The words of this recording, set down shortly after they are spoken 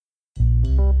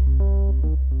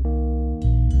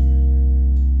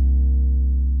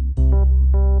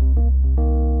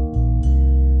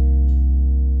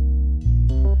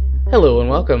Hello and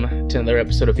welcome to another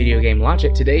episode of Video Game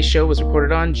Logic. Today's show was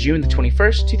recorded on June the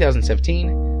 21st,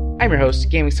 2017. I'm your host,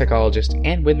 gaming psychologist,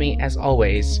 and with me, as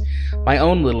always, my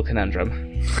own little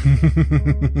conundrum.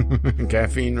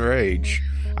 Caffeine Rage.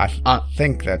 I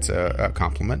think that's a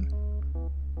compliment.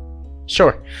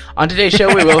 Sure. On today's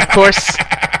show, we will, of course,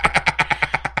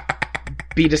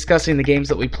 be discussing the games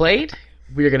that we played.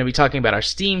 We are going to be talking about our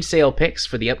Steam sale picks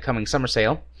for the upcoming summer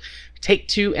sale.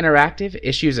 Take-Two Interactive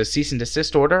issues a cease and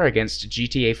desist order against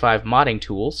GTA 5 modding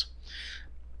tools.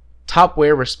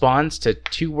 Topware responds to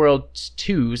Two Worlds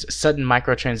 2's sudden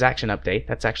microtransaction update.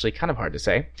 That's actually kind of hard to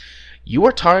say.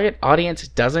 Your target audience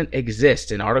doesn't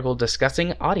exist. An article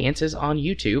discussing audiences on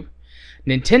YouTube.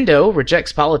 Nintendo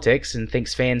rejects politics and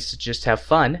thinks fans should just have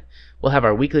fun. We'll have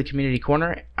our weekly community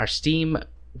corner, our Steam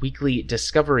weekly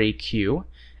discovery queue,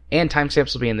 and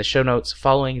timestamps will be in the show notes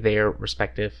following their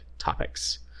respective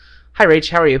topics. Hi, Rach.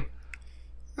 How are you?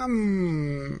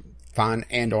 I'm fine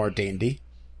and or dandy.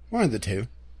 One of the two,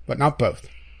 but not both.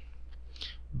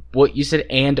 What you said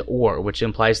and or, which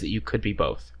implies that you could be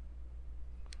both.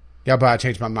 Yeah, but I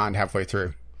changed my mind halfway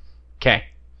through. Okay.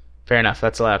 Fair enough.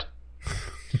 That's allowed.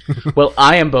 Well,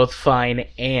 I am both fine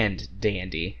and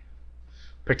dandy.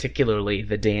 Particularly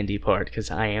the dandy part,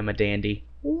 because I am a dandy.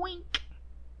 Wink.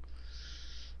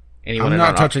 I'm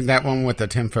not touching that one with the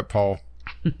 10-foot pole.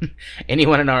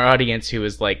 Anyone in our audience who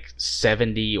is like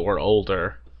 70 or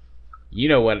older, you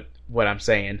know what I'm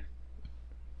saying.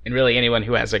 And really anyone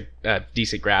who has a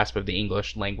decent grasp of the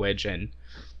English language and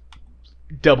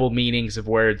double meanings of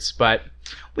words, but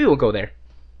we will go there.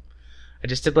 I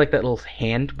just did like that little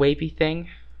hand wavy thing.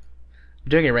 I'm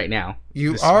doing it right now.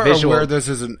 You are aware this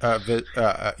isn't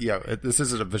this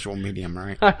isn't a visual medium,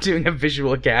 right? I'm doing a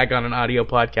visual gag on an audio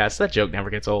podcast. That joke never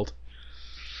gets old.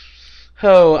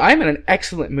 Oh, I'm in an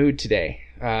excellent mood today.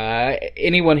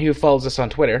 Anyone who follows us on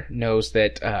Twitter knows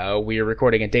that we are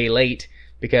recording a day late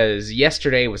because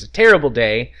yesterday was a terrible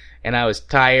day and I was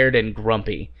tired and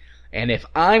grumpy. And if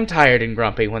I'm tired and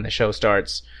grumpy when the show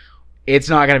starts, it's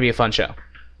not going to be a fun show.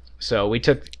 So we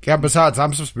took... Yeah, besides,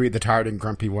 I'm supposed to be the tired and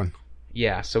grumpy one.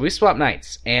 Yeah, so we swapped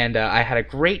nights. And I had a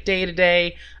great day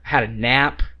today. I had a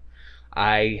nap.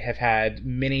 I have had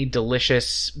many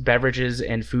delicious beverages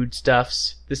and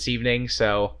foodstuffs this evening,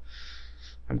 so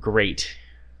I'm great.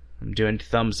 I'm doing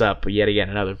thumbs up yet again,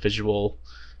 another visual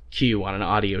cue on an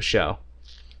audio show.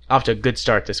 Off to a good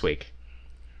start this week.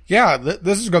 Yeah,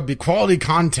 this is going to be quality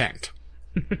content.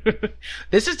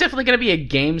 This is definitely going to be a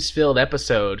games-filled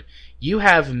episode. You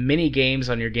have many games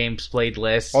on your games played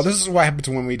list. Well, this is what happens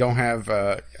when we don't have,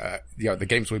 the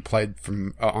games we played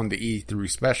from on the E3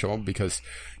 special, because,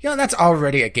 that's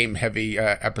already a game-heavy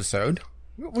episode.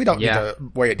 We don't need to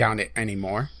weigh it down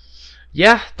anymore.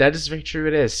 Yeah, that is very true.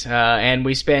 It is, and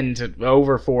we spend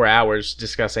over 4 hours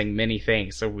discussing many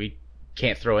things, so we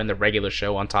can't throw in the regular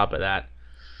show on top of that.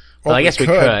 Well, I guess we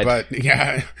could.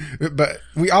 But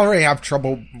we already have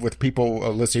trouble with people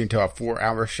listening to a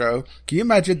 4-hour show. Can you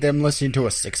imagine them listening to a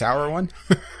 6-hour one?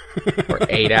 Or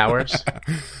 8 hours?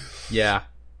 Yeah.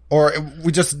 Or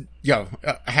we just,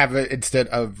 have it instead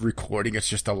of recording, it's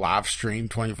just a live stream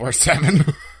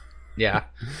 24/7. Yeah.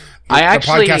 The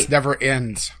podcast never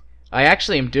ends. I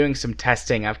actually am doing some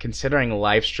testing. I'm considering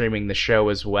live streaming the show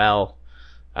as well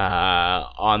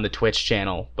on the Twitch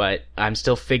channel, but I'm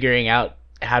still figuring out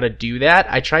how to do that.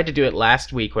 I tried to do it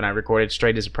last week when I recorded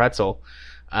Straight as a Pretzel,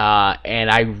 and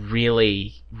I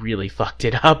really, really fucked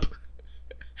it up.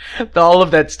 All of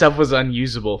that stuff was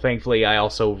unusable. Thankfully, I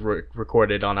also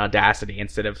recorded on Audacity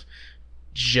instead of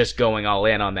just going all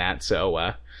in on that,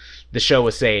 so the show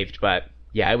was saved, but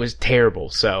yeah, it was terrible,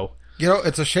 so...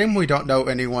 it's a shame we don't know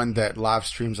anyone that live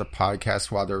streams a podcast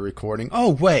while they're recording.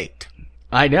 Oh, wait.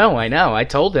 I know. I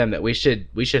told them that we should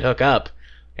hook up.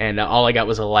 And all I got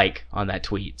was a like on that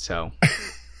tweet, so...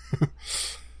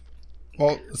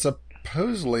 Well,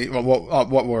 supposedly,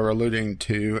 what we're alluding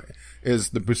to is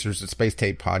the Boosters of Space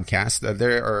Tape podcast.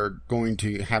 They are going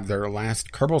to have their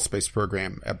last Kerbal Space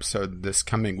Program episode this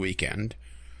coming weekend,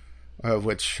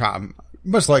 which I'm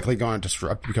most likely going to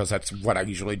disrupt because that's what I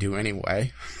usually do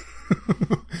anyway.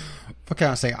 What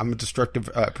can I say? I'm a destructive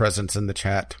presence in the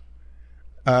chat.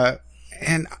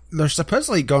 And they're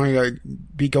supposedly going to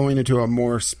be going into a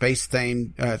more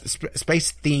space-themed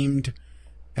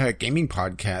gaming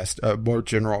podcast, a more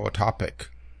general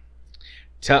topic.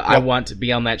 I want to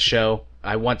be on that show.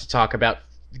 I want to talk about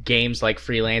games like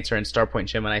Freelancer and Starpoint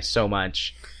Gemini so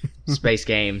much. Space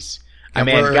games. Yeah,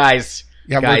 guys,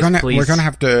 we're please. gonna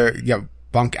have to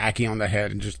bunk Aki on the head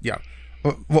and just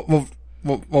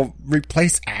We'll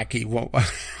replace Aki. We'll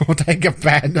take a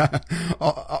bad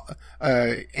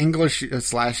English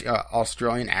 /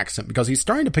 Australian accent because he's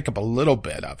starting to pick up a little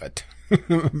bit of it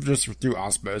just through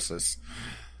osmosis.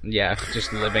 Yeah,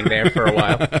 just living there for a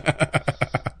while.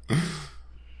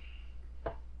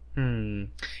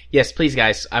 Yes, please,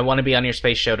 guys. I want to be on your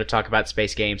space show to talk about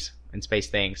space games and space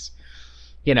things.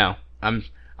 You know,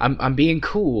 I'm being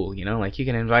cool. You know, like you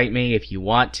can invite me if you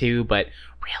want to, but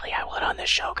really, I want on this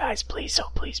show, guys. Please, so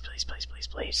please,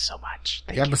 so much.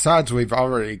 Thank you. Besides, we've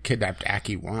already kidnapped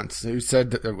Aki once. Who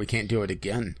said that we can't do it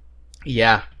again?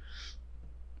 Yeah.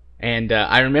 And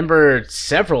I remember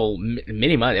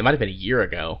many months, it might have been a year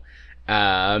ago,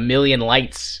 Million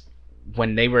Lights,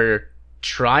 when they were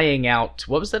trying out,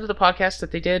 what was that other podcast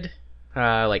that they did?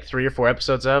 Like 3 or 4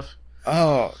 episodes of?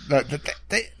 Oh,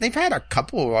 they've had a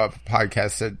couple of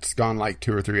podcasts that's gone like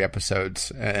 2 or 3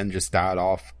 episodes and just died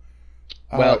off.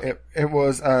 Well, it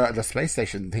was the space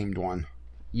station themed one.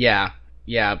 Yeah.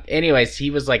 Anyways, he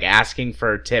was like asking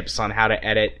for tips on how to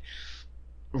edit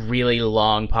really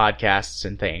long podcasts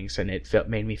and things, and it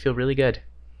made me feel really good.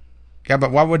 Yeah,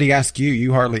 but why would he ask you?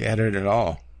 You hardly edit at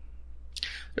all.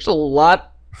 There's a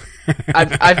lot.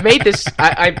 I've made this.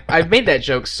 I've made that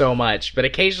joke so much, but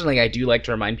occasionally I do like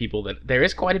to remind people that there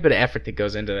is quite a bit of effort that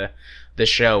goes into the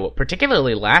show.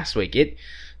 Particularly last week, it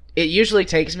usually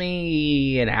takes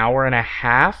me an hour and a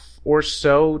half or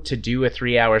so to do a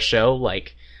 3-hour show.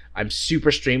 Like, I'm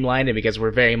super streamlined, and because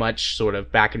we're very much sort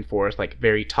of back and forth, like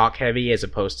very talk heavy as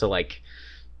opposed to like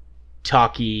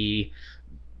talky,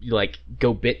 like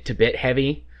go bit to bit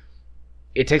heavy.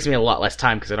 It takes me a lot less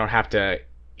time because I don't have to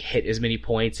hit as many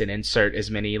points and insert as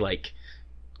many like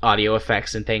audio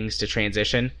effects and things to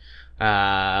transition.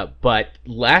 But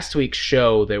last week's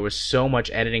show, there was so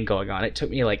much editing going on. It took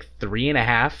me like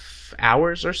 3.5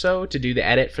 hours or so to do the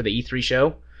edit for the E3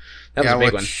 show. That was a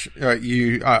big one.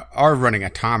 You are running a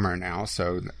timer now,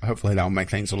 so hopefully that'll make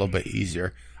things a little bit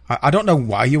easier. I don't know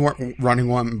why you weren't running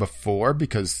one before,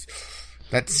 because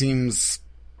that seems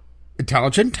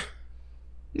intelligent.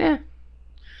 Yeah.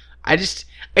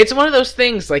 It's one of those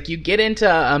things, like, you get into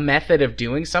a method of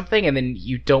doing something, and then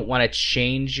you don't want to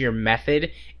change your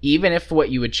method. Even if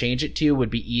what you would change it to would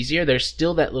be easier, there's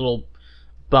still that little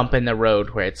bump in the road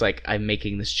where it's like, I'm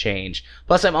making this change.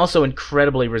 Plus, I'm also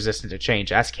incredibly resistant to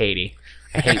change. Ask Katie.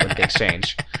 I hate when things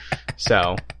change.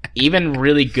 So, even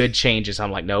really good changes,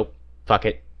 I'm like, nope, fuck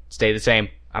it. Stay the same.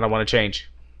 I don't want to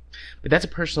change. But that's a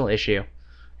personal issue.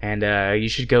 And you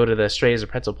should go to the Straight as a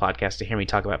Pretzel podcast to hear me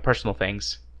talk about personal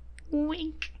things.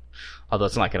 Wink. Although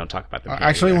it's not like I don't talk about them.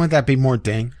 Actually, wouldn't that be more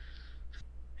ding?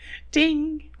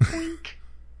 Ding. Wink.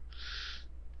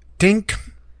 Dink.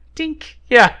 Dink.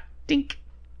 Yeah. Dink.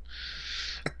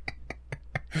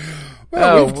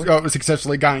 Well, we've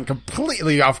successfully gotten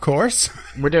completely off course.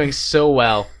 We're doing so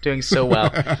well.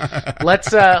 Let's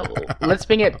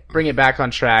bring it back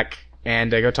on track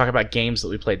and go talk about games that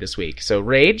we played this week. So,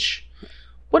 Rage,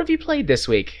 what have you played this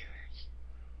week?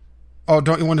 Oh,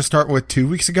 don't you want to start with 2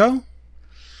 weeks ago?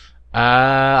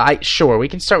 Sure, we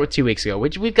can start with 2 weeks ago.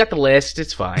 We've got the list.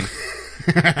 It's fine.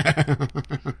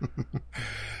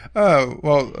 Oh,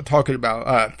 well, talking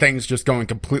about things just going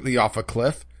completely off a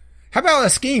cliff. How about a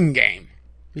skiing game?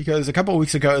 Because a couple of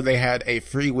weeks ago, they had a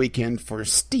free weekend for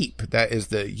Steep. That is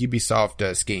the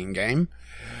Ubisoft skiing game.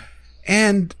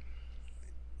 And,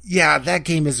 yeah, that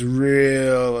game is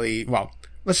really, well,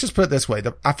 let's just put it this way.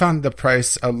 I found the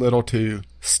price a little too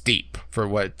steep for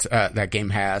what that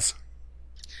game has.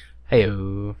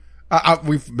 Hey-o.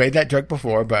 We've made that joke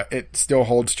before, but it still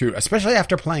holds true, especially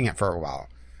after playing it for a while.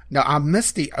 Now, I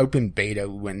missed the open beta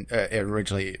when it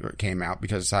originally came out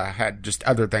because I had just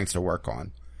other things to work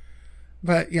on.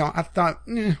 But, you know, I thought,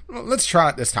 let's try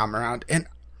it this time around. And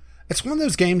it's one of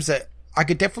those games that I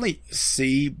could definitely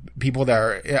see people that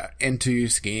are into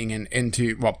skiing and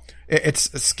into, well, it's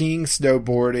skiing,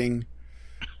 snowboarding,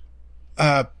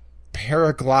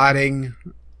 paragliding,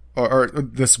 or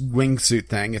this wingsuit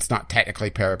thing. It's not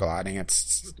technically paragliding.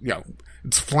 It's, you know,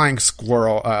 it's flying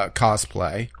squirrel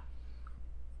cosplay.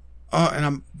 Oh, and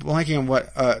I'm blanking on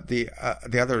what the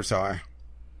others are.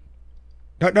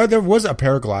 No, there was a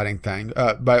paragliding thing,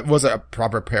 but it wasn't a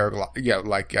proper paraglide. You know,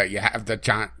 like you have the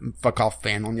giant fuck off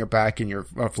fan on your back and you're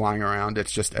flying around.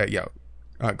 It's just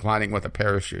gliding with a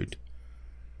parachute.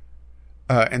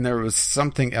 And there was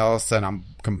something else that I'm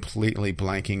completely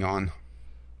blanking on.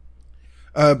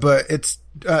 But it's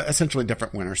essentially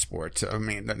different winter sports. I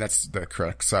mean, that's the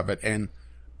crux of it, and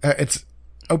it's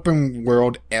open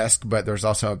world-esque, but there's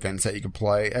also events that you can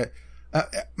play.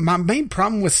 My main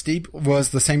problem with Steep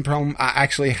was the same problem I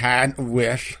actually had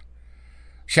with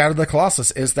Shadow of the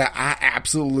Colossus is that I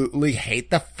absolutely hate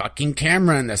the fucking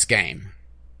camera in this game.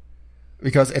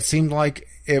 Because it seemed like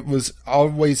it was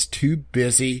always too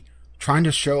busy trying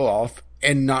to show off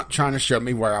and not trying to show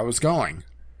me where I was going.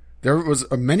 There was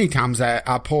many times that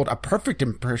I pulled a perfect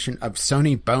impression of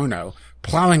Sonny Bono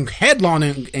plowing headlong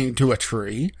into a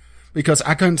tree because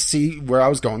I couldn't see where I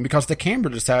was going because the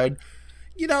camera decided,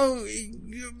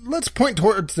 let's point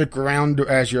towards the ground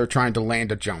as you're trying to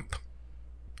land a jump.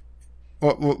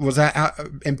 Was that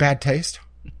in bad taste?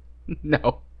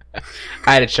 No.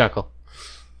 I had a chuckle.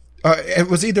 It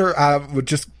was either I would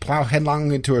just plow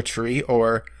headlong into a tree,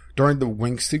 or during the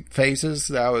wingsuit phases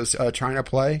that I was trying to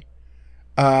play,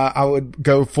 I would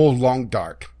go full long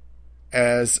dark,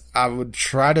 as I would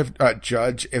try to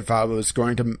judge if I was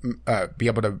going to be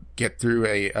able to get through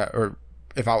or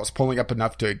if I was pulling up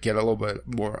enough to get a little bit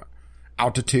more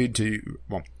altitude to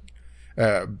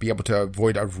be able to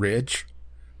avoid a ridge.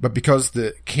 But because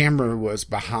the camera was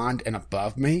behind and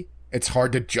above me, it's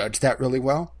hard to judge that really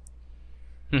well.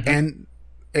 Mm-hmm. And,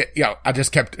 I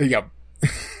just kept,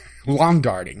 long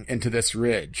darting into this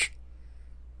ridge.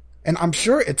 And I'm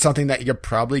sure it's something that you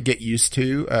probably get used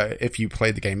to, if you play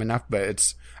the game enough,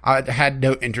 but I had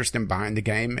no interest in buying the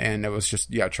game, and it was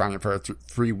just, trying it for a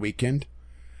free weekend.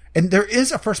 And there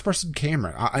is a first-person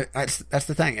camera. That's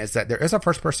the thing, is that there is a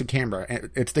first-person camera.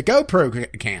 It's the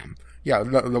GoPro cam.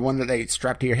 The one that they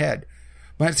strap to your head.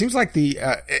 But it seems like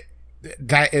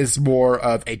that is more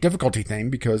of a difficulty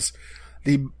thing, because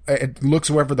it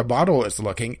looks wherever the bottle is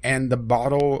looking, and the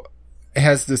bottle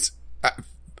has this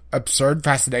absurd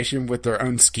fascination with their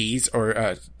own skis or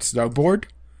snowboard.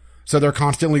 So they're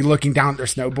constantly looking down at their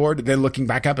snowboard, then looking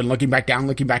back up and looking back down,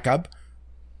 looking back up.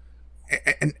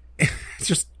 And it's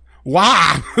just,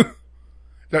 wow.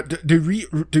 Do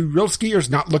real skiers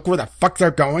not look where the fuck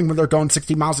they're going when they're going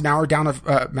 60 miles an hour down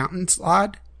a mountain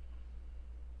slide?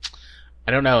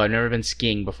 I don't know. I've never been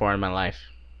skiing before in my life.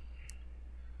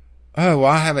 Oh,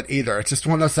 well, I haven't either. It's just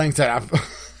one of those things that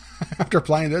after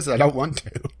playing this, I don't want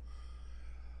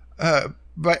to.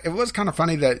 But it was kind of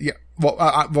funny that,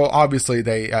 obviously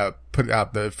they put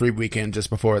out the free weekend just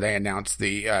before they announced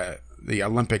the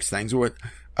Olympics things,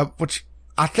 which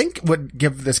I think would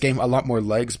give this game a lot more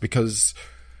legs, because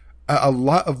a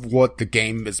lot of what the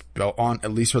game is built on,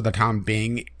 at least for the time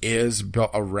being, is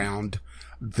built around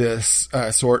this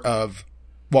sort of,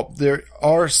 there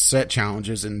are set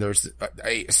challenges, and there's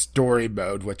a story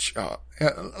mode, which,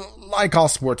 like all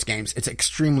sports games, it's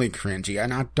extremely cringy,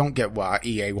 and I don't get why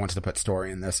EA wants to put story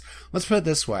in this. Let's put it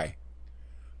this way.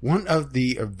 One of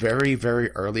the very, very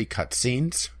early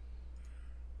cutscenes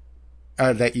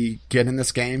that you get in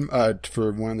this game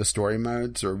for one of the story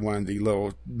modes, or one of the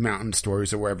little mountain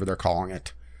stories, or whatever they're calling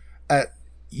it,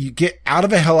 you get out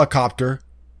of a helicopter,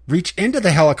 reach into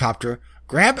the helicopter,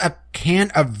 grab a can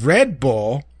of Red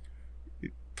Bull,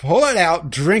 pull it out,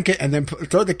 drink it, and then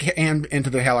throw the can into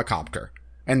the helicopter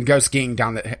and go skiing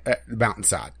down the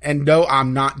mountainside. And no,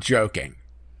 I'm not joking.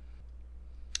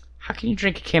 How can you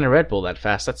drink a can of Red Bull that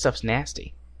fast? That stuff's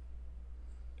nasty.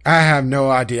 I have no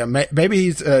idea. Maybe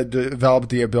he's developed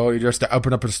the ability just to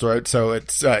open up his throat, so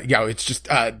it's it's just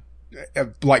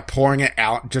like pouring it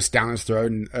out just down his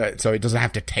throat, and so he doesn't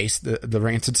have to taste the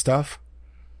rancid stuff.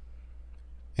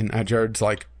 And Jared's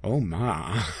like, oh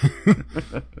my.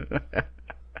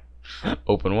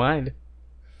 Open wide.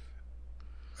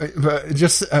 But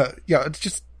just, it's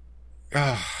just,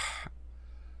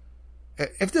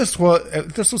 if this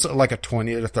was like a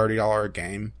 $20 to $30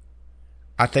 game,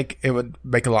 I think it would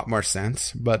make a lot more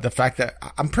sense. But the fact that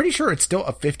I'm pretty sure it's still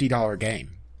a $50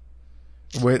 game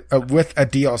with a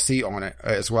DLC on it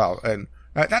as well. And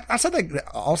that's something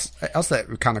else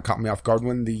that kind of caught me off guard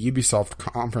when the Ubisoft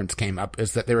conference came up,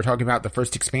 is that they were talking about the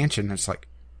first expansion. It's like,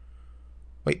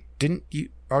 wait, didn't you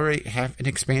already have an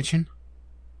expansion?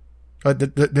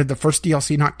 Did the first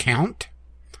DLC not count?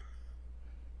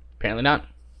 Apparently not.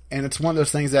 And it's one of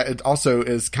those things that it also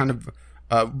is kind of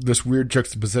this weird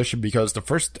juxtaposition, because the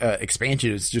first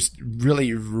expansion is just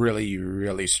really, really,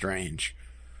 really strange.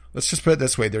 Let's just put it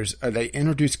this way. They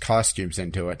introduced costumes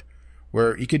into it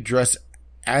where you could dress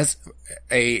as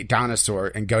a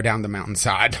dinosaur and go down the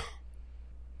mountainside.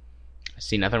 I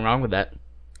see nothing wrong with that.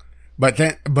 But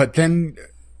then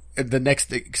the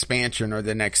next expansion, or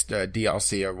the next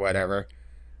DLC or whatever,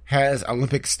 has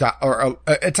Olympic style, or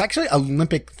it's actually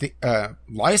Olympic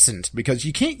licensed, because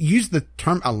you can't use the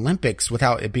term Olympics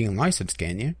without it being licensed,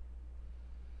 can you?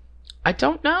 I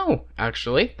don't know,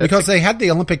 actually. Because they had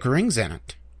the Olympic rings in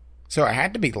it, so it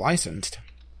had to be licensed.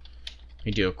 Let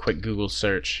me do a quick Google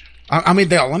search. I mean,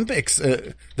 the Olympics,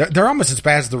 they're almost as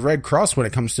bad as the Red Cross when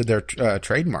it comes to their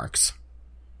trademarks.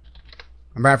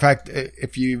 As a matter of fact,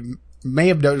 if you may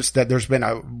have noticed that there's been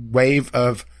a wave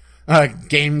of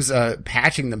games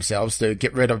patching themselves to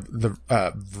get rid of the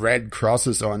red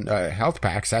crosses on health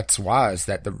packs. That's why is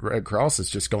that the Red Cross is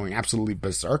just going absolutely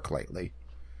berserk lately.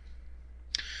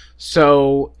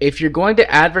 So, if you're going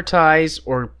to advertise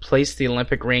or place the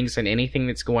Olympic rings in anything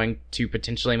that's going to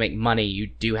potentially make money, you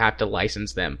do have to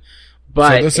license them.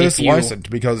 But so this is licensed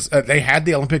because they had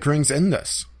the Olympic rings in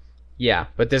this. Yeah,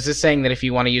 but this is saying that if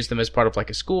you want to use them as part of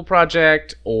like a school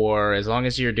project, or as long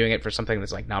as you're doing it for something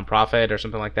that's like nonprofit or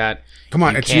something like that, come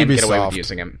on, you it's can Ubisoft. get away with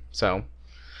using them. So,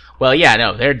 well, yeah,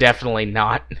 no, they're definitely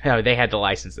not. No, they had to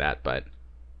license that, but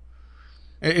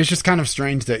it's just kind of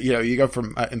strange that you go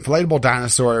from inflatable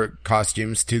dinosaur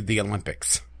costumes to the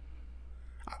Olympics.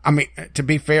 I mean, to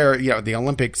be fair, the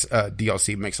Olympics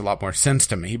DLC makes a lot more sense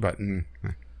to me, but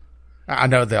I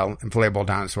know the inflatable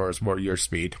dinosaur is more your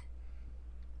speed.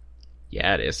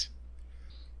 Yeah, it is.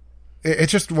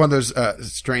 It's just one of those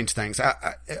strange things.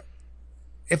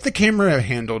 If the camera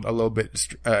handled a little bit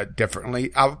differently,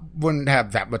 I wouldn't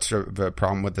have that much of a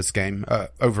problem with this game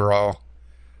overall.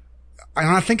 And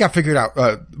I think I figured out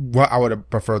what I would have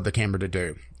preferred the camera to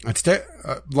do. Instead,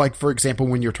 like, for example,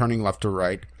 when you're turning left or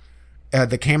right,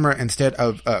 the camera, instead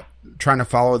of trying to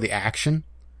follow the action,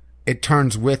 it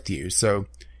turns with you. So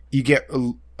you get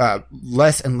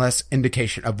less and less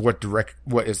indication of what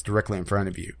is directly in front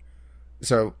of you.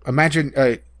 So imagine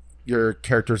your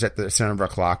character's at the center of a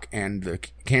clock and the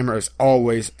camera is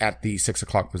always at the 6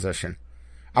 o'clock position.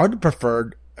 I would have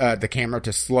preferred the camera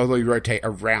to slowly rotate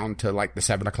around to like the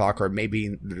 7 o'clock or maybe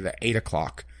the 8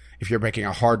 o'clock if you're making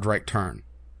a hard right turn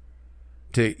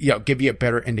to give you a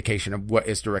better indication of what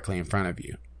is directly in front of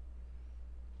you.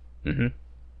 Mm-hmm.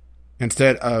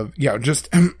 Instead of just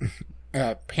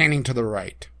panning to the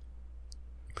right.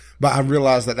 But I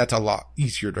realize that that's a lot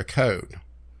easier to code.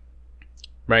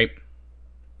 Right.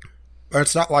 But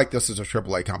it's not like this is a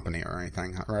AAA company or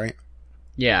anything, right?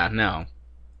 Yeah, no.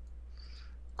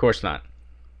 Of course not.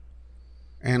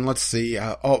 And let's see.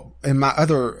 And my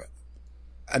other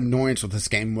annoyance with this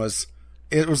game was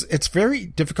it's very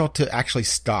difficult to actually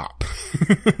stop.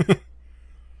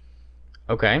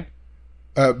 Okay.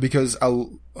 Because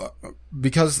of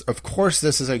course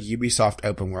this is a Ubisoft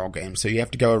open world game, so you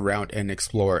have to go around and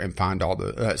explore and find all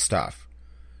the stuff.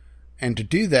 And to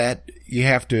do that, you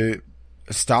have to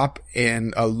stop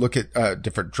and look at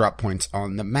different drop points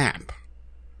on the map.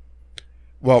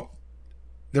 Well,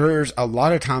 there's a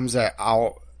lot of times that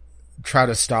I'll try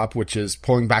to stop, which is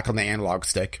pulling back on the analog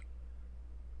stick,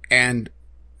 and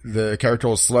the character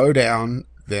will slow down,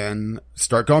 then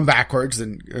start going backwards,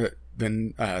 and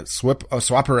then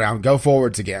swap around, go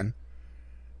forwards again.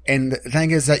 And the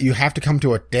thing is that you have to come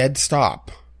to a dead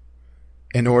stop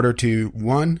in order to,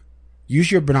 one,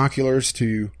 use your binoculars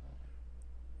to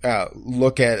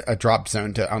look at a drop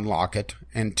zone to unlock it,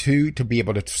 and two, to be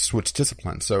able to switch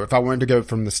disciplines. So if I wanted to go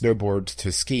from the snowboards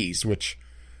to skis, which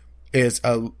is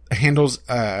handles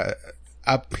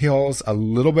uphills a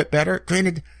little bit better.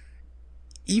 Granted,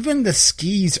 even the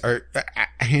skis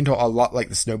handle a lot like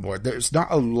the snowboard. There's not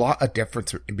a lot of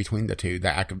difference in between the two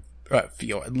that I could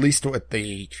feel, at least with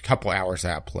the couple hours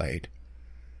that I played.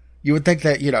 You would think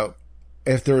that,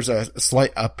 if there's a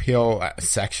slight uphill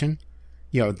section,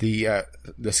 the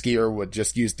skier would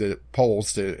just use the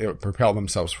poles to propel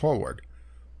themselves forward.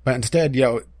 But instead,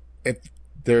 if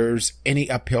there's any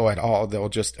uphill at all, they'll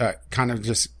just kind of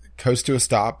just coast to a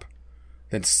stop,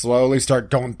 then slowly start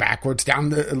going backwards down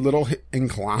the little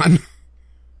incline.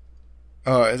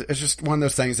 It's just one of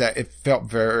those things that it felt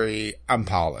very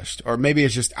unpolished. Or maybe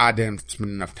it's just I didn't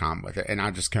spend enough time with it, and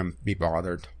I just couldn't be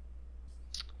bothered.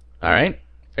 All right.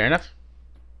 Fair enough.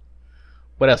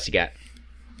 What else you got?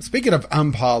 Speaking of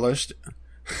unpolished,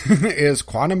 is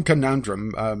Quantum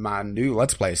Conundrum, my new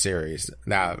Let's Play series.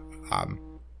 Now,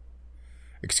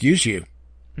 excuse you,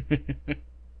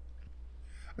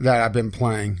 that I've been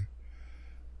playing.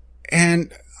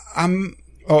 And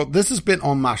this has been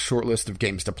on my short list of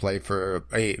games to play for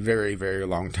a very, very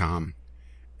long time.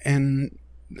 And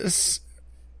it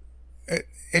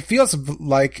feels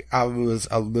like I was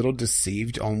a little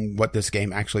deceived on what this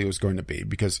game actually was going to be.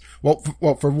 Because,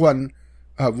 for one,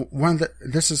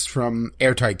 this is from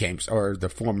Airtight Games, or the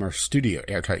former studio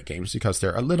Airtight Games, because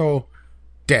they're a little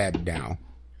dead now.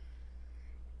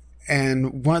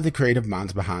 And one of the creative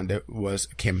minds behind it was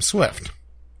Kim Swift.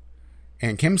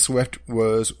 And Kim Swift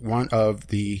was one of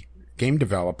the game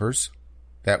developers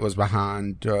that was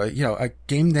behind, a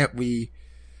game that we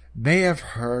may have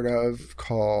heard of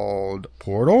called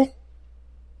Portal.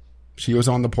 She was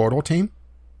on the Portal team.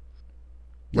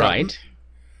 Right.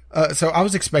 So I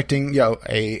was expecting,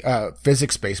 a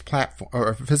physics-based platform or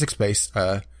a physics-based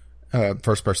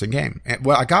first-person game. And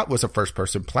what I got was a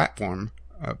first-person platform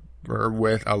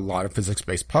with a lot of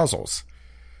physics-based puzzles.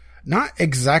 Not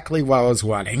exactly what I was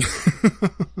wanting.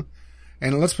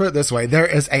 And let's put it this way: there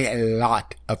is a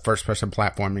lot of first-person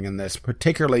platforming in this,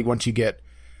 particularly once you get.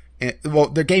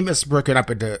 The game is broken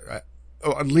up into,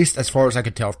 at least as far as I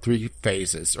could tell, 3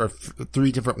 phases or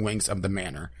 3 different wings of the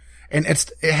manor. And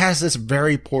it has this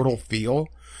very Portal feel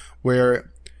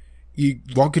where you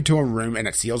walk into a room and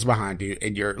it seals behind you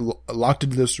and you're locked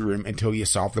into this room until you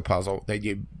solve the puzzle. Then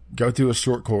you go through a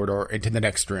short corridor into the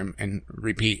next room and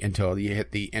repeat until you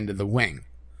hit the end of the wing.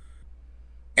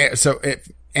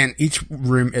 And each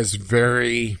room is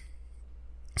very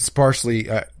sparsely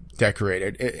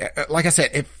decorated. Like I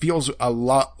said, it feels a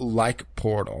lot like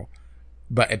Portal,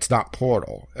 but it's not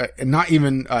Portal. And not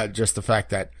even just the fact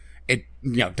that it,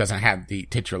 doesn't have the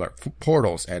titular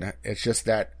portals in it. It's just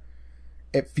that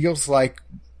it feels like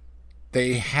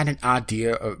they had an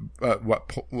idea of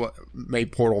what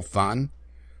made Portal fun,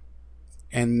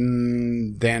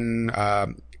 and then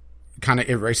kind of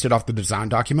erased it off the design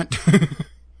document.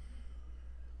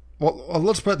 Well,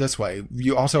 let's put it this way: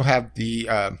 you also have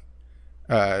the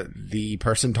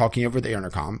person talking over the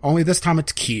intercom. Only this time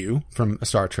it's Q from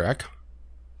Star Trek.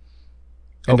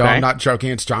 And Okay. no, I'm not joking.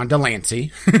 It's John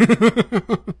Delancey,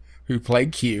 who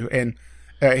played Q, and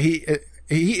he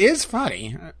is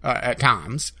funny at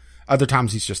times. Other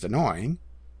times he's just annoying.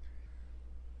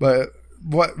 But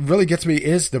what really gets me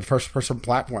is the first-person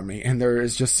platforming, and there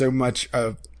is just so much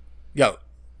of,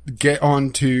 get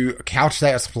onto a couch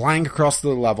that is flying across the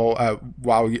level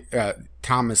while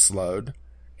time is slowed,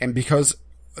 and because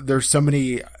there's so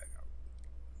many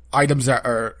items that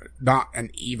are not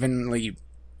an even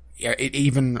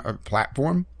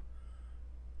platform.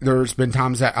 There's been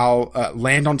times that I'll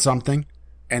land on something,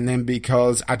 and then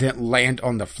because I didn't land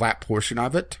on the flat portion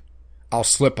of it, I'll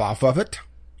slip off of it.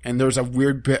 And there's a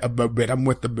weird bit of momentum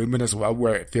with the movement as well,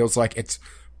 where it feels like it's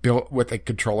built with a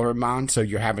controller in mind, so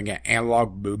you're having an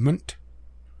analog movement.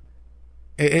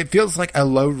 It feels like a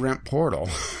low-rent Portal.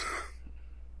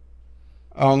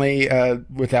 Only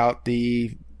without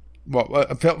the... Well,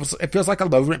 it feels like a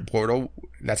low-rent Portal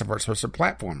that's a first-person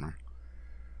platformer.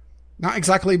 Not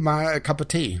exactly my cup of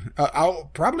tea.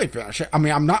 I'll probably finish it. I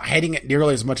mean, I'm not hating it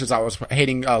nearly as much as I was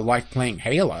hating life playing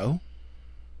Halo.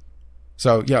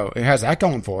 So, it has that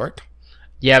going for it.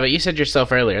 Yeah, but you said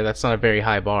yourself earlier that's not a very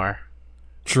high bar.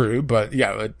 True, but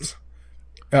it's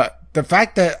the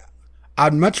fact that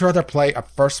I'd much rather play a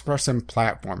first-person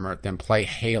platformer than play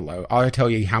Halo. I'll tell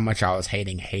you how much I was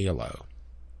hating Halo.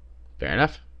 Fair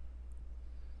enough.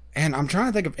 And I'm trying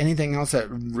to think of anything else that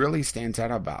really stands out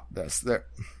about this.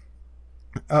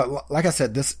 Like I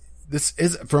said, this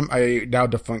is from a now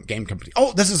defunct game company.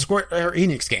 Oh, this is a Square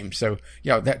Enix game, so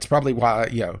that's probably why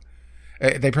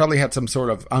they probably had some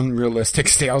sort of unrealistic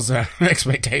sales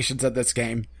expectations of this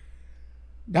game.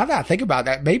 Now that I think about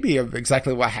that, maybe of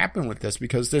exactly what happened with this,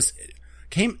 because this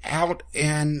came out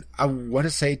in, I want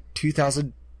to say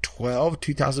 2012,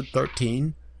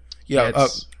 2013.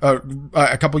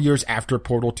 A couple years after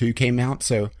Portal 2 came out,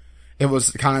 so it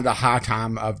was kind of the high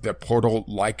time of the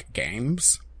Portal-like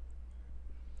games.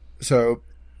 So,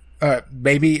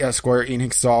 maybe Square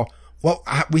Enix saw, well,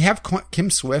 we have Kim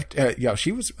Swift,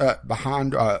 she was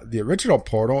behind the original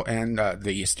Portal and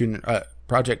the student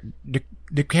project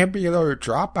Decabular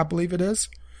Drop, I believe it is.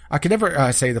 I can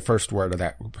never say the first word of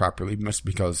that properly, just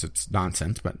because it's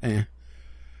nonsense, but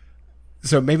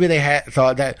So maybe they had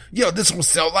thought that, this will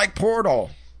sell like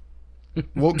Portal.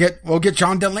 We'll get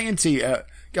John Delancey,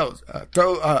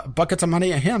 throw buckets of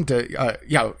money at him to,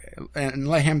 and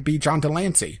let him be John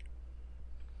Delancey.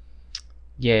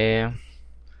 Yeah.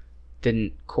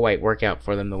 Didn't quite work out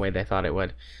for them the way they thought it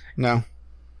would. No.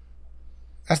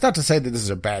 That's not to say that this is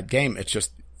a bad game. It's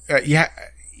just, you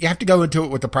have to go into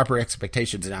it with the proper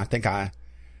expectations, and I think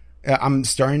I'm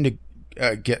starting to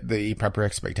get the proper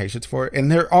expectations for it.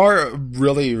 And there are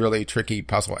really, really tricky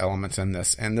puzzle elements in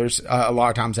this. And there's a lot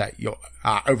of times that you'll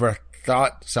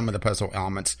overthought some of the puzzle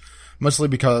elements, mostly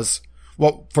because,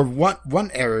 well, for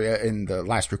one area in the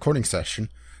last recording session,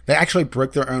 they actually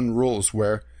broke their own rules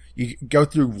where you go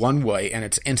through one way and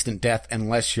it's instant death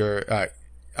unless you're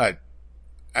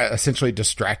essentially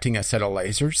distracting a set of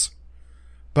lasers.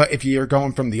 But if you're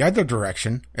going from the other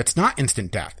direction, it's not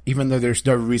instant death, even though there's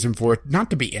no reason for it not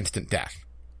to be instant death.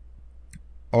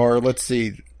 Or let's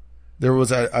see, there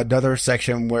was another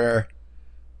section where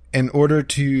in order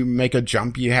to make a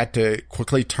jump, you had to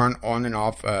quickly turn on and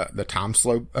off the time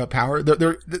slow power.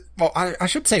 Well, I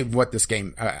should say what this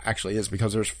game actually is,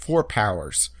 because there's 4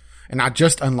 powers, and I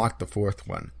just unlocked the 4th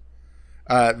one.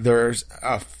 There's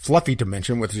a fluffy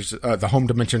dimension, which is the home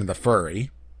dimension of the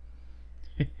furry.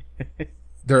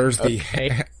 There's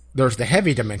there's the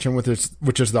heavy dimension, which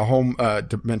is the home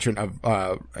dimension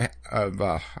of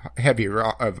heavy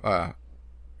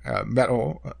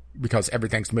metal, because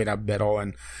everything's made of metal.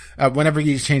 And whenever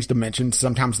you change dimensions,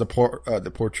 sometimes the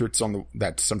portraits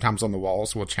that's sometimes on the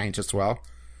walls will change as well.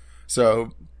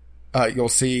 So you'll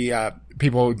see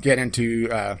people get into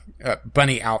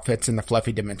bunny outfits in the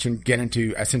fluffy dimension, get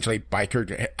into essentially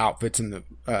biker outfits in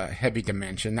the heavy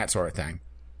dimension, that sort of thing.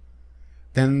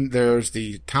 Then there's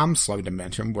the time slow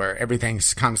dimension, where everything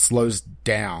kind of slows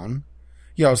down.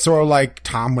 You know, sort of like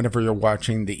Tom whenever you're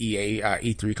watching the EA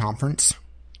E3 conference.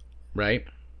 Right.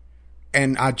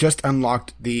 And I just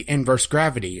unlocked the inverse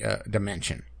gravity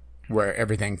dimension, where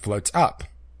everything floats up.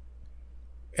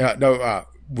 No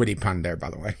witty pun there,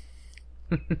 by the way.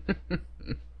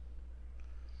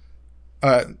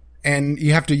 And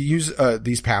you have to use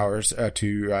these powers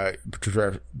to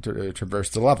traverse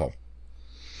the level.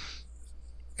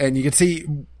 And you can see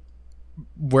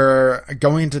where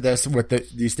going into this with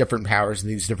these different powers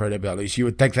and these different abilities, you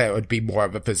would think that it would be more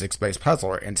of a physics-based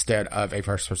puzzler instead of a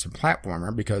first-person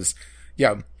platformer, because,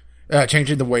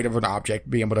 changing the weight of an object,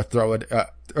 being able to throw it,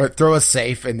 or throw a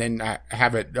safe and then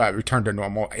have it return to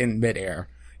normal in midair.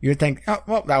 You would think, that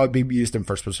would be used in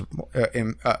first-person,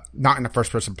 not in a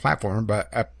first-person platformer,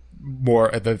 but more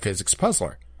of a physics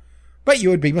puzzler. But you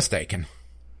would be mistaken.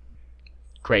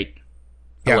 Great.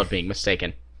 I love being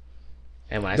mistaken.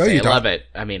 And when I say I love it,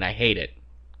 I mean I hate it.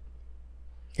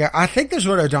 Yeah, I think this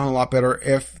would have done a lot better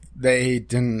if they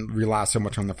didn't rely so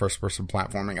much on the first-person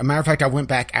platforming. As a matter of fact, I went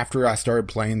back after I started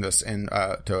playing this and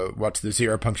to watch the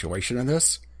zero punctuation of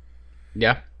this.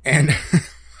 Yeah. And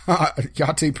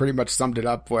Yahtzee pretty much summed it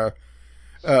up where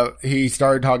he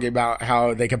started talking about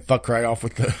how they could fuck right off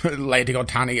with the landing on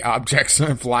tiny objects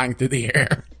and flying through the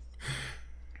air.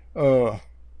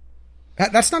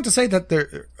 That's not to say that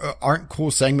there aren't cool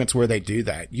segments where they do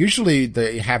that. Usually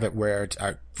they have it where it's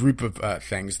a group of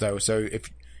things, though. So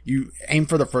if you aim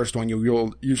for the first one,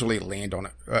 you'll usually land on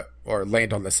it, or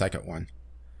land on the second one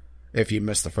if you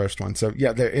miss the first one. So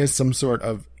yeah, there is some sort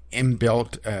of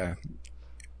inbuilt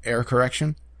error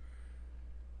correction.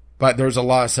 But there's a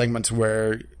lot of segments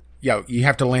where you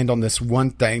have to land on this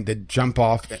one thing, then jump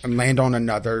off and land on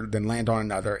another, then land on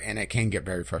another, and it can get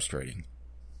very frustrating.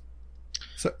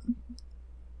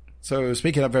 So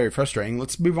speaking of very frustrating,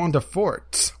 let's move on to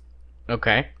Forts.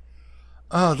 Okay.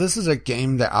 Oh, this is a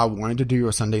game that I wanted to do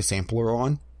a Sunday sampler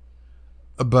on,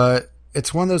 but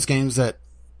it's one of those games that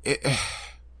it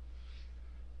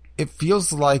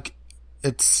feels like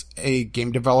it's a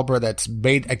game developer that's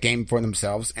made a game for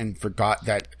themselves and forgot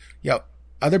that,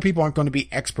 other people aren't going to be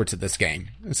experts at this game.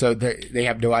 So they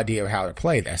have no idea how to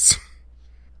play this.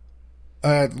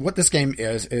 What this game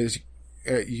is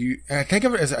you think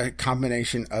of it as a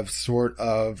combination of sort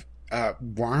of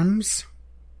Worms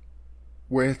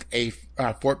with a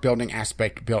fort building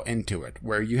aspect built into it,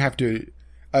 where you have to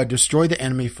destroy the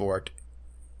enemy fort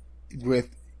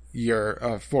with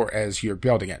your fort as you're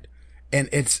building it. And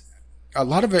a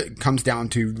lot of it comes down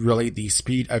to really the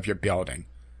speed of your building,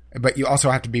 but you also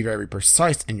have to be very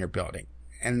precise in your building.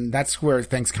 And that's where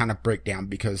things kind of break down,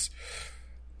 because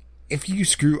if you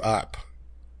screw up,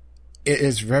 it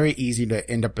is very easy to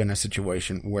end up in a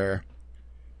situation where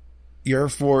your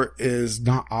fort is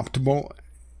not optimal,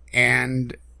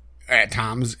 and at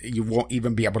times you won't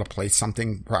even be able to place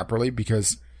something properly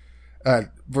because,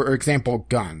 for example,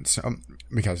 guns,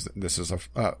 because this is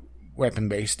a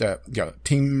weapon-based,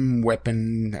 team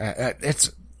weapon.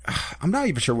 I'm not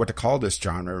even sure what to call this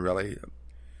genre, really.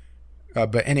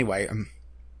 But anyway,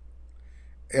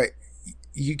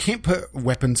 you can't put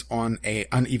weapons on an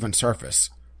uneven surface.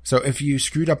 So if you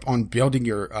screwed up on building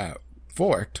your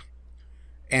fort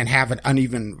and have an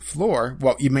uneven floor,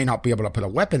 well, you may not be able to put a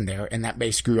weapon there, and that may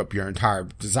screw up your entire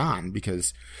design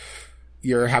because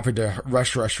you're having to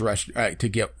rush to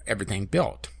get everything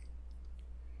built.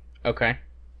 Okay.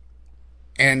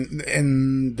 And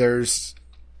there's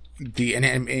the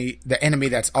enemy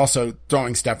that's also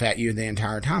throwing stuff at you the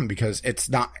entire time, because it's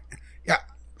not. Yeah,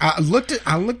 I looked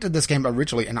at this game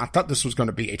originally, and I thought this was going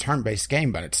to be a turn-based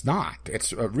game, but it's not.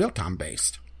 It's real-time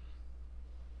based.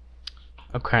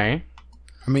 Okay.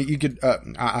 I mean, you could.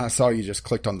 I saw you just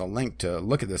clicked on the link to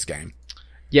look at this game.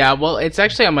 Yeah, well, it's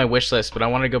actually on my wish list, but I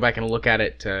want to go back and look at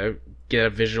it to get a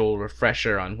visual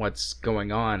refresher on what's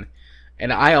going on.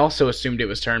 And I also assumed it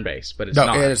was turn-based, but it's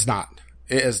not. No, it is not.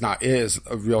 It is not. It is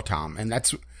real-time, and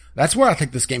that's where I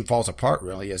think this game falls apart.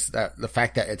 Really, is that the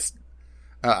fact that it's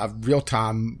a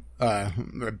real-time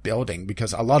building,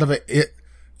 because a lot of it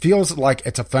feels like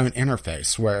it's a phone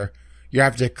interface where you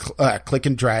have to click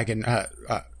and drag and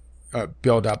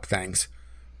build up things.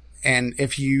 And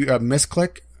if you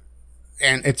misclick,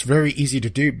 and it's very easy to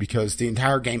do because the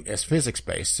entire game is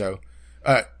physics-based. So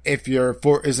if your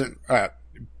fort isn't,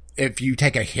 if you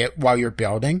take a hit while you're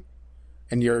building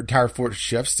and your entire fort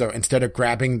shifts, so instead of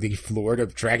grabbing the floor to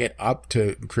drag it up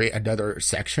to create another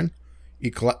section,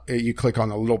 you click on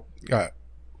the little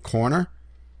corner,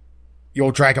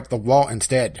 you'll drag up the wall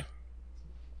instead,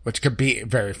 which could be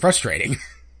very frustrating.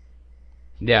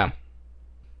 Yeah.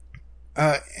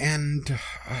 And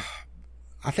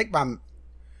I think my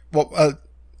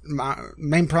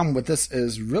main problem with this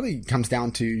is really comes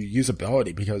down to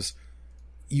usability, because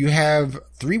you have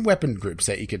 3 weapon groups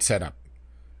that you could set up.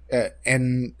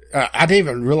 And I didn't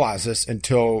even realize this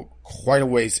until quite a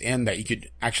ways in that you could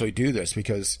actually do this,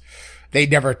 because they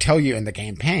never tell you in the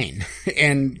campaign.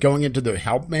 And going into the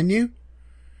help menu,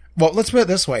 well, let's put it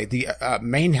this way. The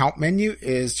main help menu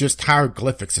is just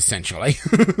hieroglyphics, essentially.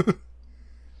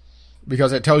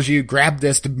 Because it tells you grab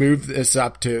this to move this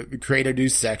up to create a new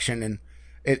section, and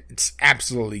it's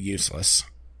absolutely useless.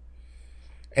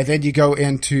 And then you go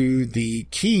into the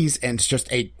keys, and it's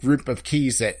just a group of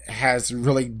keys that has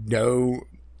really no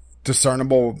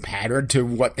discernible pattern to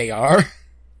what they are.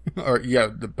 Or,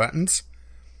 the buttons.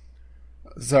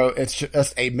 So it's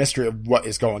just a mystery of what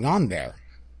is going on there.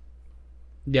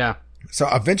 Yeah. So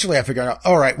eventually I figured out,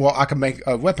 alright, well, I can make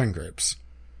weapon groups.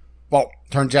 Well,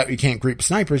 turns out you can't group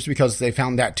snipers because they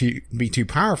found that to be too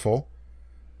powerful,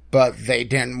 but they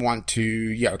didn't want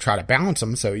to, try to balance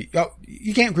them. So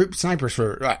you can't group snipers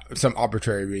for some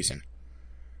arbitrary reason.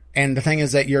 And the thing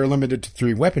is that you're limited to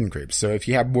 3 weapon groups. So if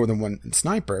you have more than one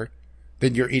sniper,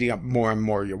 then you're eating up more and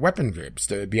more of your weapon groups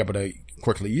to be able to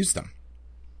quickly use them.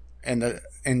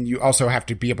 And you also have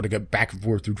to be able to go back and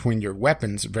forth between your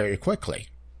weapons very quickly.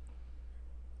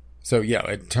 So,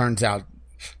 it turns out,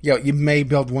 you may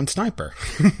build 1 sniper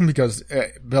because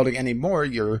building any more,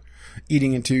 you're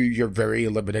eating into your very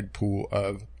limited pool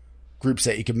of groups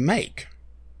that you can make.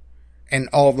 And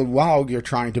all the while, you're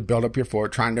trying to build up your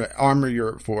fort, trying to armor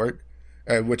your fort,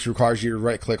 which requires you to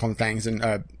right click on things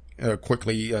and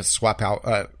quickly swap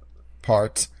out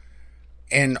parts,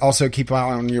 and also keep an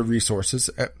eye on your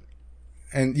resources.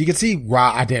 And you can see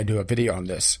why I didn't do a video on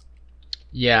this.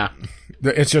 Yeah.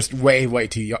 It's just way, way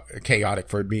too chaotic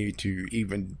for me to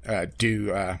even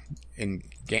do in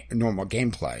normal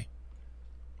gameplay.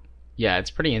 Yeah,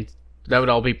 it's that would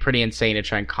all be pretty insane to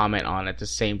try and comment on at the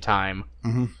same time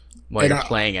while you're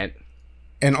playing it.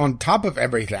 And on top of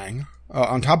everything,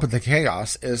 on top of the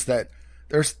chaos, is that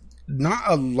there's not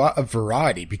a lot of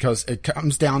variety, because it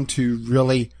comes down to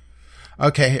really,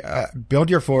 build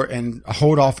your fort and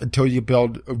hold off until you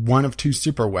build one of 2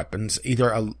 super weapons, either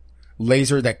a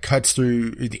laser that cuts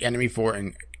through the enemy fort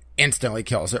and instantly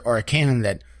kills it, or a cannon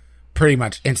that pretty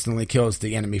much instantly kills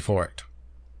the enemy fort.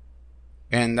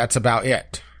 And that's about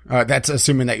it. That's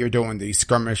assuming that you're doing the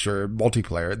skirmish or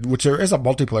multiplayer, which there is a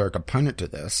multiplayer component to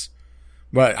this.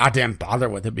 But I didn't bother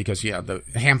with it because, the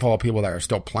handful of people that are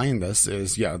still playing this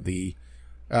is, the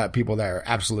people that are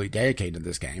absolutely dedicated to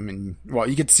this game. And, well,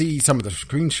 you could see some of the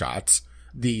screenshots,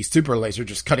 the super laser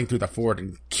just cutting through the fort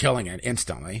and killing it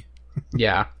instantly.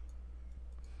 Yeah.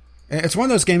 It's one of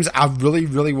those games I really,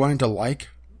 really wanted to like,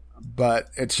 but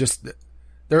it's just,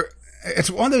 it's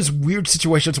one of those weird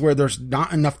situations where there's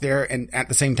not enough there and at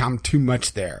the same time too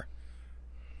much there.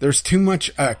 There's too much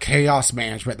chaos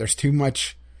management. There's too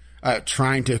much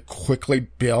trying to quickly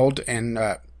build and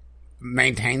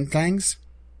maintain things.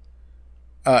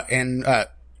 And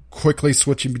quickly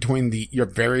switching between your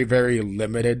very, very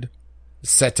limited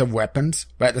set of weapons.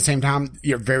 But at the same time,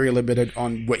 you're very limited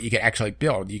on what you can actually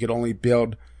build. You could only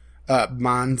build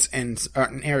mines in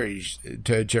certain areas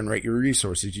to generate your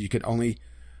resources. You could only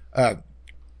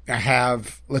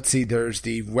have, let's see, there's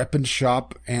the weapon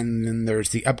shop, and then there's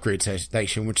the upgrade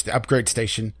station, which the upgrade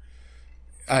station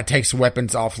takes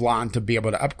weapons offline to be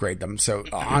able to upgrade them. So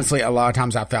honestly, a lot of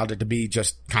times I found it to be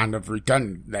just kind of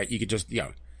redundant, that you could just,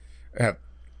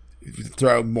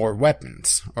 throw more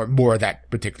weapons or more of that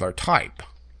particular type.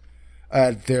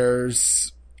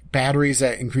 There's batteries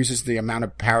that increases the amount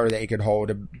of power that you could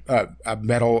hold, a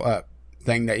metal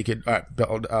thing that you could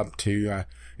build up to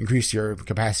increase your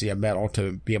capacity of metal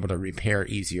to be able to repair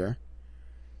easier.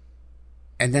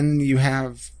 And then you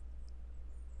have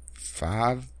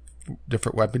 5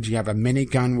 different weapons. You have a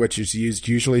minigun, which is used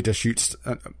usually to shoot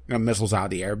missiles out of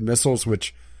the air. Missiles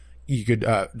which you could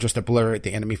just obliterate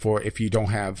the enemy for if you don't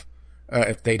have,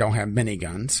 if they don't have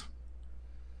miniguns.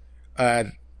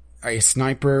 A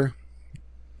sniper,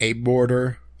 a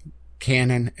mortar,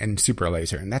 cannon, and super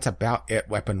laser, and that's about it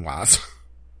weapon-wise.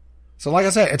 So like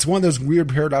I said, it's one of those weird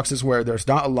paradoxes where there's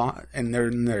not a lot and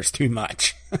there's too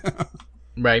much.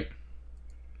 Right.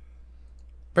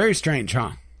 Very strange,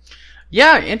 huh?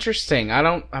 Yeah, interesting.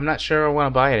 I'm not sure I want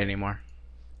to buy it anymore.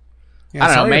 Yeah, I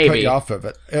don't know, sorry to put maybe. you off of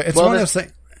it. It's Well, one of those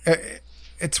things.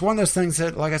 It's one of those things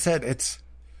that, like I said, it's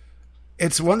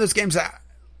one of those games that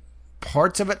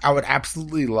parts of it I would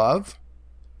absolutely love,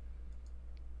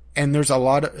 and there's a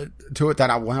lot to it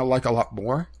that I want to like a lot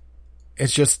more.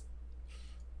 It's just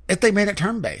if they made it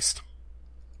turn-based.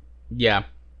 Yeah.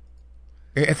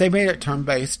 If they made it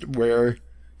turn-based, where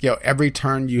every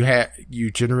turn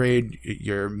you generate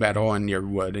your metal and your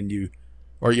wood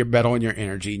or your metal and your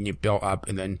energy, and you build up,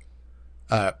 and then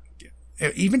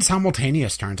even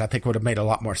simultaneous turns, I think would have made a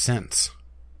lot more sense.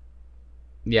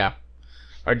 Yeah.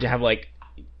 Or to have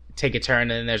take a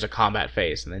turn and then there's a combat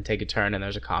phase, and then take a turn and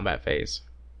there's a combat phase.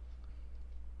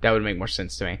 That would make more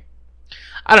sense to me.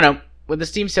 I don't know. With the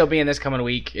Steam sale being this coming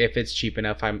week, if it's cheap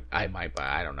enough, I might buy.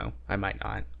 I don't know. I might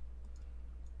not.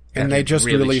 And they just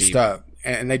released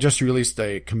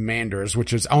the Commanders,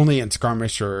 which is only in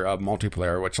Skirmisher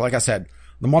multiplayer. Which, like I said,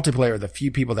 the multiplayer, the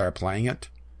few people that are playing it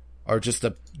are just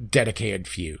a dedicated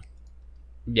few.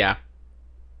 Yeah.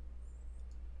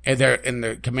 And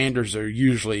the Commanders are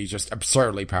usually just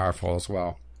absurdly powerful as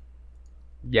well.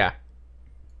 Yeah.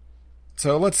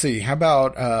 So let's see. How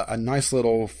about a nice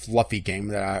little fluffy game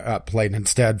that I played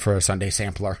instead for a Sunday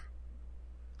sampler?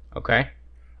 Okay.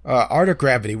 Art of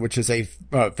Gravity, which is a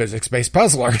physics-based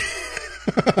puzzler.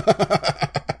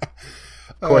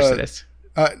 Of course it is.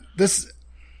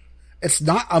 It's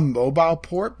not a mobile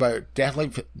port, but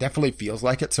definitely feels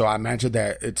like it. So I imagine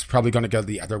that it's probably going to go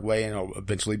the other way, and it'll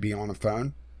eventually be on a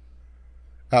phone.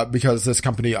 Because this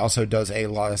company also does a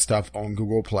lot of stuff on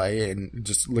Google Play, and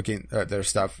just looking at their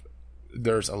stuff,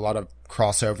 there's a lot of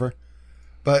crossover.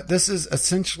 But this is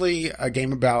essentially a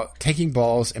game about taking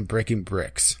balls and breaking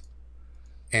bricks.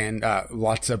 And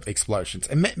lots of explosions.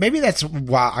 And maybe that's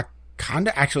why I kind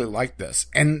of actually like this.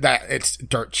 And that it's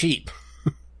dirt cheap.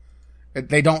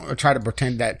 They don't try to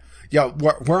pretend that,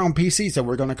 we're on PC, so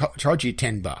we're going to charge you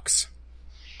 $10.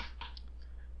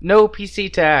 No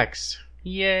PC tax.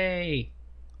 Yay.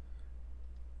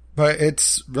 But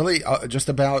it's really just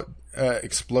about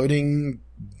exploding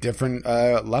different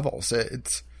levels.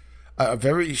 It's a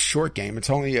very short game. It's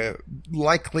only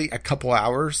likely a couple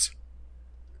hours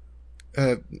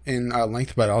in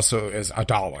length, but also is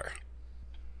 $1.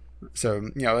 So,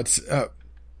 it's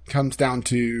comes down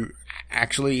to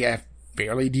actually a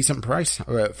fairly decent price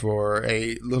for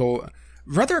a little,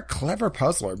 rather clever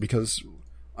puzzler, because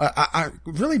I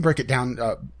really break it down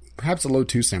perhaps a little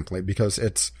too simply, because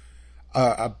it's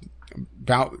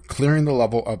about clearing the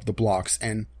level of the blocks,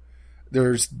 and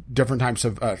there's different types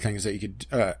of things that you could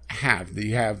have.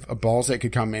 You have balls that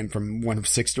could come in from one of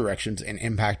 6 directions and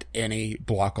impact any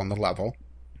block on the level.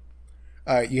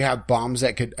 You have bombs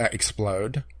that could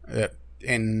explode.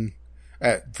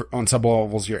 On some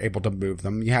levels, you're able to move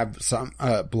them. You have some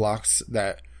blocks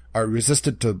that are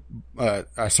resistant to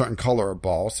a certain color of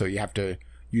ball, so you have to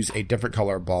use a different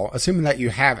color of ball, assuming that you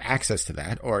have access to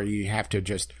that, or you have to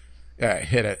just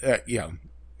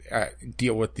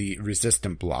deal with the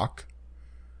resistant block.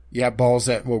 You have balls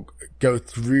that will go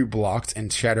through blocks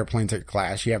and shatter planes of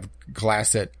glass. You have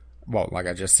glass that, like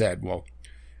I just said, will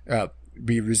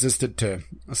be resistant to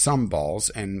some balls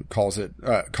and cause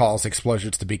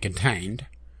explosions to be contained.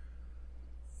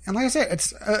 And like I said,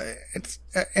 it's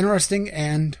interesting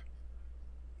and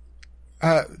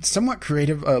somewhat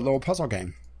creative little puzzle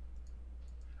game.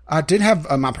 I did have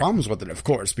my problems with it, of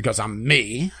course, because I'm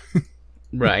me.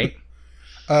 Right.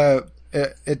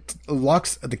 It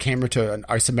locks the camera to an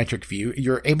isometric view.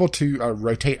 You're able to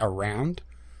rotate around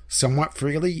somewhat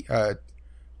freely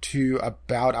to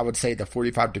about, I would say, the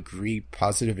 45-degree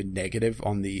positive and negative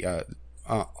on the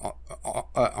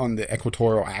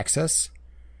equatorial axis.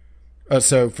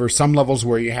 So for some levels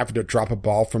where you have to drop a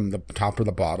ball from the top or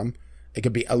the bottom, it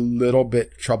can be a little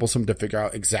bit troublesome to figure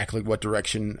out exactly what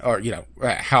direction or,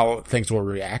 how things will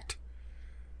react.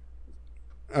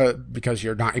 Because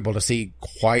you're not able to see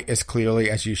quite as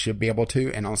clearly as you should be able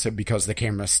to, and also because the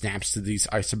camera snaps to these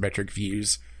isometric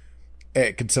views,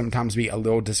 it can sometimes be a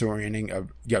little disorienting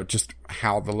of, just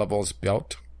how the level is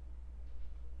built.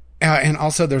 And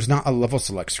also there's not a level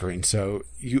select screen, so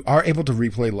you are able to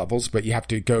replay levels, but you have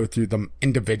to go through them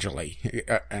individually,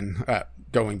 and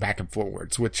going back and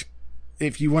forwards, which,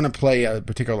 if you want to play a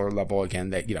particular level again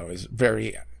that, is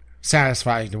very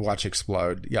satisfying to watch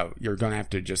explode, you're going to have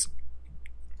to just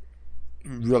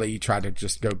really try to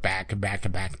just go back.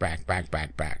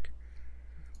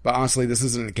 But honestly, this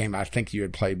isn't a game I think you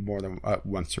had played more than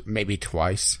once or maybe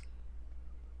twice.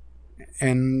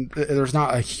 and there's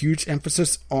not a huge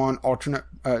emphasis on alternate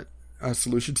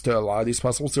solutions to a lot of these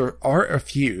puzzles. There are a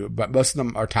few, but most of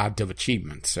them are tied to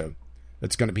achievements, so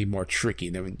it's going to be more tricky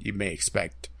than you may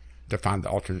expect to find the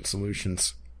alternate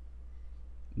solutions.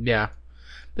 Yeah.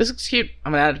 This looks cute.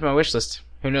 I'm going to add it to my wish list.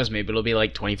 Who knows, maybe it'll be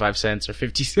like 25 cents or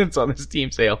 50 cents on the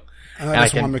Steam sale.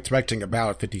 That's what I'm expecting,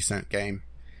 about a 50-cent game.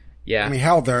 Yeah. I mean,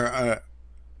 hell, they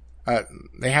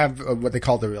have what they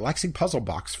call the Relaxing Puzzle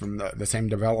Box from the same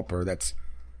developer. That's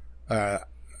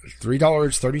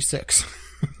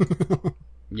 $3.36.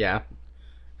 Yeah.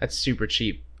 That's super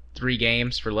cheap. 3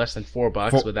 games for less than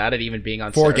 $4 without it even being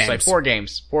on sale. 4 games. Like 4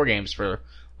 games. 4 games for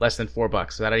less than $4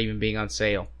 without it even being on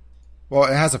sale. Well,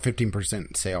 it has a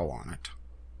 15% sale on it.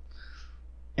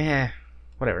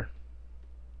 Whatever.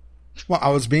 Well, I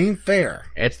was being fair.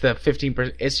 It's the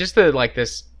 15%. It's just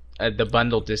the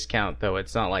bundle discount, though.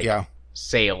 It's not like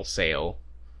sale.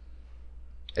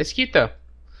 It's cute, though.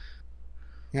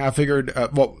 Yeah, I figured,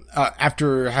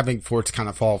 after having Forts kind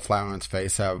of fall flat on its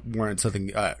face, I wanted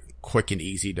something quick and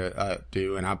easy to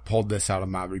do, and I pulled this out of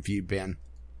my review bin.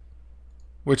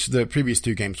 Which the previous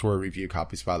 2 games were review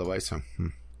copies, by the way, so...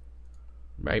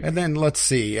 Right. And then, let's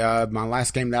see, my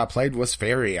last game that I played was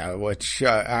Feria, which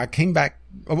I came back...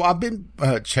 Well, I've been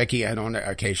checking in on it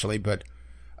occasionally, but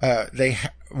they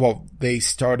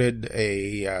started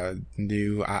a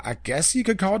new, I guess you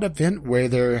could call it, event where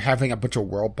they're having a bunch of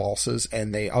world bosses,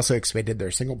 and they also expanded their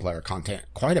single-player content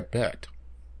quite a bit.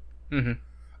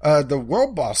 Mm-hmm. The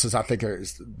world bosses, I think,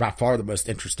 is by far the most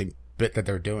interesting bit that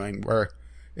they're doing, where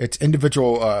it's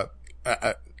individual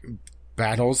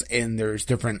battles, and there's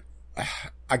different...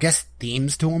 I guess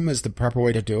themes to them is the proper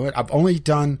way to do it. I've only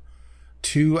done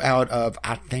 2 out of,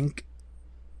 I think,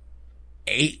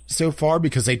 8 so far,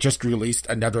 because they just released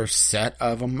another set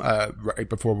of them right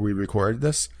before we recorded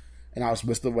this, and I was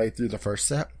most of the way through the first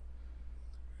set.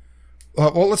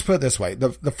 Well, let's put it this way.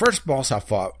 The first boss I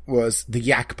fought was the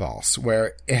Yak boss,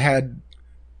 where it had...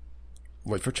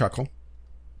 Wait for chuckle.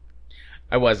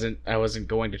 I wasn't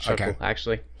going to chuckle,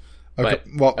 actually. Okay.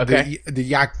 The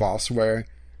Yak boss, where...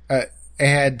 it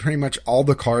had pretty much all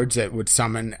the cards that would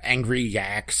summon angry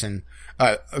yaks and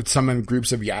summon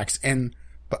groups of yaks. And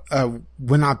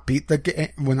when I beat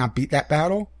that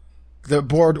battle, the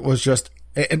board was just...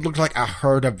 It looked like a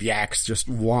herd of yaks just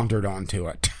wandered onto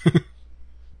it.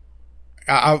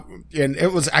 And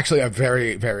it was actually a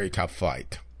very, very tough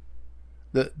fight.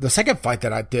 The second fight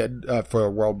that I did for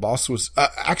a world boss was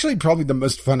actually probably the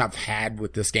most fun I've had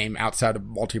with this game outside of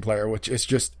multiplayer, which is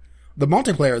just... The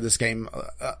multiplayer of this game,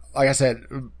 like I said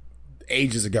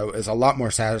ages ago, is a lot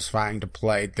more satisfying to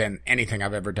play than anything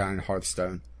I've ever done in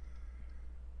Hearthstone.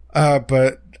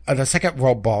 But the second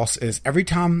world boss is every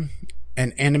time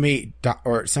an enemy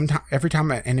every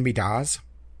time an enemy dies,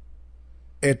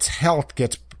 its health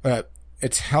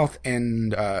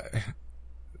and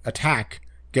attack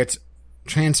gets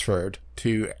transferred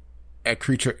to a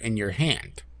creature in your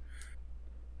hand.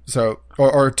 So,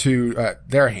 or to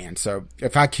their hand. So,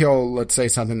 if I kill, let's say,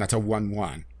 something that's a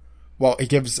 1/1, well, it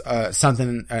gives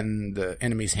something in the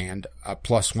enemy's hand a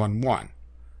 +1/1,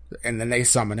 and then they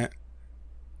summon it,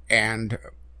 and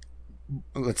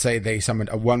let's say they summoned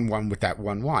a 1/1 with that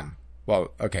 1/1.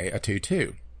 Well, okay, a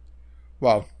 2/2.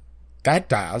 Well, that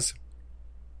dies.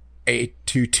 A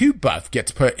 2/2 buff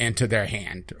gets put into their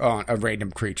hand on a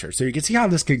random creature. So you can see how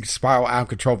this can spiral out of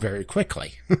control very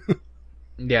quickly.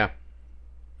 Yeah.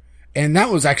 And that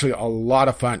was actually a lot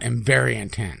of fun and very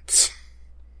intense.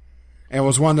 And it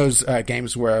was one of those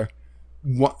games where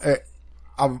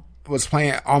I was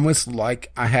playing it almost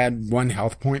like I had 1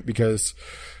 health point, because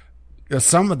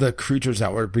some of the creatures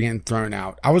that were being thrown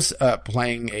out, I was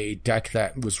playing a deck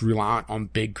that was reliant on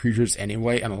big creatures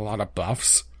anyway and a lot of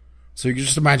buffs. So you can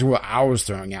just imagine what I was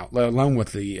throwing out, let alone what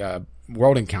the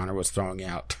world encounter was throwing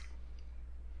out.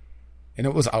 And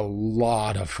it was a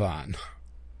lot of fun.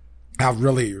 I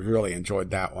really, really enjoyed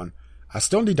that one. I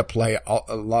still need to play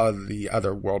a lot of the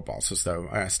other world bosses, though.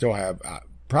 I still have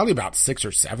probably about 6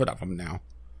 or 7 of them now,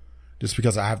 just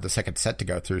because I have the second set to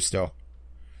go through still.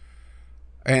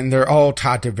 And they're all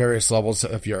tied to various levels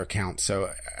of your account. So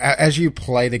as you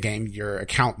play the game, your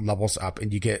account levels up,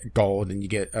 and you get gold, and you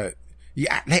get... they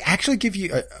actually give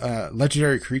you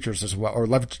legendary creatures as well, or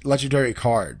legendary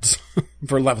cards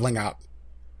for leveling up,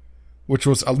 which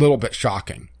was a little bit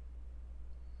shocking.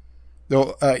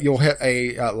 You'll hit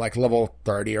a like level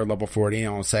 30 or level 40, and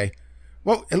it'll say,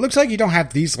 well, it looks like you don't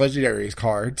have these legendary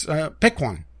cards. Pick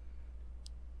one.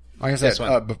 Like I said,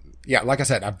 like I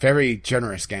said, a very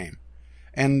generous game.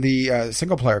 And the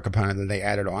single player component that they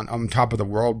added on top of the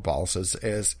world bosses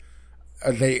is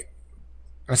they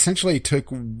essentially took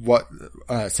what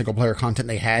single player content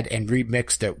they had and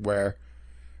remixed it where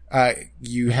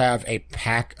you have a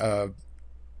pack of,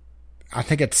 I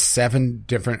think it's 7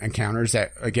 different encounters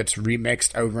that gets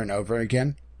remixed over and over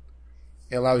again.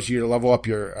 It allows you to level up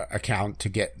your account to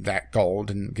get that gold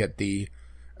and get the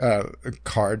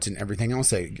cards and everything else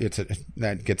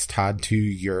that gets tied to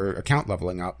your account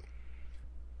leveling up.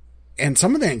 And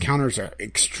some of the encounters are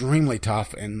extremely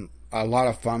tough and a lot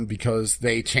of fun because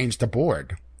they changed the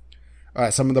board.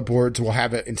 Some of the boards will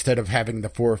have it, instead of having the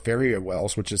 4 Faeria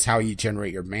Wells, which is how you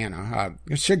generate your mana.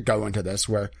 I should go into this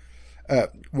where I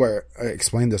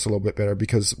explain this a little bit better,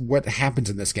 because what happens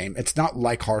in this game, it's not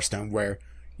like Hearthstone where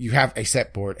you have a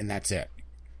set board and that's it.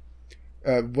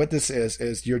 What this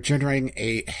is you're generating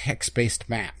a hex-based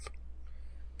map.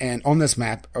 And on this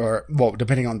map,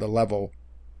 depending on the level,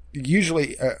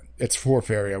 usually it's 4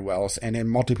 Faeria Wells, and in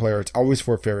multiplayer it's always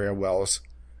 4 Faeria Wells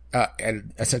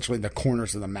and essentially the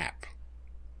corners of the map.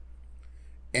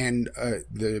 And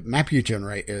the map you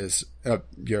generate is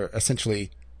your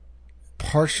essentially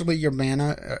partially your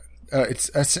mana. It's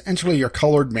essentially your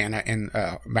colored mana in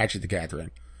Magic the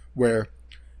Gathering, where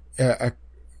a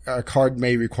card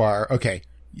may require,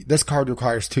 this card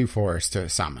requires 2 forests to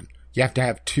summon. You have to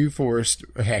have 2 forest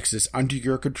hexes under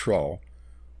your control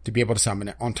to be able to summon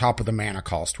it, on top of the mana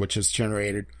cost, which is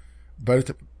generated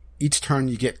each turn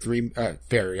you get 3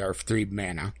 Faeria, or 3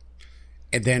 mana.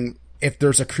 And then if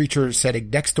there's a creature sitting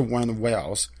next to one of the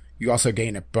wells, you also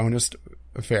gain a bonus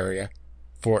Faeria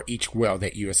for each well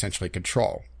that you essentially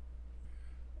control.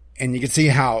 And you can see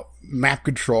how map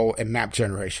control and map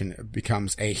generation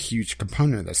becomes a huge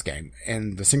component of this game.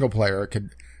 And the single player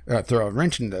could throw a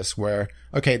wrench in this where,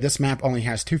 this map only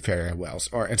has 2 Faeria Wells,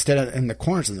 or instead of in the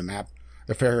corners of the map,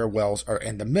 the Faeria Wells are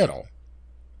in the middle.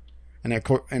 And it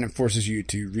forces you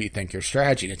to rethink your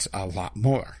strategy. It's a lot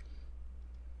more.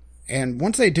 And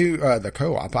once they do the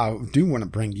co-op, I do want to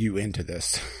bring you into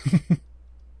this.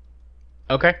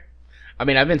 Okay. I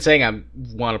mean, I've been saying I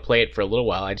want to play it for a little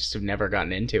while. I just have never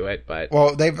gotten into it, but...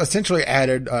 Well, they've essentially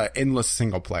added endless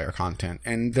single-player content.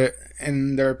 And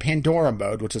their Pandora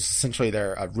mode, which is essentially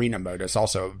their arena mode, is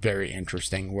also very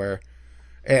interesting, where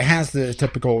it has the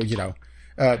typical,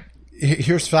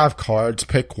 here's 5 cards,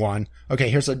 pick one. Okay,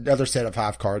 here's another set of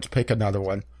 5 cards, pick another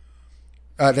one.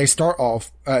 They start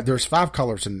off, there's 5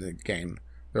 colors in the game.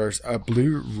 There's a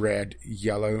blue, red,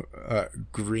 yellow,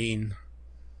 green,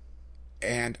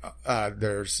 and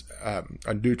there's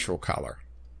a neutral color.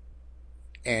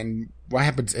 And what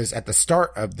happens is at the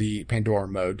start of the Pandora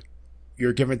mode,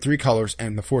 you're given 3 colors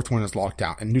and the 4th one is locked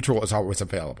out, and neutral is always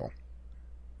available.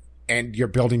 And you're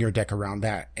building your deck around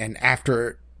that. And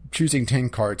after choosing 10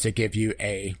 cards, they give you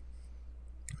a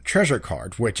treasure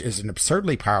card, which is an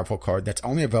absurdly powerful card that's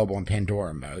only available in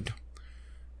Pandora mode.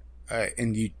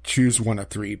 And you choose one of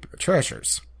 3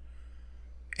 treasures.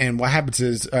 And what happens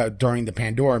is, during the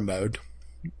Pandora mode,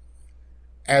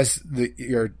 as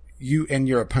you and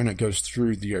your opponent goes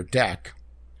through your deck,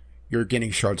 you're getting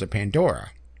shards of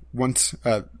Pandora. Once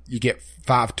you get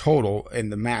 5 total in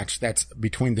the match, that's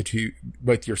between the two,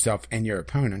 both yourself and your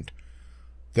opponent,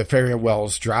 the Faeria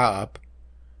Wells dry up,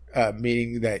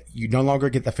 meaning that you no longer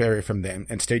get the Faeria from them.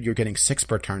 Instead, you're getting 6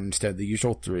 per turn instead of the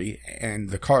usual 3, and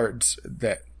the cards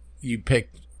that you pick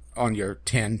on your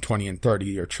 10, 20, and 30,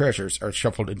 your treasures, are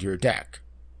shuffled into your deck.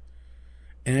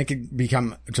 And it can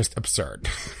become just absurd.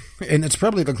 And it's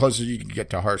probably the closest you can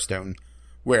get to Hearthstone,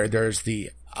 where there's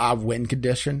the I win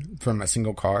condition from a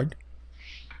single card.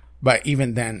 But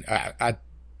even then,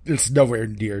 it's nowhere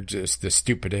near just the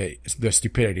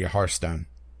stupidity of Hearthstone.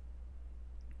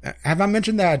 Have I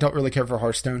mentioned that I don't really care for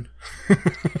Hearthstone?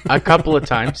 A couple of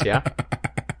times, yeah.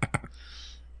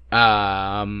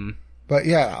 But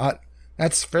yeah,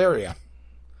 that's Faeria.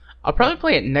 I'll probably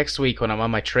play it next week when I'm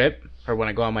on my trip, or when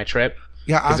I go on my trip.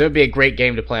 Yeah, because it would be a great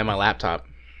game to play on my laptop.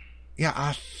 Yeah,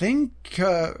 I think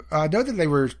I know that they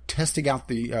were testing out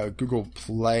the Google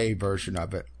Play version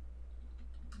of it,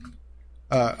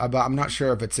 but I'm not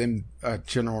sure if it's in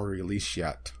general release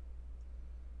yet.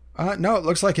 No, it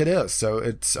looks like it is. So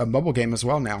it's a mobile game as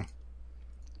well now.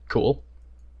 Cool.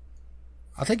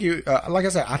 I think you, like I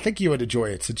said, I think you would enjoy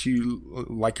it since you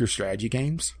like your strategy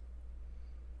games.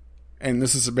 And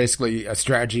this is basically a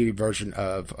strategy version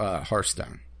of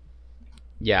Hearthstone.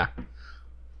 Yeah.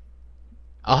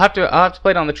 I'll have to play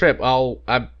it on the trip.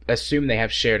 I assume they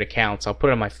have shared accounts. I'll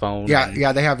put it on my phone.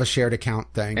 Yeah, they have a shared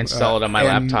account thing. Install it on my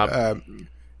laptop.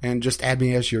 And just add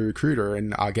me as your recruiter,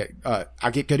 and I get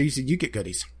goodies, and you get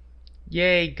goodies.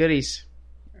 Yay, goodies!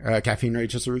 Caffeine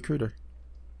Rage is a recruiter.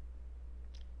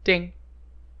 Ding,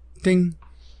 ding,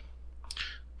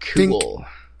 cool.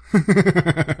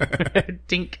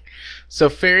 Dink. So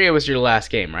Feria was your last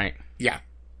game, right? Yeah.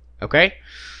 Okay.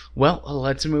 Well,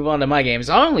 let's move on to my games.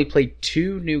 I only played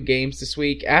 2 new games this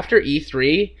week. After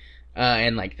E3,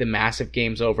 and like the massive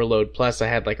games overload, plus I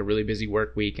had like a really busy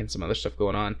work week and some other stuff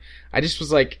going on. I just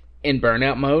was like in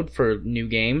burnout mode for new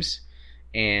games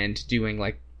and doing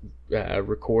like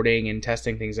recording and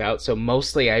testing things out. So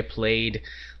mostly I played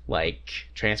like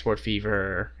Transport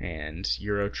Fever and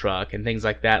Euro Truck and things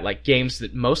like that, like games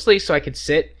that mostly so I could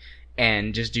sit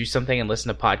and just do something and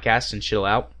listen to podcasts and chill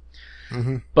out.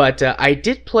 Mm-hmm. But I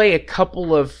did play a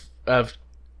couple of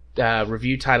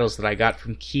review titles that I got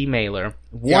from Keymailer.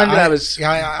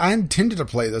 I intended to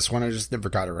play this one. I just never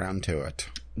got around to it.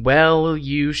 Well,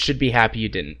 you should be happy you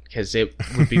didn't, because it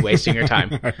would be wasting your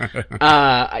time.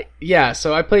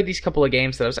 So I played these couple of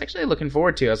games that I was actually looking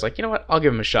forward to. I was like, you know what? I'll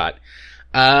give them a shot.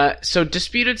 So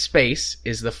Disputed Space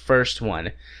is the first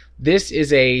one. This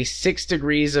is a 6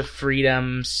 Degrees of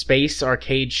Freedom space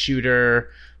arcade shooter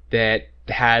that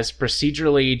has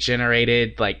procedurally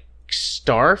generated like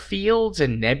star fields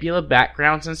and nebula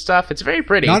backgrounds and stuff. It's very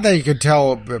pretty. Not that you could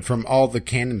tell from all the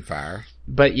cannon fire.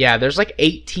 But yeah, there's like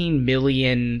 18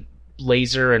 million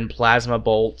laser and plasma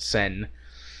bolts and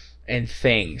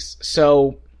things.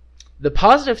 So the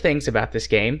positive things about this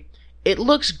game, it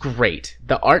looks great.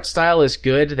 The art style is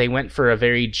good. They went for a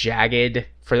very jagged,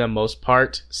 for the most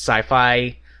part,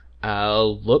 sci-fi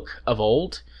look of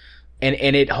old. And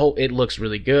it looks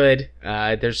really good.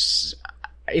 It's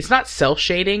not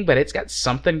cel-shading, but it's got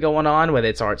something going on with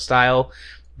its art style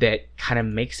that kind of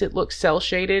makes it look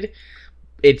cel-shaded.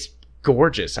 It's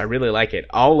gorgeous. I really like it.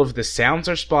 All of the sounds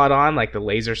are spot on, like the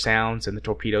laser sounds and the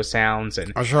torpedo sounds.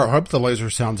 And I sure hope the laser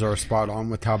sounds are spot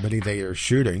on with how many they are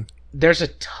shooting. There's a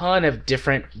ton of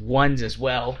different ones as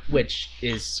well, which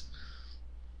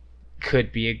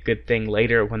could be a good thing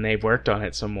later when they've worked on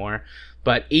it some more.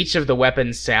 But each of the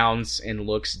weapons sounds and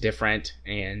looks different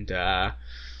and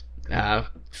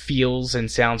feels and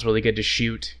sounds really good to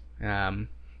shoot. And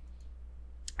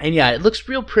yeah, it looks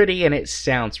real pretty and it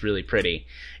sounds really pretty.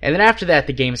 And then after that,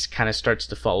 the game kind of starts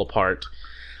to fall apart.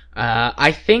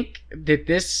 I think that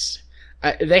this...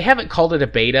 they haven't called it a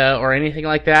beta or anything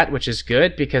like that, which is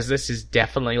good because this is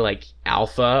definitely like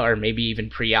alpha or maybe even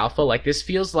pre-alpha. Like this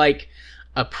feels like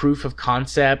a proof of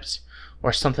concept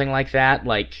or something like that.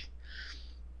 Like,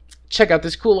 check out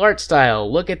this cool art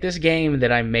style. Look at this game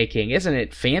that I'm making. Isn't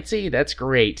it fancy? That's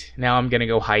great. Now I'm going to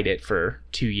go hide it for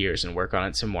 2 years and work on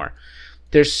it some more.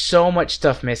 There's so much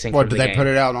stuff missing from the game. What, did they put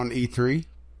it out on E3?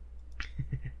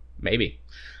 Maybe.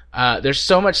 There's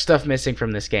so much stuff missing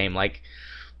from this game. Like,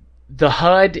 the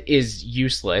HUD is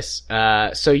useless.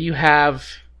 So you have...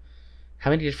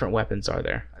 How many different weapons are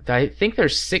there? I think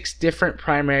there's 6 different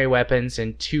primary weapons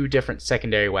and 2 different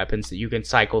secondary weapons that you can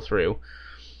cycle through.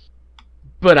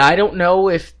 But I don't know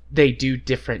if they do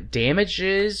different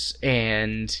damages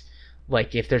and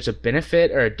like if there's a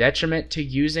benefit or a detriment to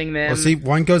using them. Well, see,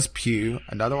 one goes pew,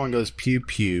 another one goes pew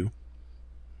pew,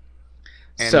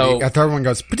 and so the third one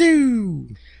goes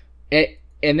padoo.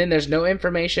 And then there's no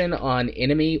information on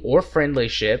enemy or friendly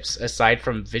ships aside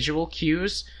from visual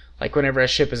cues. Like whenever a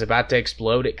ship is about to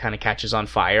explode, it kind of catches on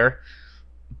fire.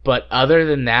 But other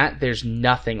than that, there's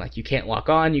nothing. Like, you can't lock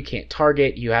on, you can't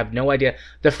target, you have no idea.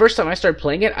 The first time I started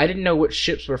playing it, I didn't know which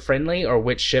ships were friendly or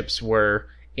which ships were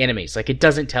enemies. Like, it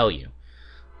doesn't tell you.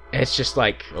 It's just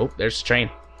like, oh, there's a train.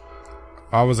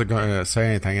 I wasn't going to say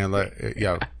anything and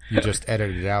you just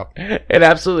edited it out. It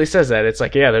absolutely says that. It's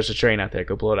like, yeah, there's a train out there,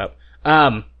 go blow it up.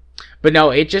 But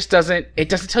no, it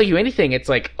doesn't tell you anything. It's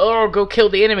like, oh, go kill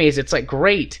the enemies. It's like,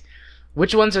 great.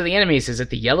 Which ones are the enemies? Is it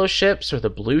the yellow ships, or the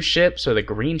blue ships, or the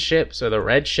green ships, or the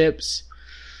red ships?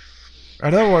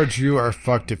 In other words, you are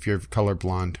fucked if you're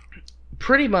colorblind.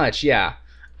 Pretty much, yeah.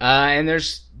 And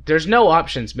there's no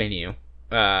options menu.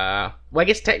 Well, I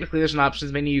guess technically there's an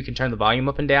options menu. You can turn the volume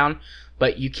up and down,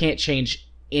 but you can't change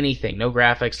anything. No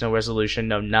graphics, no resolution,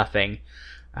 no nothing.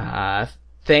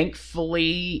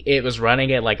 Thankfully, it was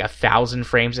running at like 1,000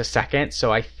 frames a second,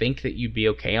 so I think that you'd be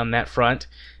okay on that front.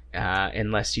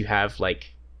 Unless you have,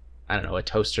 like, I don't know, a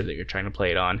toaster that you're trying to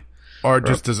play it on. Or it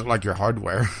just doesn't like your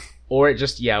hardware. Or it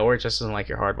just doesn't like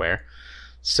your hardware.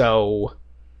 So,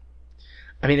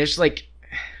 I mean, there's, like,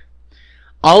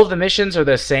 all of the missions are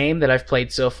the same that I've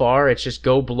played so far. It's just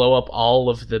go blow up all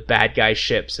of the bad guy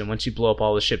ships, and once you blow up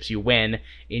all the ships, you win,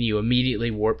 and you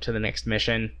immediately warp to the next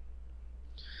mission.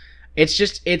 It's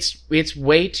just, it's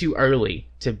way too early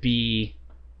to be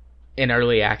an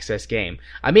early access game.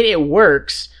 I mean, it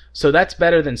works, so that's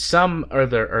better than some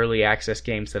other early access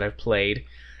games that I've played.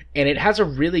 And it has a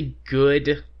really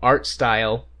good art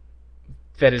style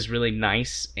that is really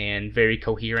nice and very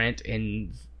coherent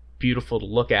and beautiful to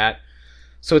look at.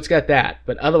 So it's got that,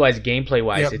 but otherwise,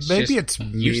 gameplay-wise, it's maybe just it's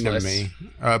useless. mean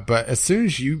of me, but as soon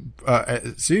as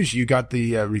you got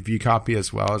the review copy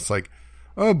as well, it's like,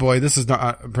 oh boy, this is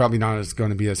probably not going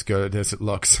to be as good as it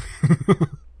looks.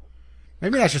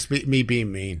 Maybe that's just me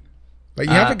being mean. But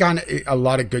you haven't gotten a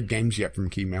lot of good games yet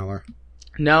from Keymailer.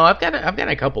 No, I've got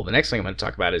a couple. The next thing I'm going to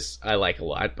talk about is I like a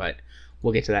lot, but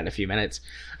we'll get to that in a few minutes.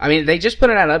 I mean, they just put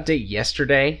out an update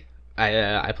yesterday.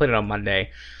 I played it on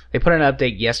Monday. They put an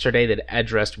update yesterday that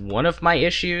addressed one of my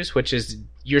issues, which is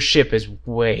your ship is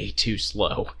way too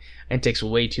slow and takes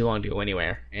way too long to go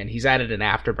anywhere. And he's added an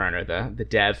afterburner, the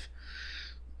dev,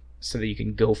 so that you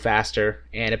can go faster.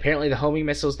 And apparently the homing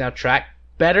missiles now track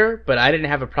better, but I didn't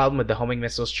have a problem with the homing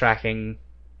missiles tracking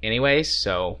anyways,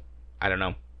 so I don't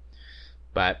know.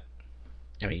 But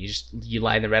I mean, you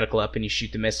line the reticle up and you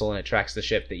shoot the missile and it tracks the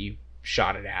ship that you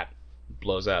shot it at. It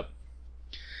blows up.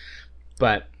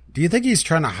 But do you think he's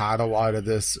trying to hide a lot of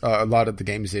the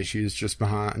game's issues just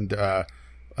behind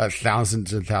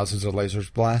thousands and thousands of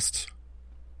lasers blasts?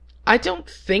 I don't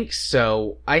think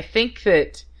so. I think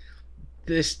that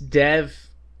this dev...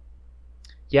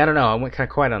 Yeah, I don't know. I went kind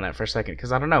of quiet on that for a second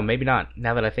because I don't know. Maybe not,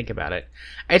 now that I think about it.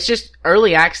 It's just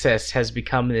early access has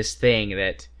become this thing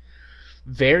that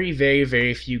very, very,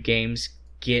 very few games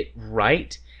get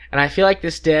right. And I feel like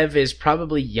this dev is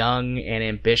probably young and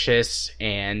ambitious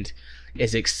and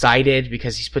is excited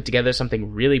because he's put together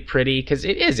something really pretty, because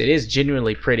it is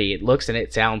genuinely pretty. It looks and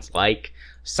it sounds like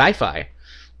sci-fi,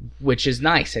 which is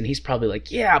nice, and he's probably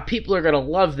like, yeah, people are gonna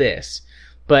love this.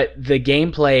 But the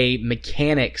gameplay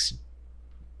mechanics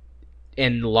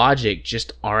and logic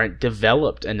just aren't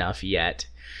developed enough yet.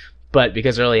 But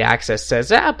because early access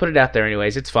says, put it out there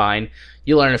anyways, it's fine,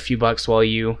 you'll earn a few bucks while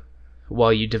you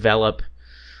develop,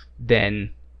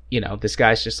 then this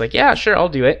guy's just like, yeah, sure, I'll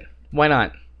do it, why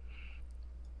not?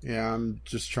 Yeah, I'm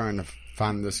just trying to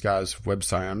find this guy's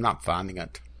website. I'm not finding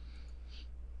it.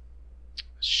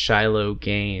 Shiloh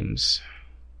Games,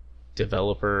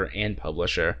 developer and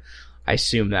publisher. I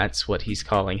assume that's what he's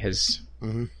calling his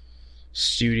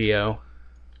studio.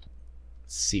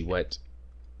 Let's see what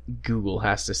Google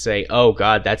has to say. Oh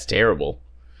god, that's terrible.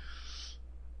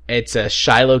 It's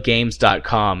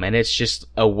shilohgames.com, and it's just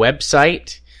a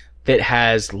website that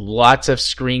has lots of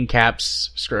screen caps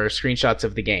or screenshots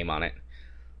of the game on it,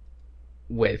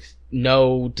 with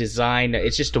no design.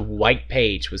 It's just a white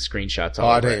page with screenshots all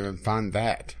over it. I didn't even find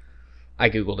that. I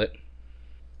googled it.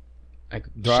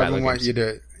 Do I even want you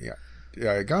to...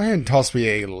 Yeah, go ahead and toss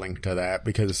me a link to that,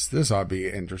 because this ought to be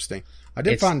interesting. I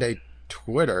did find a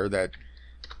Twitter that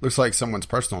looks like someone's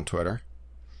personal Twitter.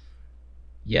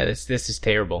 Yeah, this is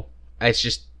terrible. It's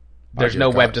just... There's no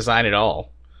web design at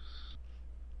all.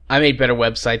 I made better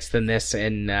websites than this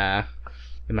in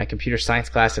my computer science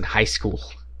class in high school.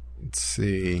 Let's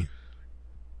see.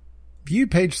 View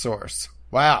page source.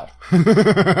 Wow.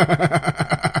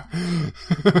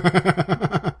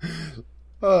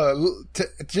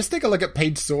 Just take a look at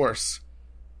page source.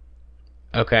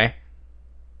 Okay.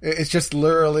 It's just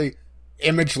literally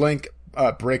image link,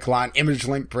 break line, image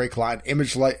link, break line,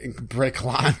 image link, break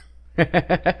line.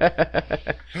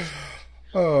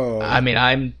 Oh. I mean,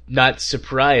 I'm not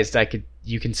surprised.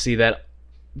 You can see that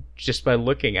just by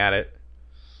looking at it.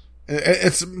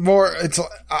 It's more.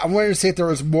 I wanted to see if there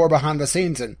was more behind the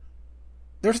scenes, and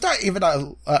there's not even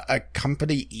a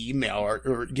company email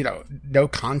or no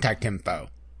contact info.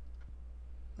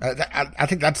 I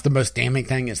think that's the most damning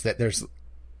thing, is that there's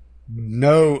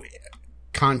no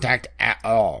contact at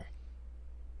all.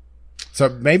 So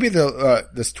maybe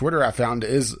this Twitter I found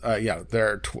is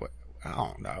their I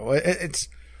don't know. It's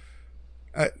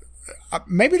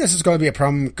maybe this is going to be a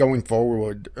problem going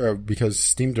forward because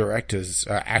Steam Direct is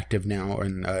active now,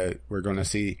 and we're going to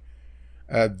see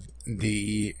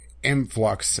the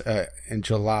influx in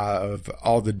July of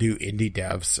all the new indie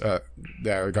devs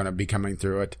that are going to be coming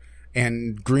through it,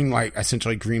 and Greenlight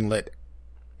essentially greenlit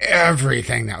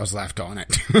everything that was left on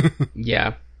it.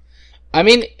 Yeah. I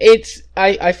mean,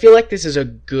 I feel like this is a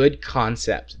good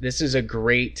concept. This is a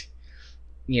great,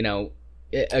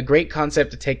 a great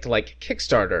concept to take to like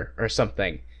Kickstarter or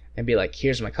something and be like,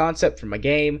 here's my concept for my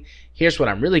game. Here's what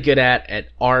I'm really good at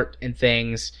art and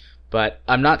things, but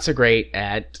I'm not so great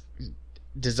at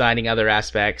designing other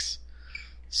aspects.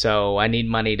 So I need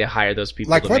money to hire those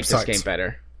people to make this game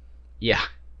better. Yeah.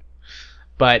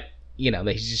 But,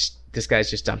 this guy's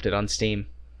just dumped it on Steam.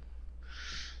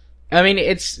 I mean,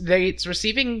 it's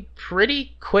receiving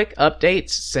pretty quick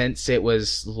updates since it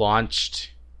was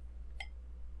launched.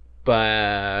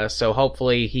 But so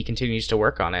hopefully he continues to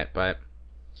work on it, but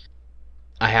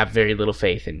I have very little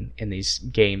faith in these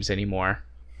games anymore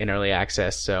in early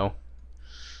access, so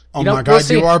Oh my god,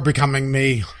 you are becoming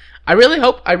me. I really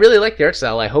like the art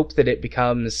style. I hope that it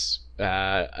becomes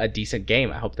a decent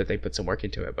game. I hope that they put some work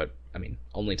into it, but I mean,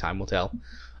 only time will tell.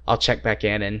 I'll check back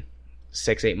in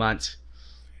 6-8 months.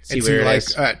 See where it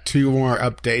is. 2 more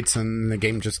updates and the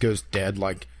game just goes dead.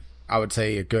 Like, I would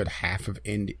say a good half of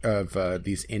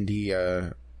these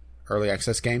indie early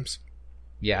access games.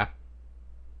 Yeah.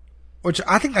 Which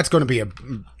I think that's going to be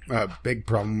a big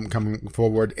problem coming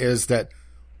forward, is that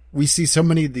we see so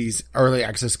many of these early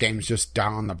access games just die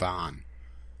on the vine.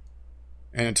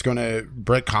 And it's going to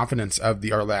break confidence of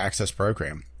the early access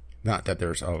program. Not that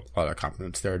there's a lot of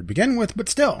confidence there to begin with, but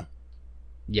still.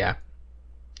 Yeah.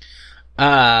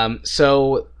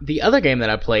 So the other game that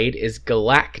I played is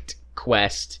Galact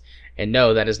Quest. And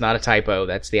no, that is not a typo.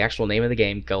 That's the actual name of the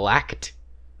game, Galact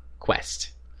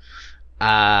Quest.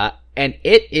 And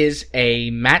it is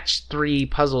a match 3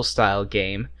 puzzle style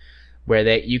game where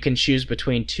that you can choose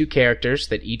between 2 characters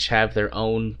that each have their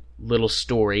own little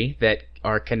story that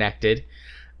are connected.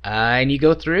 And you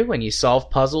go through and you solve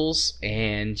puzzles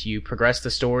and you progress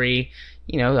the story,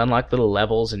 unlock little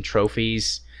levels and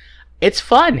trophies. It's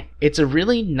fun. It's a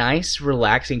really nice,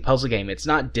 relaxing puzzle game. It's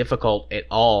not difficult at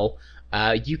all.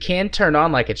 You can turn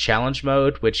on like a challenge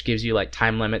mode, which gives you like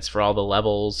time limits for all the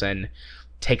levels and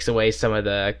takes away some of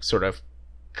the sort of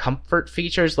comfort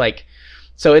features.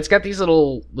 So it's got these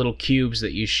little cubes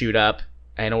that you shoot up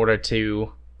in order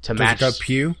to match. Does it go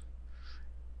pew?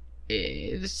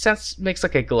 It makes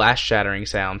like a glass shattering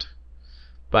sound.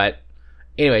 But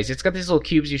anyways, it's got these little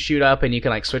cubes you shoot up and you can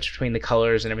like switch between the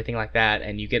colors and everything like that,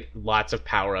 and you get lots of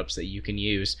power-ups that you can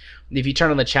use. If you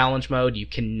turn on the challenge mode, you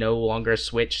can no longer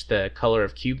switch the color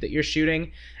of cube that you're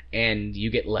shooting, and you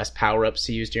get less power-ups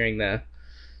to use during the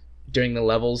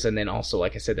levels. And then also,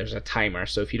 like I said, there's a timer,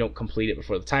 so if you don't complete it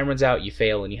before the time runs out, you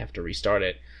fail and you have to restart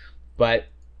it. But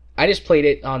I just played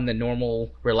it on the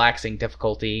normal, relaxing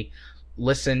difficulty,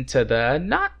 listened to the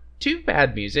not too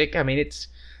bad music. I mean, it's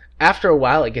after a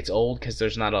while it gets old because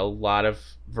there's not a lot of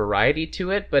variety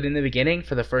to it, but in the beginning,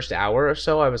 for the first hour or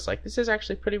so, I was like, this is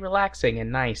actually pretty relaxing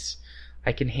and nice.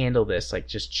 I can handle this, like,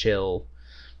 just chill,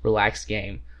 relaxed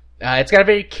game. It's got a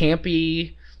very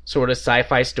campy sort of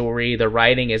sci-fi story. The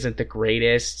writing isn't the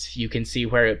greatest. You can see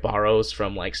where it borrows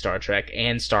from like Star Trek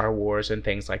and Star Wars and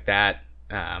things like that.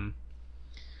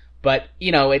 But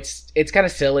it's kind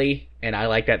of silly, and I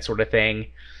like that sort of thing.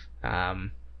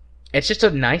 It's just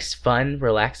a nice, fun,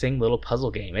 relaxing little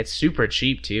puzzle game. It's super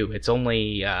cheap too. It's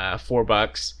only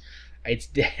 $4. It's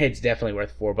definitely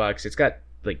worth $4. It's got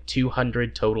like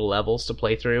 200 total levels to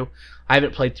play through. I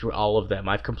haven't played through all of them.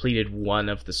 I've completed one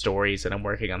of the stories, and I'm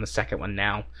working on the second one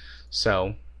now.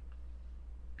 So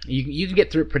you can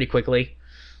get through it pretty quickly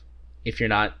if you're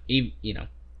not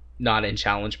not in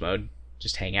challenge mode.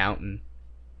 Just hang out and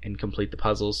complete the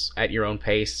puzzles at your own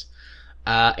pace.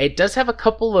 It does have a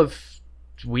couple of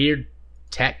weird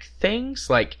tech things.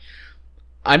 Like,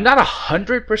 I'm not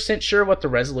 100% sure what the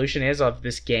resolution is of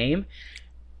this game.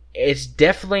 It's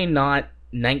definitely not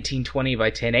 1920 by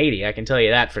 1080, I can tell you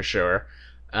that for sure.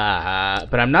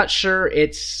 But I'm not sure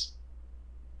it's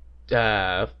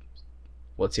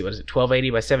let's see, what is it, 1280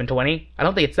 by 720? I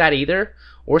don't think it's that either.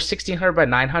 Or 1600 by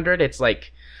 900. It's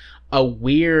like a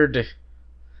weird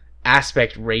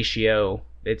aspect ratio.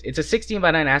 It's a 16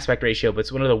 by 9 aspect ratio, but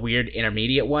it's one of the weird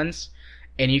intermediate ones,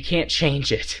 and you can't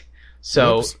change it.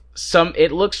 So Oops.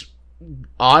 It looks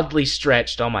oddly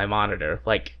stretched on my monitor,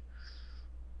 like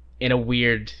in a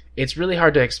weird. It's really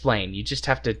hard to explain. You just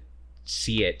have to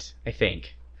see it, I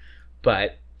think.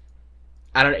 But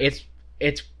I don't know.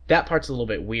 It's that part's a little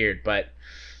bit weird, but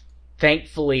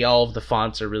thankfully all of the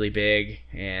fonts are really big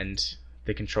and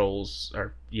the controls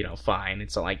are fine.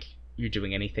 It's not like you're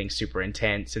doing anything super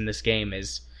intense, and this game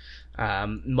is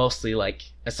mostly like,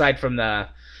 aside from the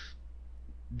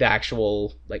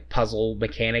actual like puzzle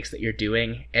mechanics that you're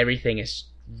doing, everything is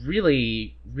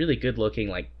really, really good looking,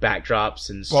 like backdrops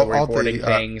and storyboarding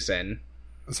things. And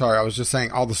sorry, I was just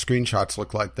saying all the screenshots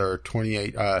look like they're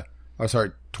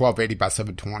 1280 by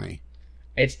 720.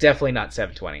 It's definitely not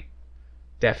 720.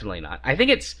 Definitely not. I think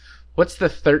it's, what's the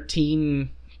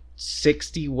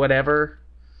 1360 whatever?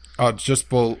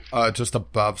 Just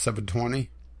above 720.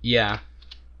 Yeah.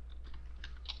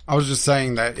 I was just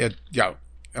saying that the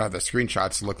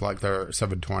screenshots look like they're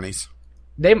 720s.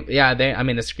 I mean,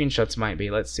 the screenshots might be.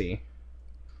 Let's see.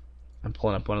 I'm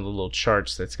pulling up one of the little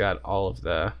charts that's got all of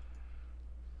the.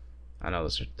 I know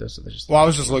those are just. Well, I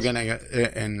was just looking at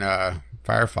it in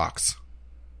Firefox.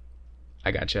 I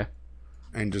gotcha.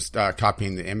 And just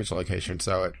copying the image location,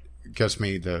 so it gives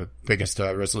me the biggest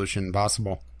resolution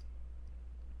possible.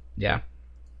 Yeah.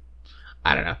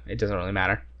 I don't know. It doesn't really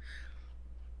matter.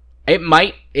 It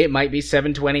might be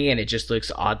 720 and it just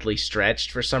looks oddly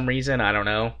stretched for some reason. I don't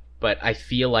know, but I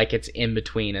feel like it's in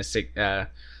between a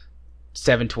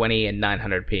 720 and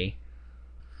 900p.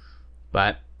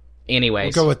 But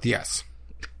anyways, we'll go with yes.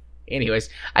 Anyways,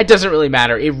 it doesn't really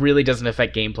matter. It really doesn't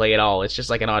affect gameplay at all. It's just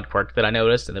like an odd quirk that I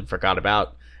noticed and then forgot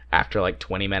about after like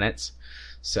 20 minutes.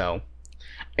 So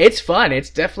it's fun. It's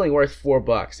definitely worth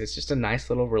 $4. It's just a nice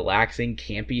little relaxing,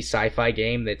 campy sci-fi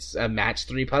game that's a match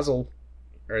 3 puzzle,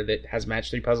 or that has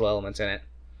match 3 puzzle elements in it.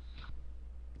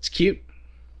 It's cute.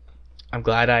 I'm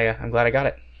glad I got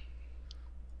it.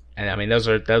 And I mean, those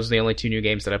are the only 2 new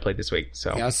games that I played this week.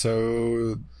 So yeah.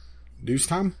 So news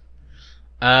time.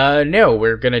 No,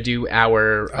 we're gonna do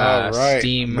our right.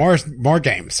 Steam more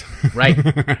games. Right.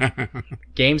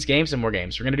 games, and more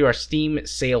games. We're gonna do our Steam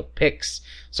sale picks.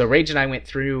 So Rage and I went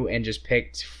through and just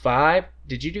picked 5.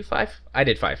 Did you do 5? I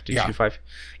did 5. Did you do 5?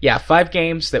 Yeah, 5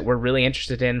 games that we're really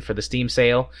interested in for the Steam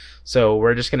sale. So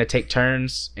we're just gonna take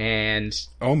turns and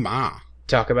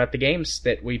talk about the games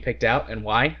that we picked out and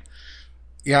why.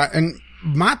 Yeah, and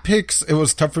my picks, it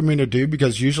was tough for me to do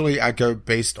because usually I go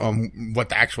based on what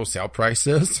the actual sale price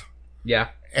is. Yeah.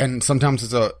 And sometimes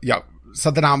it's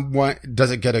something I want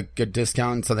doesn't get a good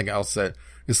discount, something else that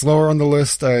is lower on the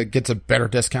list gets a better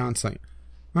discount. It's like,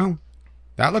 well,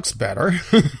 that looks better.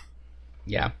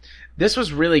 Yeah. This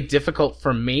was really difficult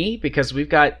for me because we've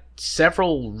got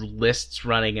several lists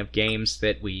running of games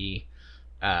that we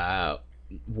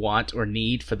want or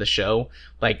need for the show.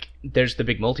 Like, there's the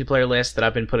big multiplayer list that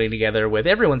I've been putting together with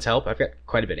everyone's help. I've got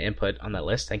quite a bit of input on that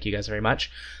list. Thank you guys very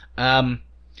much. And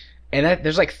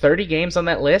there's like 30 games on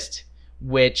that list,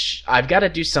 which I've got to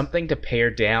do something to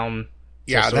pare down.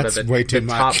 Yeah, that's way too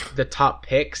much. The top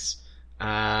picks.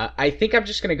 I think I'm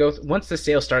just going to go, once the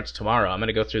sale starts tomorrow, I'm going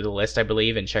to go through the list, I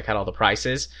believe, and check out all the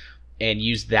prices and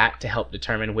use that to help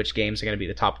determine which games are going to be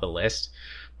the top of the list.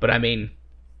 But I mean,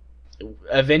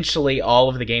 eventually all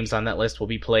of the games on that list will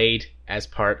be played as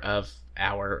part of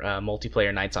our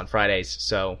multiplayer nights on Fridays.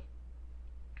 So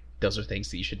those are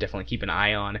things that you should definitely keep an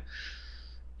eye on.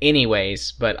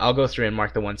 Anyways, but I'll go through and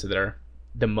mark the ones that are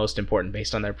the most important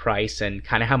based on their price and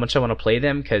kind of how much I want to play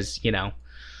them. Because, you know,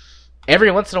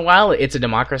 every once in a while it's a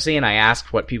democracy and I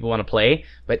ask what people want to play.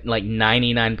 But like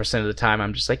 99% of the time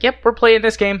I'm just like, yep, we're playing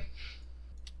this game.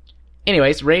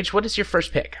 Anyways, Rage, what is your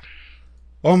first pick?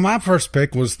 Well, my first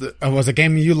pick was a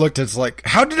game you looked at. It's like,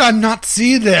 how did I not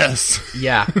see this?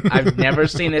 Yeah, I've never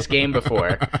seen this game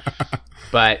before,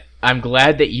 but I'm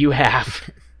glad that you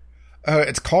have.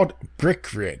 It's called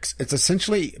Brick Rigs. It's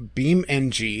essentially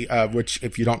BeamNG, which,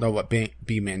 if you don't know what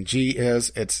BeamNG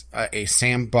is, it's a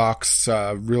sandbox,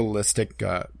 realistic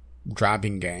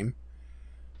driving game.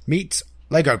 Meets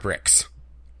Lego Bricks,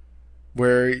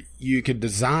 where you could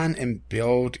design and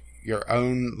build your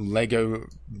own Lego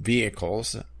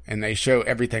vehicles, and they show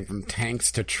everything from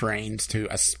tanks to trains to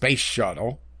a space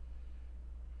shuttle.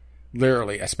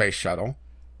 Literally a space shuttle.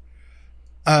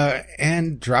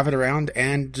 And drive it around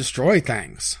and destroy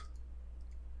things.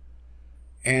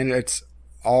 And it's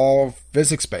all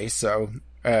physics-based, so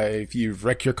if you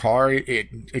wreck your car, it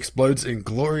explodes in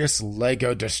glorious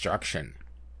Lego destruction.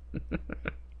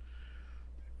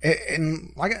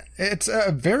 And like, it's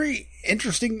a very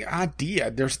interesting idea.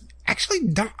 There's actually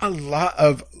not a lot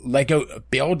of Lego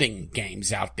building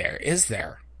games out there, is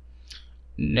there?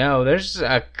 No, there's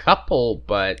a couple,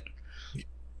 but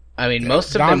I mean,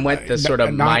 most of them went the sort of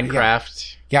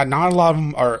Minecraft. Yeah, not a lot of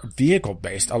them are vehicle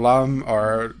based. A lot of them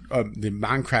are the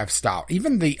Minecraft style.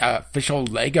 Even the official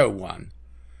Lego one,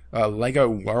 Lego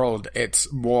World,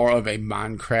 it's more of a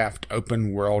Minecraft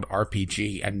open world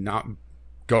RPG and not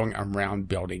going around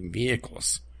building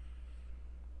vehicles.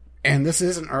 And this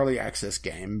is an early access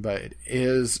game, but it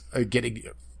is getting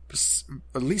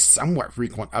at least somewhat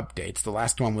frequent updates. The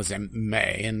last one was in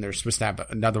May, and they're supposed to have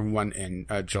another one in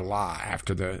July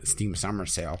after the Steam Summer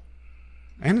Sale.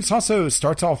 And it's also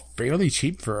starts off fairly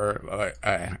cheap for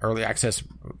an early access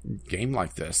game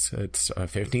like this. It's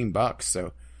 $15.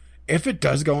 So if it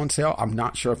does go on sale, I'm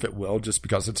not sure if it will, just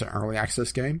because it's an early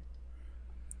access game.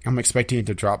 I'm expecting it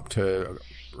to drop to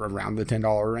around the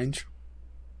 $10 range.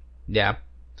 Yeah.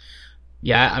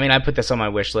 Yeah, I mean, I put this on my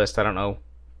wish list. I don't know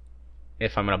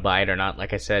if I'm going to buy it or not,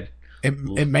 like I said.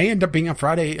 It may end up being a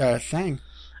Friday thing.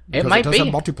 It might be. It does have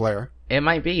multiplayer. It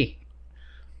might be.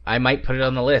 I might put it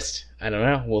on the list. I don't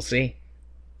know. We'll see.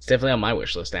 It's definitely on my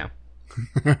wish list now.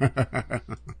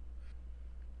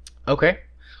 Okay.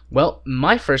 Well,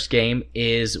 my first game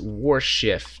is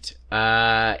Warshift.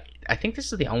 I think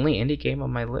this is the only indie game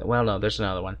on my list. Well, no, there's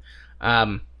another one.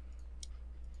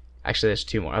 Actually, there's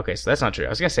 2 more. Okay, so that's not true. I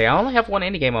was going to say, I only have 1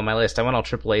 indie game on my list. I went all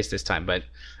AAAs this time, but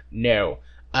no.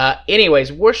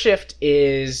 Anyways, Warshift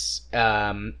is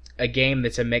a game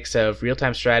that's a mix of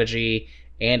real-time strategy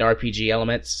and RPG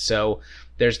elements. So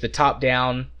there's the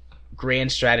top-down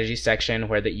grand strategy section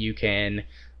where that you can,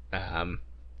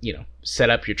 set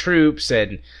up your troops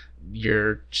and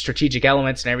your strategic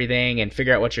elements and everything and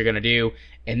figure out what you're going to do.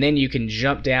 And then you can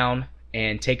jump down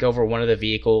and take over one of the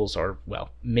vehicles, or, well,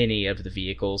 many of the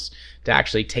vehicles, to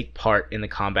actually take part in the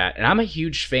combat. And I'm a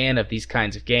huge fan of these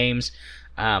kinds of games.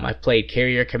 I've played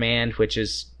Carrier Command, which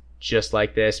is just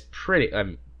like this.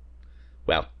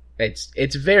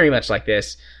 It's very much like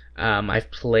this.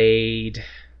 I've played...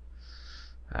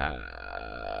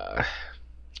 I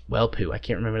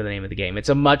can't remember the name of the game. It's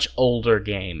a much older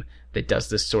game that does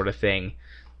this sort of thing.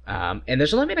 And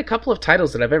there's only been a couple of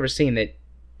titles that I've ever seen that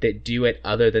do it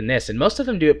other than this, and most of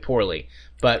them do it poorly.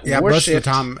 But yeah, Warshift, most of the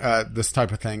time, this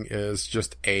type of thing is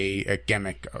just a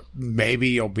gimmick.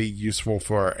 Maybe it'll be useful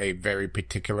for a very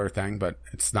particular thing, but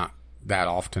it's not that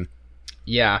often.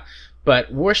 Yeah,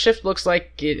 but Warshift looks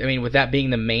like it. I mean, with that being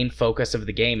the main focus of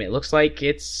the game, it looks like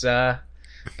it's going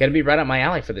to be right up my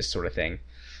alley for this sort of thing.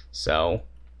 So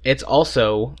it's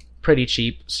also pretty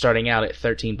cheap, starting out at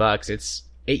 $13.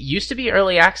 It used to be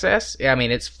early access. I mean,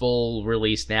 it's full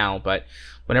release now, but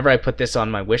whenever I put this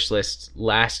on my wish list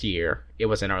last year, it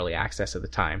was in early access at the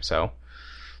time. So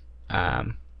I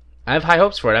have high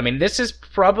hopes for it. I mean, this is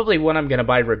probably one I'm going to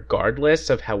buy regardless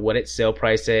of what its sale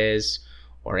price is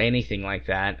or anything like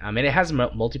that. I mean, it has a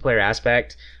multiplayer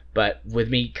aspect, but with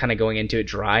me kind of going into it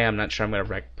dry, I'm not sure I'm going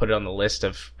to put it on the list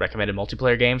of recommended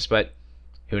multiplayer games, but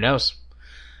who knows?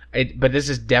 But this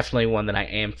is definitely one that I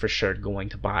am for sure going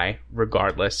to buy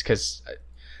regardless, because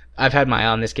I've had my eye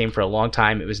on this game for a long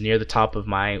time. It was near the top of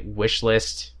my wish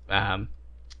list,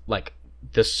 like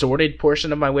the sorted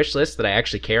portion of my wish list that I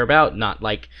actually care about, not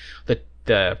like the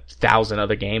 1,000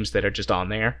 other games that are just on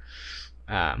there.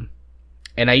 And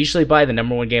I usually buy the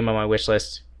number one game on my wish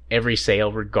list every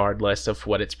sale regardless of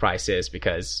what its price is,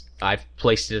 because I've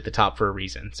placed it at the top for a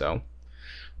reason. So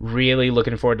really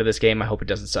looking forward to this game. I hope it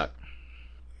doesn't suck.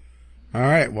 All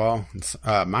right, well, it's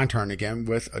my turn again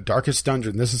with Darkest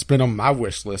Dungeon. This has been on my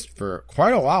wish list for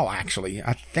quite a while, actually.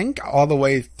 I think all the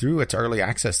way through its early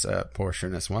access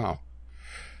portion as well.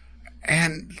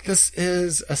 And this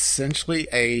is essentially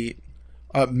a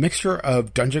mixture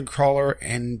of dungeon crawler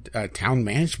and town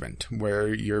management,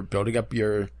 where you're building up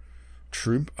your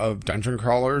troop of dungeon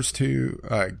crawlers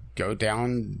to go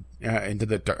down into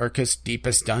the darkest,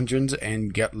 deepest dungeons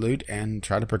and get loot and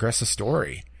try to progress the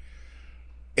story.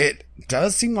 It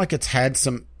does seem like it's had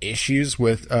some issues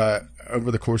with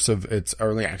over the course of its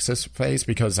early access phase,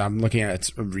 because I'm looking at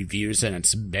its reviews and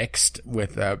it's mixed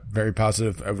with very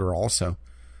positive overall. So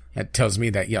that tells me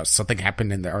that something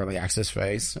happened in the early access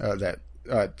phase that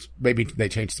maybe they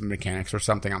changed some mechanics or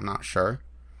something. I'm not sure.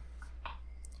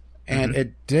 And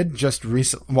it did just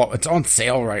recently. Well, it's on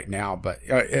sale right now, but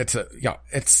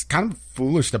it's kind of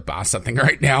foolish to buy something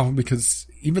right now, because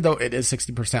even though it is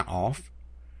 60% off,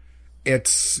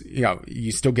 it's,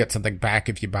 you still get something back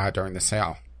if you buy it during the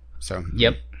sale. So,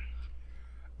 yep.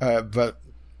 But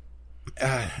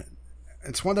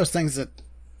it's one of those things that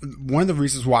one of the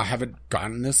reasons why I haven't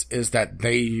gotten this is that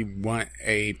they want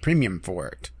a premium for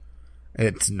it.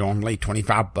 It's normally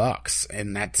 $25,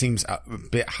 and that seems a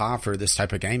bit high for this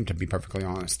type of game, to be perfectly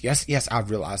honest. Yes, I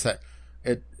realize that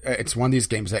it's one of these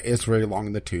games that is really long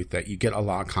in the tooth, that you get a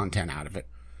lot of content out of it.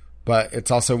 But it's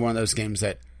also one of those games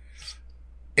that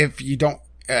if you don't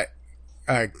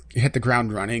hit the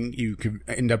ground running, you could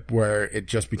end up where it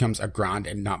just becomes a grind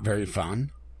and not very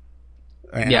fun.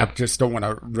 And I just don't want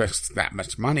to risk that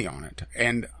much money on it.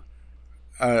 And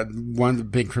one of the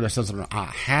big criticisms I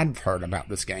had heard about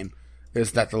this game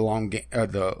is that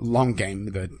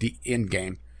the end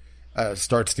game,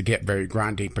 starts to get very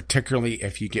grindy, particularly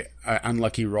if you get an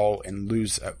unlucky roll and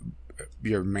lose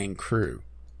your main crew.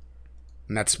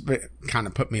 And that's kind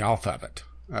of put me off of it.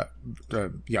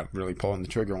 Really pulling the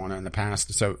trigger on it in the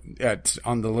past. So it's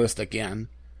on the list again,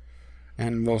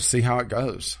 and we'll see how it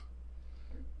goes.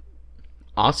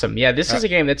 Awesome. Yeah, this is a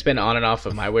game that's been on and off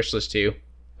of my wish list too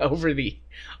over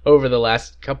the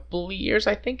last couple of years.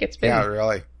 I think it's been. Yeah,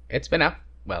 really. It's been out,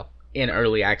 in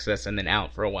early access and then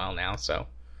out for a while now. So.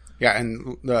 Yeah,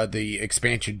 and the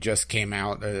expansion just came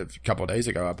out a couple of days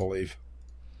ago, I believe.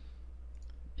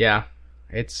 Yeah,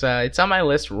 it's on my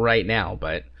list right now,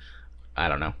 but I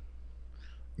don't know.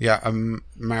 Yeah,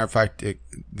 matter of fact,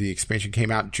 the expansion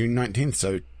came out June 19th,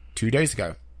 so 2 days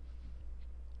ago.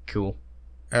 Cool.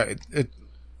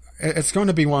 It's going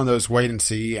to be one of those wait and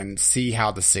see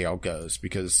how the sale goes,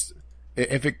 because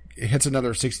if it hits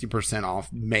another 60%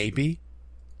 off, maybe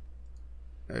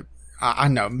I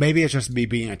know, maybe it's just me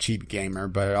being a cheap gamer,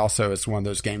 but it also is one of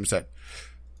those games that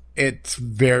it's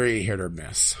very hit or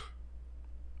miss.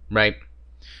 Right.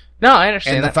 No, I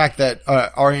understand and that. the fact that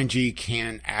RNG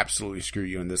can absolutely screw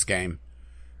you in this game.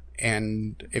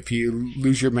 And if you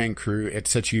lose your main crew, it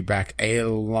sets you back a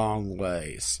long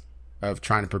ways of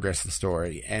trying to progress the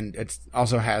story. And it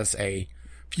also has a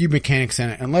few mechanics in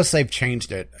it, unless they've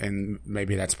changed it, and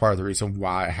maybe that's part of the reason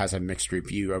why it has a mixed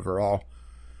review overall,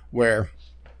 where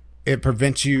it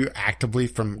prevents you actively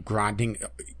from grinding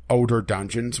older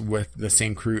dungeons with the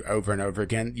same crew over and over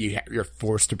again. You're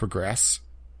forced to progress.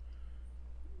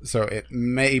 So it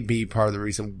may be part of the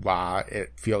reason why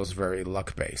it feels very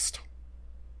luck-based.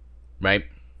 Right.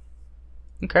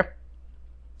 Okay.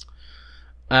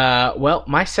 Well,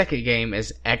 my second game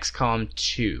is XCOM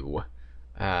 2.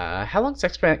 How long's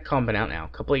XCOM been out now? A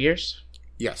couple of years?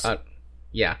 Yes.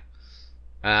 Yeah.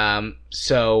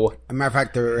 So... As a matter of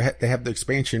fact, they have the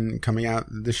expansion coming out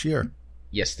this year.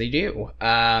 Yes, they do.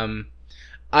 I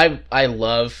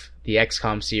love the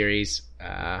XCOM series.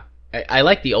 I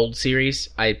like the old series.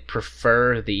 I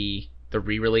prefer the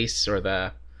re-release or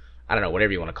the... I don't know,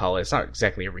 whatever you want to call it. It's not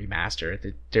exactly a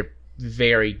remaster. They're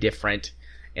very different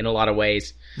in a lot of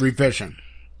ways. Revision.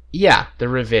 Yeah, the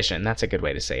revision. That's a good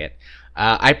way to say it.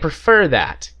 I prefer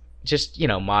that. Just,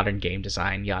 modern game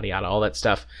design, yada yada, all that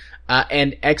stuff.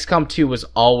 And XCOM 2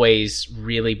 has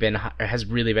really been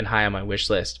high on my wish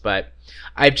list, but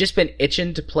I've just been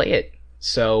itching to play it.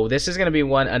 So this is going to be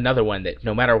another one that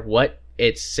no matter what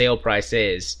its sale price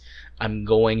is, I'm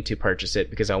going to purchase it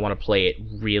because I want to play it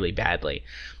really badly.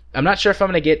 I'm not sure if I'm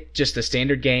going to get just the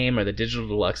standard game or the digital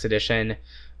deluxe edition.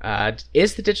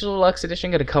 Is the digital deluxe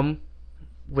edition going to come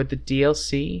with the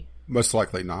DLC? Most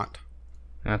likely not.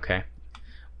 Okay.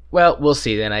 Well, we'll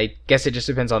see then. I guess it just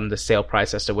depends on the sale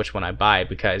price as to which one I buy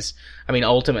because,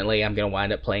 ultimately I'm going to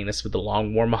wind up playing this with the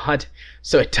Long War mod,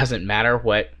 so it doesn't matter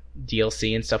what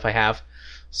DLC and stuff I have.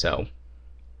 So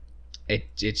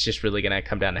it's just really going to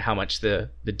come down to how much the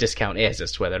discount is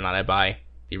as to whether or not I buy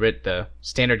the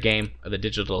standard game or the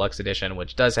digital deluxe edition,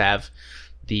 which does have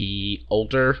the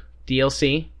older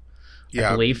DLC,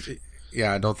 I believe.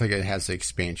 Yeah, I don't think it has the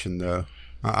expansion, though.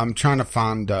 I'm trying to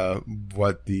find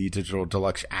what the digital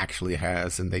deluxe actually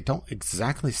has, and they don't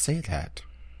exactly say that,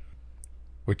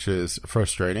 which is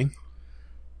frustrating.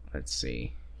 Let's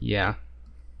see. Yeah.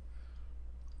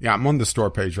 Yeah, I'm on the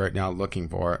store page right now looking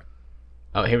for it.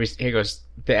 Oh, here goes.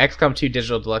 The XCOM 2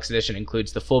 Digital Deluxe Edition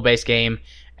includes the full base game,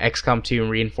 XCOM 2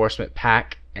 Reinforcement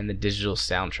Pack, and the digital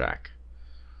soundtrack.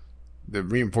 The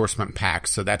Reinforcement Pack,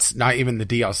 so that's not even the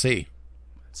DLC.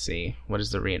 Let's see. What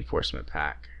is the Reinforcement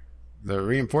Pack? The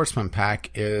Reinforcement Pack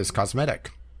is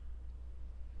cosmetic.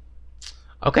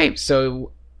 Okay,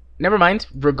 so never mind.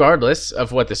 Regardless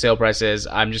of what the sale price is,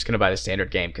 I'm just going to buy the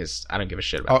standard game because I don't give a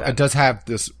shit about that. It does have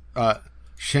this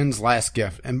Shin's Last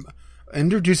Gift, and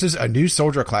introduces a new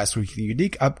soldier class with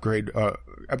unique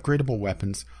upgradable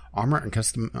weapons, armor, and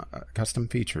custom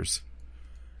features,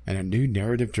 and a new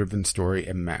narrative-driven story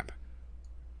and map.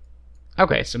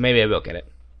 Okay, so maybe I will get it.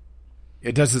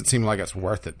 It doesn't seem like it's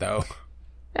worth it, though.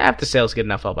 If the sale's good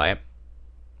enough, I'll buy it.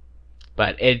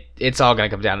 But it's all going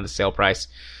to come down to the sale price.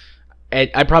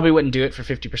 I probably wouldn't do it for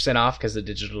 50% off because the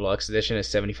digital deluxe edition is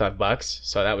 $75,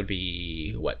 so that would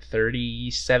be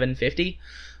 $37.50.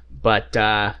 But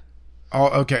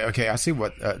okay. I see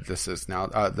what this is now.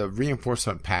 The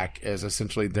Reinforcement Pack is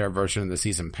essentially their version of the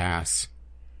season pass,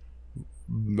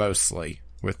 mostly.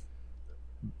 With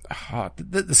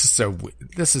this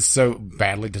is so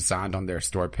badly designed on their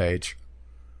store page.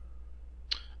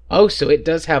 Oh, so it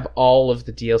does have all of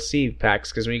the DLC packs,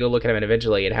 because when you go look at them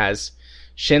individually, it has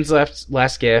Shin's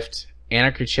Last Gift,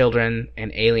 Anarchy Children,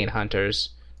 and Alien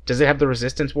Hunters. Does it have the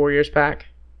Resistance Warriors pack?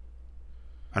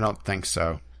 I don't think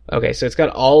so. Okay, so it's got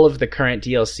all of the current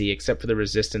DLC except for the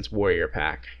Resistance Warrior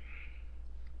pack.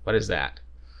 What is that?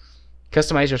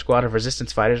 Customize your squad of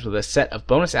Resistance fighters with a set of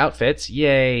bonus outfits,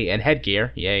 yay, and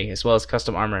headgear, yay, as well as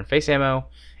custom armor and face ammo.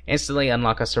 Instantly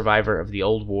unlock a survivor of the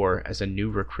old war as a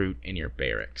new recruit in your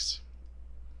barracks.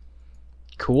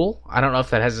 Cool. I don't know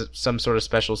if that has some sort of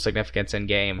special significance in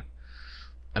game.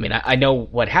 I know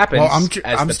what happens. Well,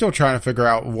 I'm still trying to figure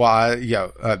out why.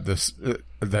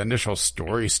 The initial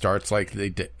story starts like they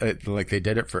did it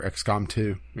for XCOM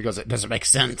 2 because it doesn't make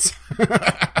sense.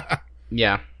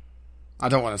 Yeah. I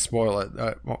don't want to spoil it,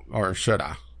 or should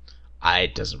I?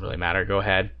 It doesn't really matter. Go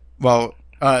ahead. Well,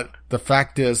 the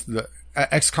fact is that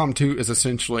XCOM 2 is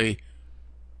essentially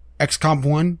XCOM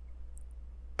 1.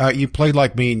 You played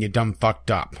like me and you dumb fucked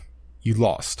up. You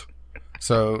lost.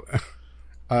 So,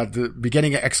 the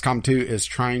beginning of XCOM 2 is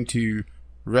trying to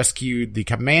rescue the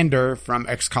commander from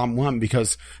XCOM 1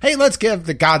 because, hey, let's give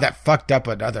the guy that fucked up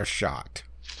another shot.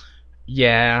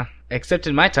 Yeah, except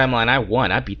in my timeline, I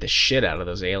won. I beat the shit out of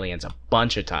those aliens a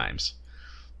bunch of times.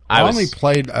 I only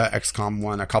played XCOM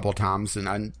 1 a couple times, and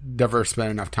I never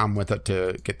spent enough time with it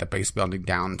to get the base building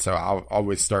down, so I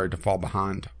always started to fall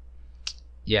behind.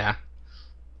 Yeah.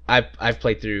 I've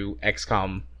played through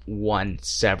XCOM 1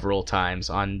 several times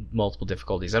on multiple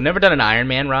difficulties. I've never done an Iron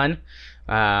Man run,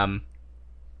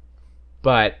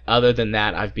 but other than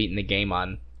that, I've beaten the game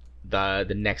on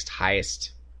the next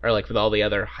highest, or like with all the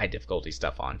other high difficulty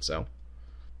stuff on, so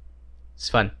it's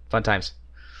fun times.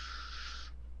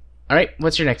 All right,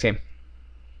 what's your next game?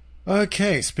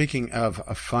 Okay, speaking of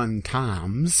fun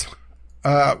times,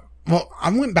 well,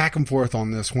 I went back and forth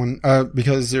on this one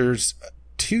because there's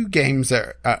two games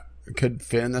that could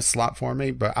fit in this slot for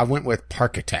me, but I went with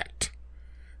Parkitect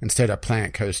instead of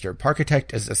Planet Coaster.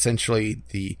 Parkitect is essentially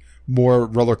the more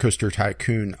roller coaster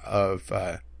tycoon of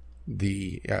well,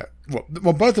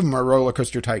 both of them are roller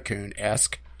coaster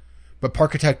tycoon-esque, but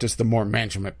Parkitect is the more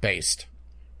management based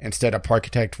instead of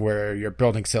Parkitect where you're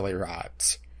building silly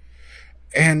rides.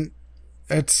 And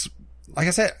it's, like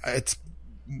I said, it's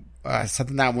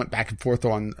something that I went back and forth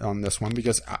on this one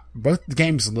because both the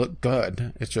games look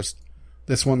good. It's just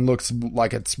this one looks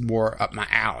like it's more up my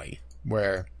alley,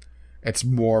 where it's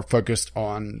more focused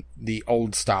on the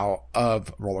old style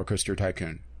of Roller Coaster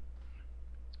Tycoon.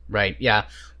 Right, yeah.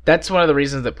 That's one of the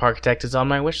reasons that Parkitect is on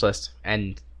my wish list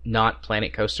and not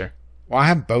Planet Coaster. Well, I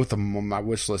have both of them on my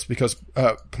wish list because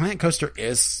Planet Coaster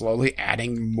is slowly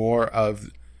adding more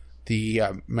of the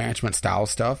management style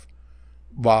stuff,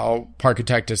 while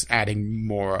Parkitect is adding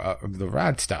more of the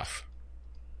ride stuff.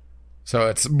 So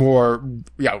it's more,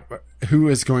 who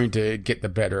is going to get the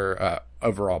better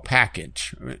overall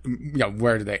package?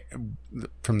 Where do they,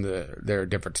 from their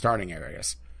different starting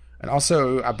areas? And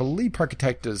also, I believe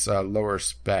Parkitect is lower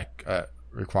spec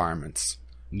requirements.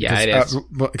 Yeah, it is.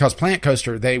 Because Planet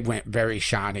Coaster, they went very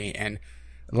shiny, and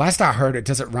last I heard, it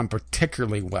doesn't run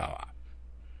particularly well.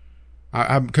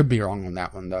 I could be wrong on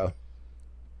that one, though.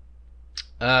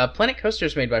 Planet Coaster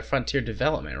is made by Frontier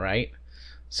Development, right?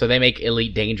 So they make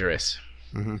Elite Dangerous.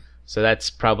 Mm-hmm. So that's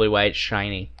probably why it's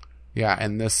shiny. Yeah,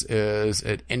 and this is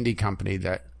an indie company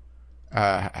that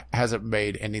hasn't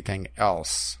made anything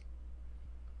else.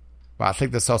 Well, I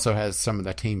think this also has some of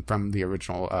the team from the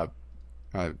original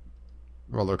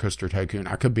Roller Coaster Tycoon.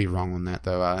 I could be wrong on that,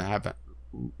 though. I haven't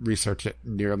researched it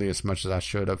nearly as much as I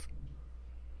should have.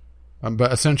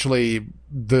 But essentially,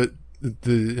 the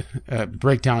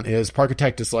breakdown is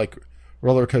Parkitect is like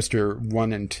Roller Coaster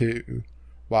 1 and 2,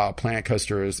 while Planet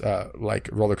Coaster is like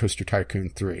Roller Coaster Tycoon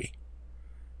 3.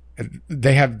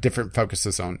 They have different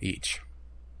focuses on each.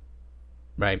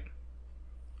 Right.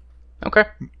 Okay,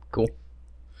 cool.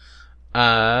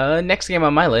 Next game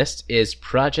on my list is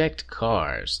Project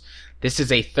Cars. This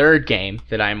is a third game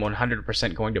that I'm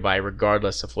 100% going to buy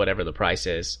regardless of whatever the price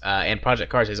is. And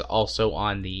Project Cars is also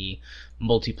on the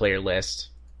multiplayer list.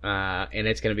 And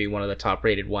it's going to be one of the top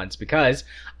rated ones because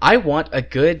I want a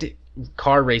good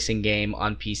car racing game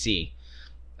on PC.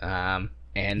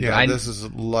 This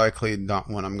is likely not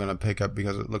one I'm going to pick up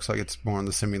because it looks like it's more on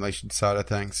the simulation side of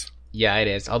things. Yeah, it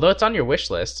is. Although it's on your wish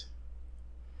list.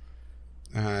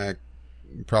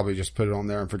 Probably just put it on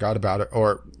there and forgot about it.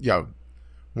 Or,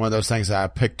 one of those things that I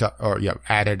picked up or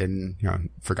added and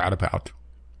forgot about.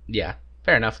 Yeah,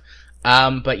 fair enough.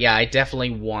 But yeah, I definitely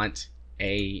want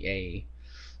a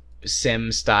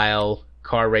sim style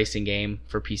car racing game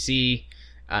for PC.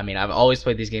 I mean, I've always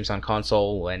played these games on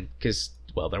console, and because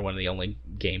they're one of the only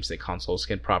games that consoles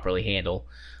can properly handle.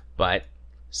 But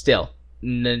still,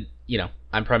 I'm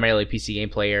primarily a PC game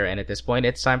player, and at this point,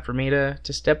 it's time for me to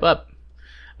step up.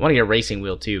 I want to get a racing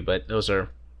wheel too, but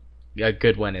a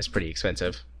good one is pretty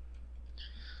expensive.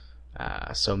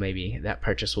 So maybe that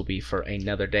purchase will be for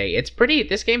another day.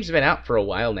 This game's been out for a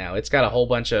while now. It's got a whole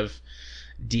bunch of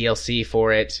DLC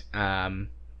for it. And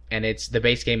the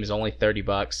base game is only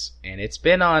 $30, and it's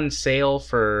been on sale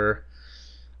for,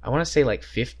 I want to say like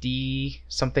 50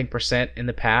 something percent in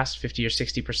the past, 50 or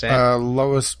 60%.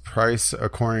 Lowest price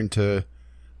according to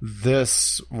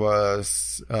this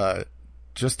was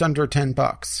just under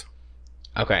 $10.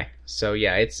 Okay, so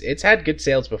yeah, it's had good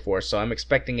sales before, so I'm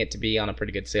expecting it to be on a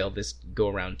pretty good sale this go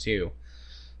around too.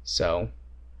 So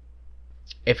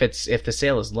if the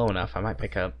sale is low enough, I might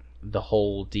pick up the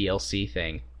whole DLC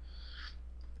thing,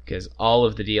 because all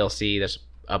of the DLC, there's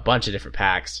a bunch of different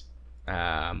packs,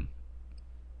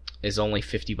 is only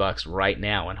 $50 right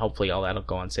now, and hopefully all that'll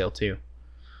go on sale too.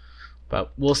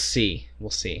 But we'll see.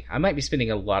 I might be spending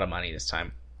a lot of money this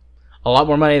time, a lot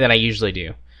more money than I usually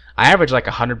do. I average like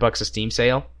 $100 a Steam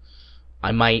sale.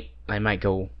 I might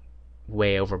go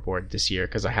way overboard this year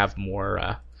because I have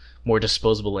more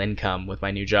disposable income with my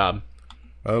new job.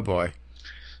 Oh boy.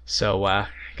 So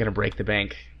gonna break the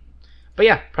bank. But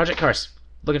yeah, Project Cars.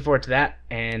 Looking forward to that,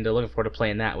 and looking forward to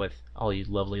playing that with all you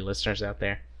lovely listeners out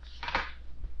there.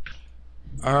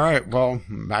 All right, well,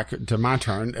 back to my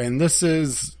turn, and this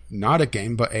is not a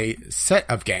game, but a set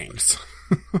of games.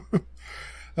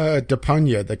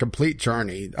 Deponia, The Complete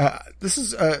Journey. This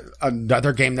is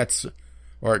another game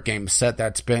or a game set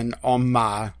that's been on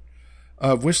my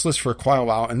wish list for quite a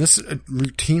while, and this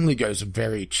routinely goes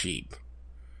very cheap.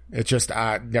 It's just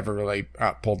I never really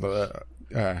pulled the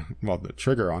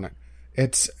trigger on it.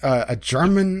 It's a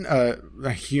German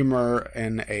humor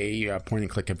and a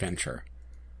point-and-click adventure.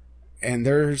 And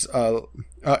there's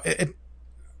it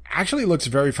actually looks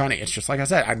very funny. It's just like I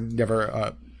said, I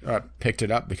never picked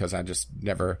it up because I just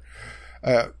never.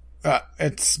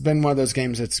 It's been one of those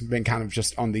games that's been kind of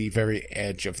just on the very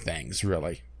edge of things,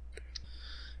 really.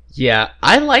 Yeah,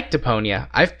 I like Deponia.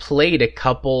 I've played a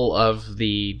couple of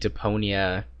the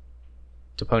Deponia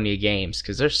games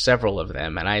because there's several of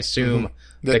them, and I assume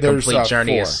the Complete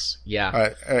Journey 4. is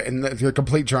and the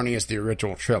Complete Journey is the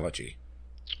original trilogy.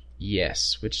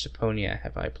 Yes. Which Deponia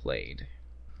have I played?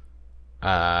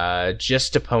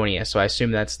 Just Deponia, so I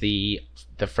assume that's the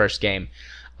first game.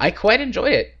 I quite enjoy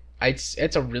it.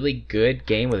 It's a really good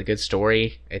game with a good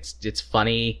story. It's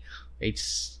funny.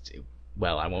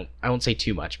 I won't say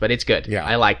too much, but it's good. Yeah.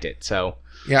 I liked it. So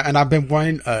yeah, and I've been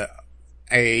wanting a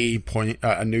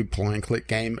new point and click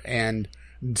game and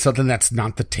something that's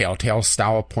not the Telltale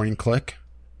style of point and click.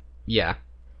 Yeah,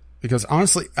 because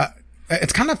honestly,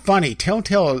 it's kind of funny.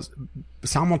 Telltale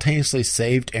simultaneously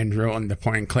saved and ruined the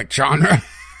point and click genre.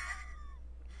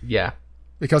 Yeah,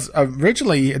 because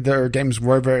originally their games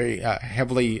were very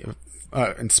heavily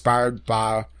inspired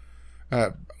by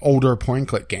older point and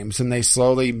click games, and they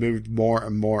slowly moved more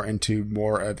and more into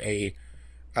more of a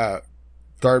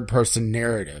third person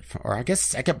narrative, or I guess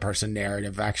second person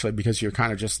narrative, actually, because you're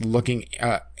kind of just looking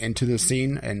into the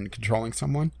scene and controlling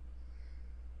someone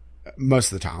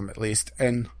most of the time, at least.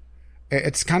 And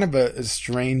it's kind of a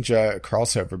strange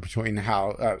crossover between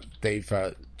how they've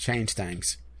changed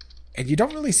things, and you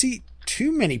don't really see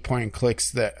too many point and clicks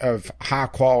that of high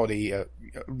quality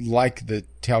like the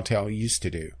Telltale used to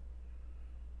do.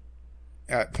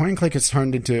 Point and click has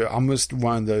turned into almost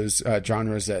one of those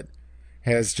genres that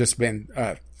has just been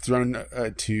thrown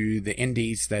to the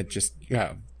indies that just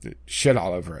shit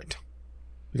all over it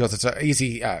because it's an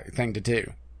easy thing to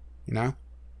do, you know?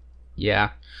 Yeah.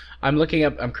 I'm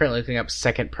currently looking up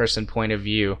second person point of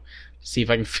view to see if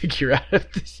I can figure out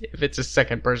if it's a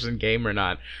second person game or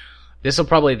not. This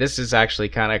is actually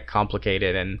kind of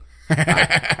complicated, and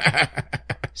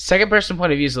second person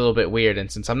point of view is a little bit weird,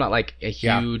 and since I'm not like a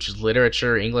huge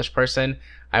literature English person,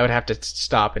 I would have to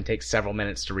stop and take several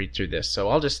minutes to read through this, so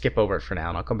I'll just skip over it for now,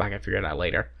 and I'll come back and figure it out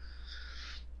later.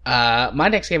 My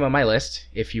next game on my list,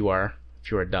 if you are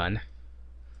done.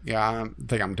 Yeah, I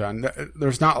think I'm done.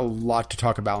 There's not a lot to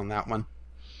talk about on that one.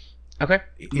 Okay.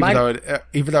 Even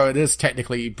though it is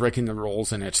technically breaking the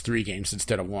rules, and it's 3 games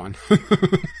instead of 1.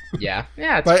 Yeah.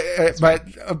 But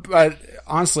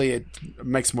honestly, it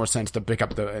makes more sense to pick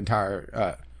up the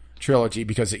entire trilogy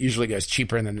because it usually goes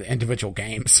cheaper than the individual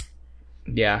games.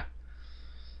 Yeah.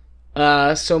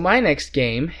 So my next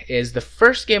game is the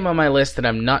first game on my list that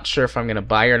I'm not sure if I'm going to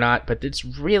buy or not, but it's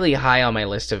really high on my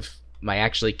list of my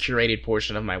actually curated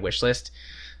portion of my wish list.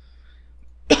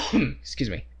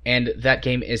 Excuse me. And that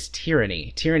game is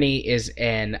Tyranny. Tyranny is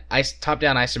an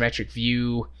top-down isometric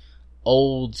view,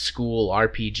 old-school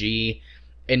RPG.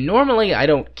 And normally I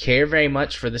don't care very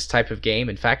much for this type of game.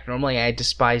 In fact, normally I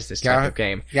despise this type of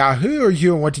game. Yeah, who are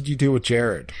you and what did you do with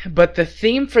Jared? But the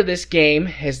theme for this game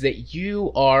is that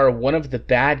you are one of the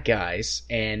bad guys.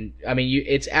 And, I mean,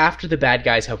 it's after the bad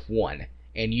guys have won.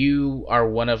 And you are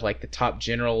one of, like, the top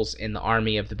generals in the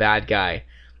army of the bad guy.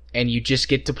 And you just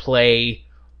get to play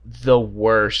the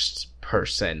worst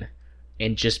person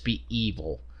and just be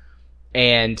evil.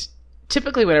 And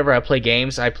typically whenever I play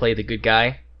games, I play the good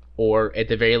guy, or at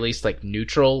the very least like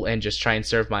neutral, and just try and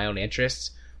serve my own interests.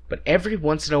 But every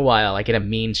once in a while I get a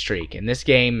mean streak, and this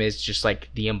game is just like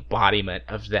the embodiment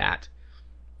of that.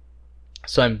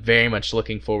 So I'm very much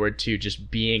looking forward to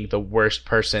just being the worst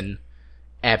person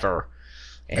ever.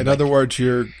 And in other words,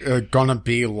 you're gonna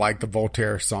be like the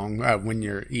Voltaire song, when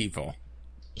you're evil.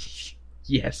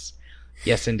 Yes,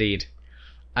 indeed.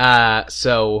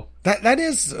 So that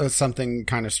is something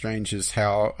kind of strange, is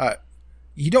how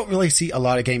you don't really see a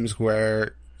lot of games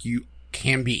where you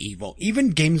can be evil.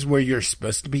 Even games where you're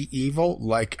supposed to be evil,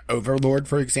 like Overlord,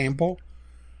 for example.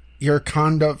 you're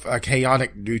kind of a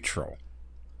chaotic neutral.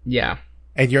 Yeah.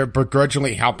 And you're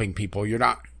begrudgingly helping people. You're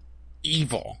not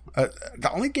evil.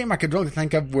 The only game I could really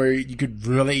think of where you could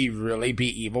really, really be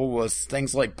evil was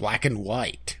things like Black and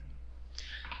White.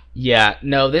 Yeah,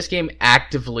 no, this game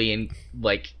actively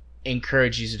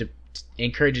encourages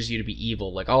you to be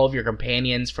evil. Like, all of your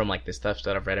companions from, like, the stuff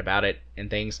that I've read about it and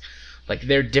things, like,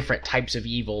 they're different types of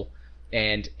evil.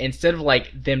 And instead of,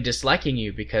 like, them disliking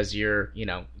you because you're,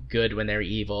 good when they're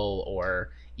evil or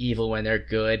evil when they're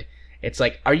good, it's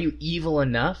like, are you evil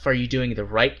enough? Are you doing the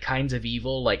right kinds of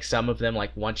evil? Like, some of them,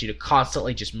 like, want you to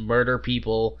constantly just murder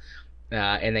people,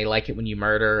 and they like it when you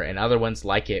murder, and other ones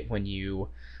like it when you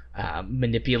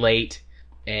manipulate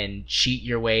and cheat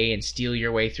your way and steal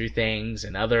your way through things,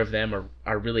 and other of them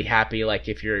are really happy, like,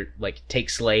 if you're, like, take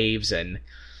slaves and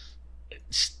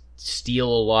steal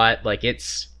a lot. Like,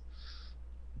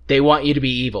 they want you to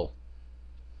be evil.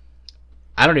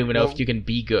 I don't even know if you can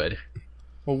be good.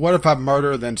 Well, what if I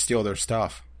murder then steal their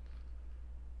stuff?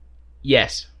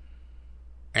 Yes.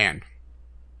 And?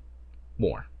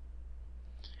 More.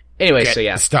 Anyway, Get so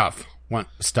yeah. Stuff. Want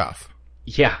stuff.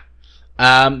 Yeah.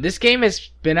 This game has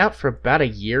been out for about a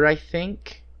year, I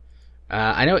think.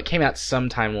 I know it came out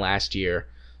sometime last year,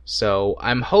 so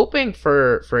I'm hoping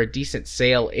for a decent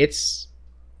sale. It's,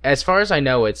 as far as I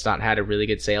know, it's not had a really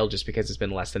good sale just because it's been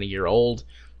less than a year old,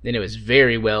 and it was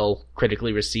very well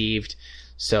critically received,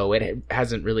 so it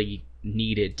hasn't really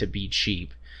needed to be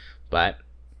cheap. But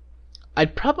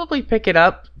I'd probably pick it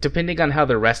up, depending on how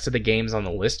the rest of the games on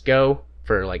the list go,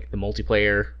 for, like, the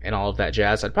multiplayer and all of that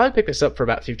jazz. I'd probably pick this up for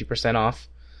about 50% off.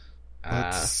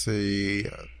 Let's see.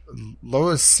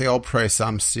 Lowest sale price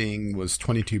I'm seeing was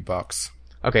 $22.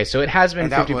 Okay, so it has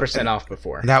been 50% off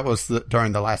before. That was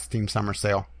during the last Steam Summer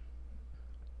Sale.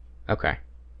 Okay.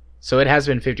 So it has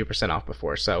been 50% off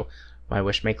before, so my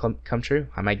wish may come true.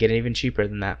 I might get it even cheaper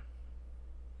than that.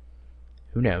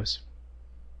 Who knows?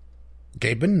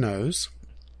 Gaben knows.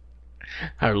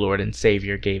 Our Lord and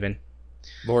Savior, Gaben.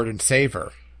 Lord and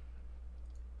Saver.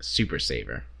 Super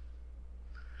Saver.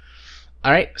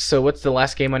 Alright, so what's the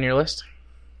last game on your list?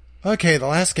 Okay, the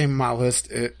last game on my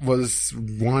list, it was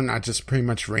one I just pretty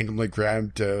much randomly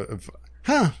grabbed.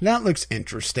 That looks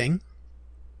interesting.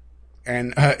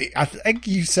 And I think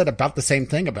you said about the same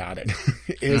thing about it.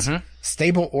 Is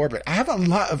Stable Orbit. I have a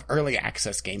lot of early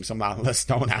access games on my list,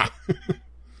 don't I?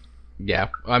 Yeah,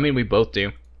 I mean, we both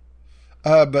do.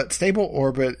 But Stable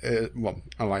Orbit, like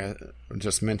I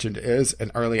just mentioned, is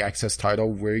an early access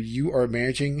title where you are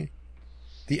managing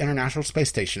the International Space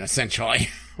Station, essentially.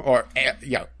 Or,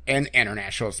 an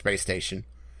International Space Station.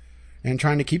 And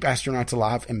trying to keep astronauts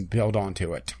alive and build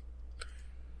onto it.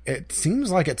 It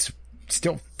seems like it's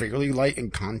still fairly light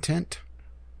in content.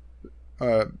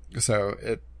 So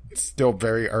it's still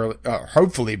very early,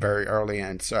 hopefully very early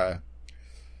in its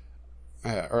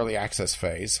early access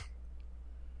phase.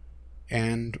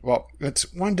 And, well,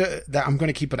 it's one that I'm going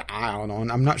to keep an eye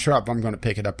on. I'm not sure if I'm going to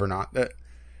pick it up or not.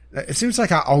 It seems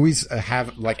like I always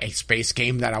have, like, a space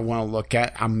game that I want to look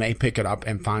at. I may pick it up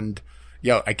and find,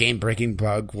 a game-breaking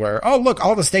bug where, oh, look,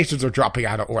 all the stations are dropping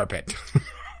out of orbit.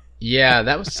 Yeah,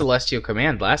 that was Celestial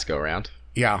Command last go-around.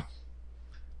 Yeah.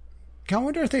 I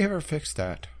wonder if they ever fixed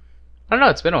that. I don't know,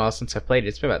 it's been a while since I've played it.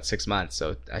 It's been about 6 months,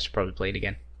 so I should probably play it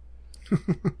again.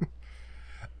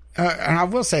 And I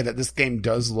will say that this game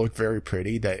does look very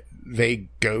pretty, that they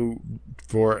go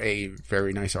for a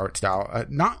very nice art style.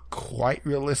 Not quite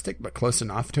realistic, but close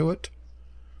enough to it.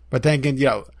 But then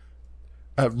again,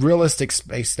 realistic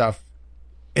space stuff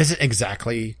isn't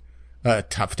exactly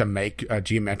tough to make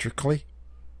geometrically.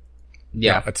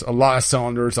 Yeah. It's a lot of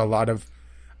cylinders, a lot of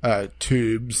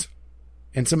tubes,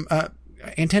 and some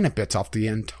antenna bits off the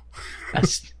end.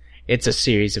 It's a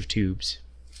series of tubes.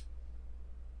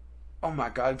 Oh my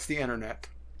god, it's the internet.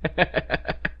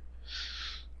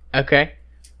 Okay.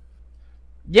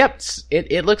 Yep,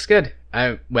 it looks good.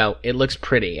 It looks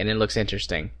pretty and it looks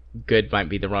interesting. Good might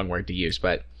be the wrong word to use,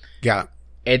 but yeah,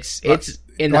 it's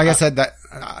in like I said, that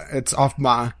it's off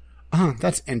my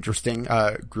that's interesting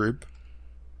group.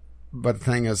 But the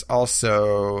thing is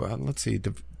also, let's see,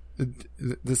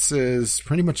 this is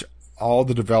pretty much all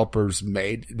the developers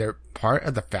made. They're part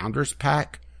of the Founders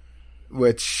Pack,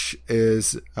 which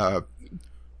is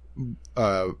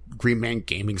Green Man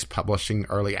Gaming's publishing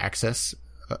early access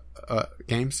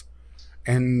games.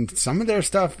 And some of their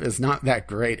stuff is not that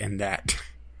great in that.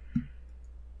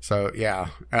 So, yeah.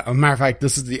 As a matter of fact,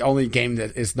 this is the only game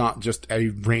that is not just a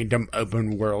random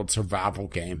open world survival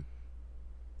game.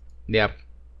 Yep.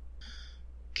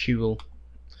 Cool.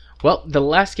 Well, the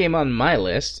last game on my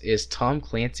list is Tom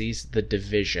Clancy's The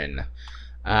Division.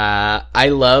 I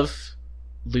love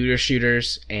looter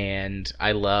shooters, and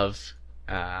I love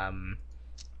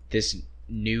this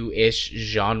new-ish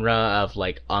genre of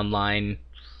like online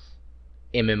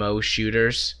MMO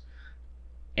shooters.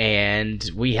 And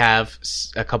we have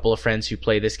a couple of friends who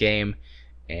play this game,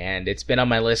 and it's been on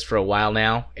my list for a while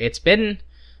now. It's been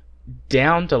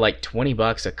down to like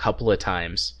 $20 a couple of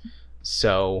times.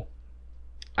 So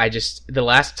the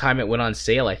last time it went on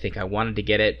sale, I think I wanted to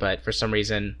get it, but for some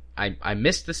reason I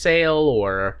missed the sale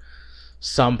or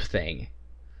something,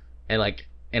 and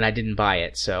I didn't buy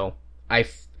it. So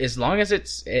as long as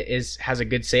has a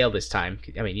good sale this time,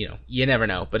 I mean, you never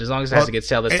know, but as long as it has a good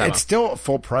sale this time, it's still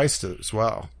full price as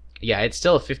well. Yeah, it's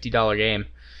still a $50 game,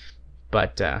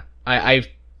 but I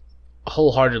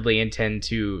wholeheartedly intend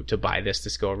to buy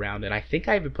this go around, and I think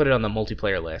I even put it on the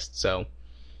multiplayer list. So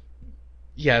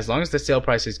yeah, as long as the sale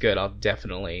price is good, I'll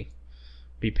definitely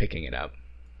be picking it up.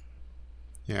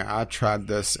 Yeah, I tried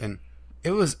this and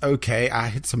it was okay. I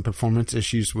had some performance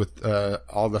issues with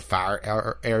all the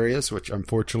fire areas, which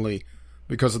unfortunately,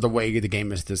 because of the way the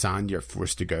game is designed, you're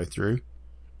forced to go through.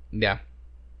 Yeah.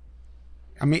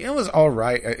 I mean, it was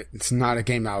alright. It's not a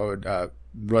game I would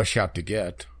rush out to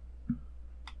get.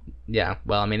 Yeah,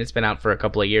 well, I mean, it's been out for a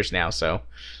couple of years now, so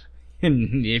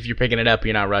if you're picking it up,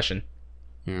 you're not rushing.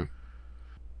 Yeah.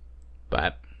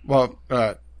 But well,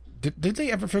 did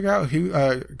they ever figure out who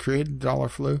created Dollar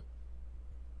Flu?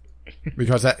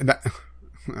 Because that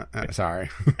sorry.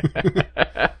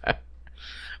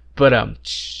 But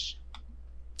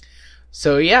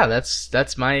so yeah,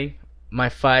 that's my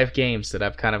 5 games that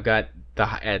I've kind of got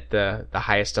at the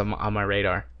highest on my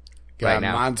radar right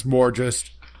now. Mine's more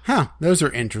just, those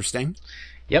are interesting.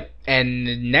 Yep,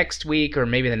 and next week, or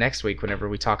maybe the next week, whenever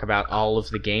we talk about all of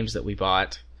the games that we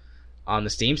bought on the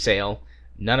Steam sale,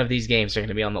 none of these games are going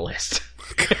to be on the list.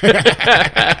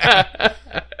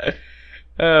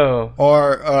 Oh.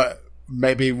 Or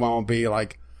maybe one will be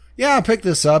like, yeah, I picked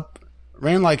this up,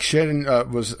 ran like shit, and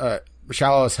was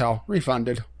shallow as hell,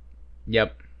 refunded.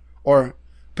 Yep. Or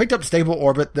picked up stable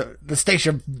orbit, the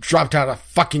station dropped out of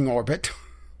fucking orbit.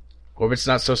 Orbit's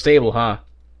not so stable, huh?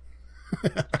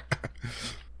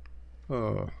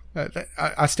 Oh,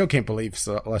 I still can't believe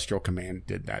Celestial Command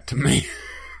did that to me.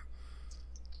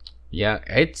 Yeah,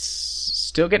 it's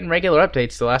still getting regular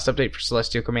updates. The last update for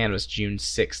Celestial Command was June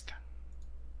 6th.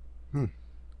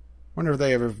 Wonder if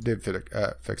they ever did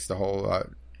fix the whole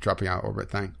dropping out orbit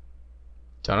thing.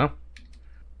 Don't know.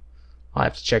 I'll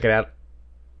have to check it out.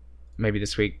 Maybe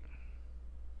this week.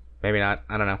 Maybe not.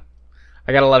 I don't know.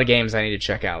 I got a lot of games I need to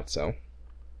check out, so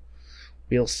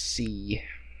we'll see.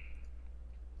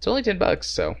 It's only $10,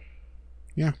 so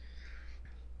yeah.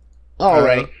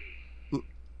 Alrighty.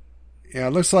 Yeah,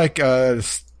 it looks like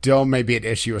still maybe an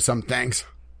issue with some things.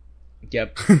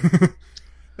 Yep.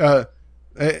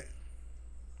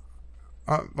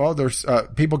 Well, there's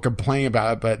people complain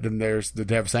about it, but then there's the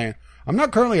dev saying, I'm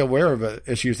not currently aware of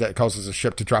issues that causes a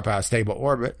ship to drop out of stable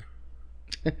orbit.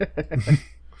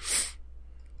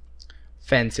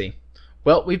 Fancy.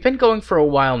 Well, we've been going for a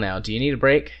while now. Do you need a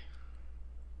break?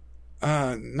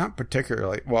 Not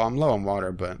particularly. Well, I'm low on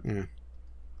water, but yeah,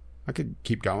 I could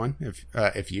keep going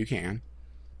if you can.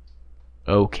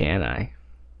 Oh, can I?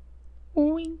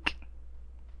 Wink.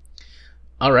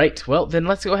 All right. Well, then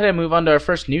let's go ahead and move on to our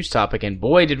first news topic. And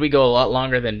boy, did we go a lot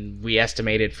longer than we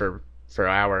estimated for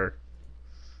our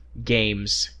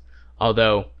games.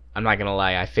 Although, I'm not going to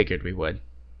lie, I figured we would.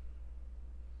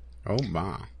 Oh,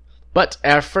 my. But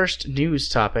our first news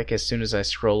topic, as soon as I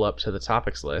scroll up to the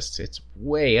topics list, it's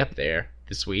way up there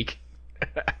this week.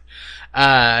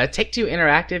 Take-Two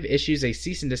Interactive issues a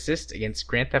cease and desist against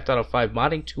Grand Theft Auto 5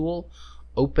 modding tool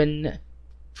Open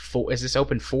 4. Is this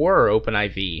Open 4 or Open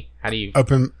IV? How do you...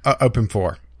 Open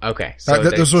 4. Okay. So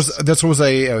this was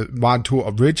a mod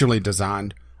tool originally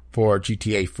designed for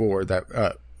GTA 4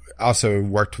 that also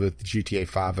worked with GTA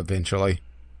 5 eventually.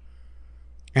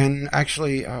 And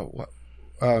actually,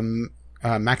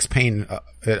 Max Payne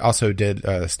it also did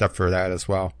stuff for that as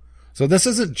well. So this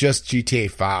isn't just GTA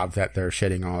 5 that they're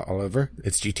shitting all over.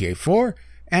 It's GTA 4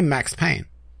 and Max Payne.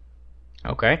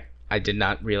 Okay. I did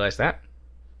not realize that.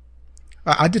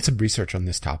 I did some research on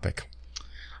this topic.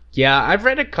 Yeah, I've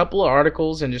read a couple of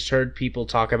articles and just heard people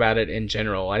talk about it in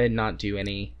general. I did not do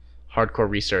any hardcore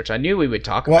research. I knew we would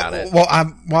talk about it. Well, I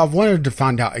wanted to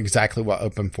find out exactly what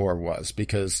Open 4 was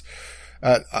because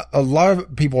a lot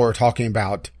of people were talking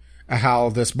about how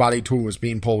this body tool was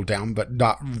being pulled down, but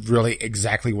not really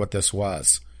exactly what this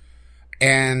was.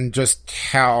 And just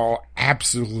how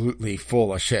absolutely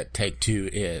full of shit Take-Two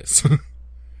is.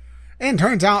 And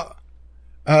turns out,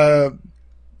 about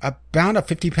a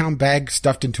 50-pound bag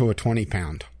stuffed into a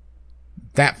 20-pound.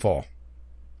 That full.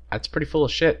 That's pretty full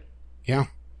of shit. Yeah.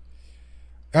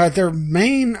 Their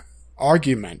main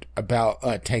argument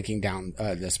about taking down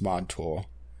this mod tool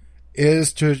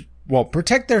is to,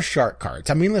 protect their shark cards.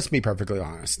 I mean, let's be perfectly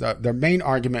honest. Their main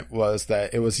argument was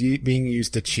that it was being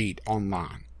used to cheat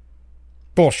online.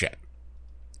 Bullshit.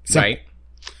 Simple. Right.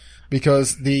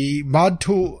 Because the mod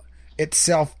tool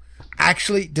itself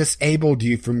actually disabled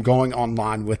you from going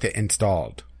online with it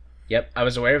installed. Yep, I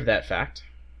was aware of that fact.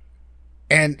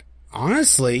 And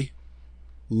honestly,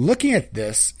 looking at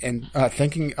this and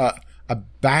thinking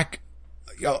back,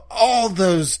 all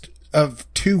those of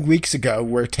 2 weeks ago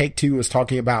where Take-Two was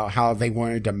talking about how they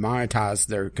wanted to monetize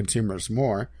their consumers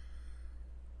more,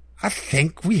 I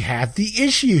think we have the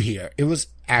issue here. It was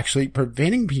actually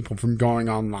preventing people from going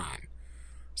online.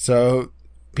 So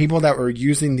people that were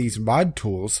using these mod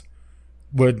tools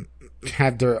would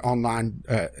have their online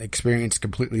experience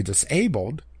completely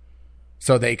disabled,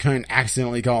 so they couldn't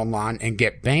accidentally go online and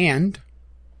get banned,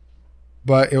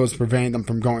 but it was preventing them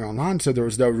from going online, so there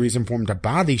was no reason for them to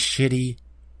buy these shitty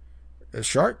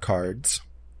shark cards.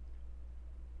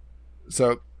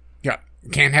 So, yeah,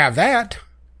 can't have that.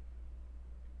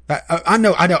 I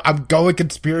know, I'm going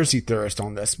conspiracy theorist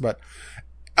on this, but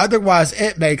otherwise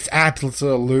it makes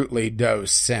absolutely no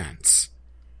sense.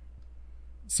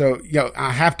 So,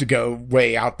 I have to go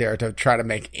way out there to try to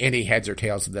make any heads or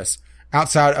tails of this.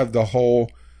 Outside of the whole,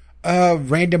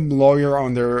 random lawyer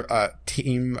on their,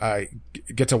 team,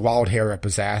 gets a wild hair up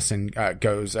his ass and,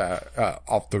 goes,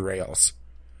 off the rails.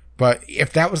 But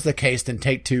if that was the case, then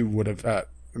Take-Two would have,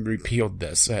 repealed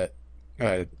this,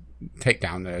 take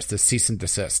down this, the cease and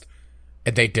desist.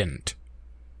 And they didn't.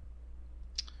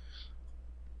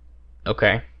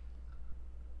 Okay.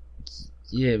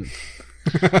 Yeah.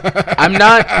 I'm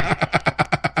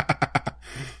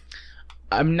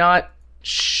not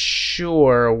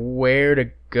sure where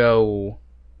to go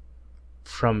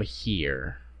from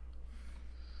here.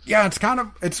 Yeah,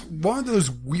 it's one of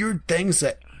those weird things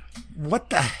that, what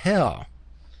the hell?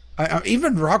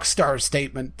 Even Rockstar's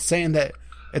statement saying that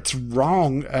it's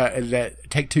wrong that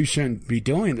Take-Two shouldn't be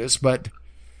doing this, but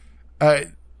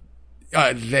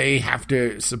they have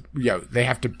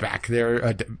to back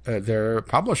their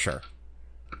publisher.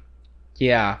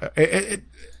 Yeah,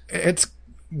 it's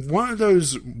one of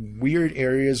those weird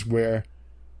areas where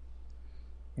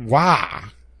why?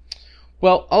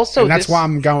 Well, also and that's why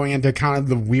I'm going into kind of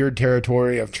the weird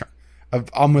territory of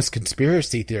almost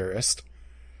conspiracy theorist.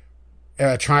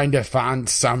 Trying to find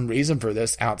some reason for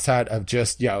this outside of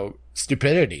just,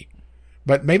 stupidity.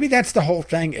 But maybe that's the whole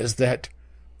thing, is that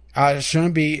I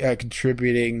shouldn't be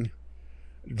contributing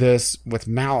this with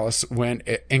malice when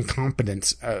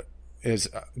incompetence is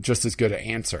just as good an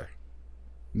answer.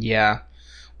 Yeah.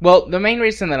 Well, the main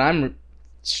reason that I'm,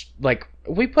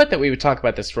 we put that we would talk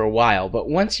about this for a while, but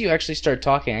once you actually start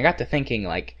talking, I got to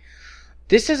thinking,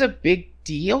 this is a big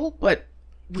deal, but...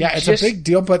 Yeah, it's a big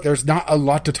deal, but there's not a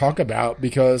lot to talk about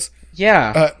because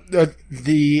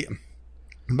the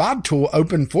mod tool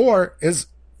Open4 is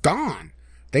gone.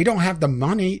 They don't have the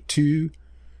money to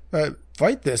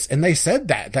fight this, and they said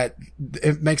that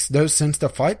it makes no sense to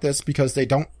fight this because they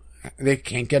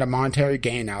can't get a monetary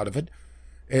gain out of it.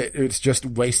 It's just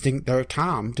wasting their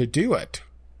time to do it.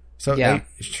 So they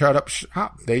shut up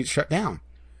shop. They shut down.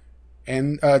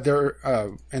 And there,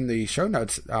 in the show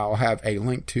notes, I'll have a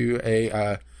link to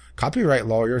a copyright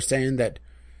lawyer saying that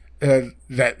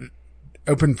that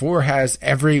Open4 has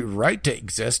every right to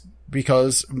exist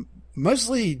because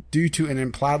mostly due to an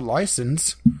implied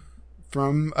license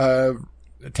from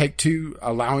Take-Two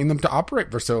allowing them to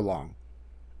operate for so long.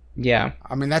 Yeah,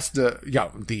 I mean that's the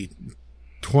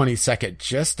 20-second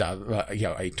gist of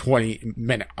a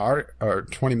 20-minute art or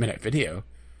 20-minute video,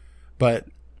 but.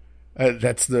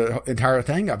 That's the entire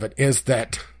thing of it, is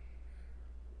that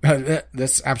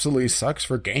this absolutely sucks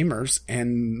for gamers,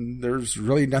 and there's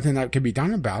really nothing that can be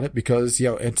done about it because,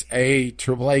 it's a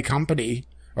AAA company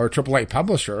or AAA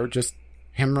publisher just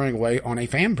hammering away on a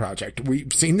fan project.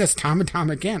 We've seen this time and time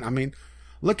again. I mean,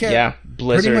 look at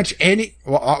Blizzard. Pretty much any...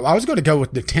 Well, I was going to go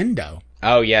with Nintendo.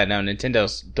 Oh, yeah, no,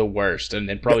 Nintendo's the worst, and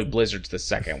then probably Blizzard's the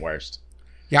second worst.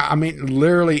 Yeah, I mean,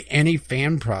 literally any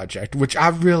fan project, which I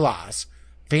realize...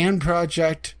 Fan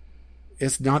project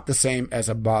is not the same as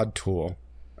a mod tool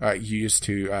used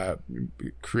to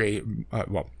create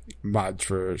mods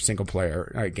for single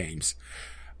player games,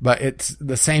 but it's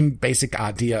the same basic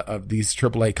idea of these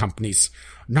AAA companies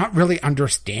not really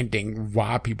understanding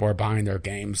why people are buying their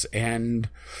games and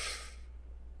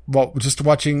just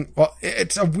watching. Well,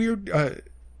 it's a weird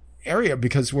area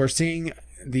because we're seeing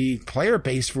the player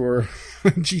base for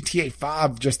GTA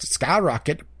 5 just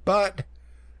skyrocket, but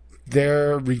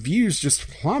their reviews just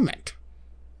plummet.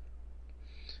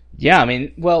 Yeah, I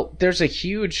mean, well, there's a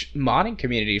huge modding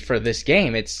community for this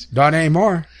game. It's Not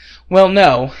anymore. Well,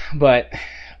 no, but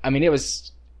I mean, it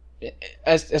was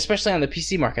especially on the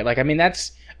PC market. Like, I mean,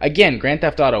 that's again Grand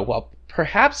Theft Auto. While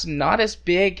perhaps not as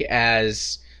big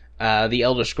as the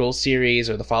Elder Scrolls series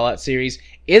or the Fallout series,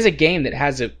 is a game that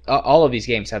has all of these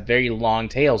games have very long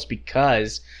tails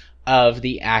because of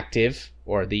the active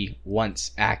or the once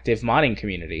active modding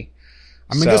community.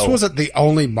 I mean, this wasn't the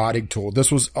only modding tool.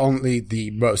 This was only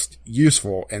the most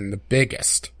useful and the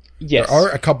biggest. Yes. There are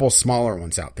a couple smaller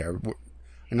ones out there.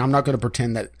 And I'm not going to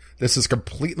pretend that this has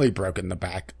completely broken the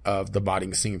back of the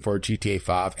modding scene for GTA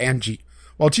 5 and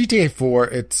GTA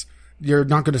 4, you're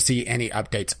not going to see any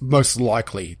updates. Most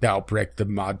likely they'll break the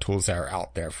mod tools that are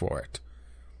out there for it.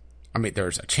 I mean,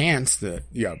 there's a chance that,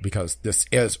 because this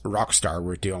is Rockstar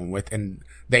we're dealing with, and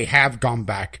they have gone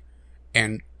back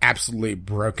and absolutely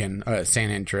broken San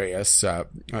Andreas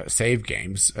save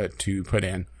games to put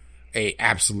in a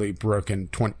absolutely broken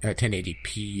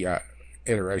 1080p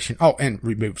iteration. Oh, and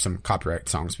remove some copyright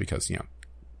songs because,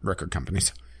 record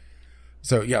companies.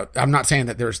 So, I'm not saying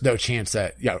that there's no chance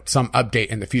that, some update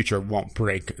in the future won't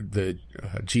break the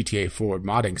GTA 4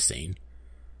 modding scene.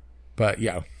 But,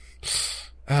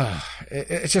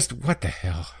 it's just, what the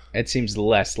hell? It seems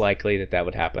less likely that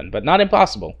would happen, but not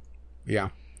impossible. Yeah.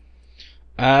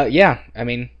 Yeah, I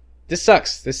mean, this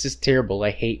sucks. This is terrible. I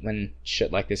hate when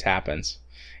shit like this happens.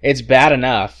 It's bad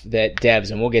enough that devs,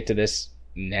 and we'll get to this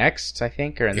next, I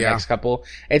think, or in the next couple.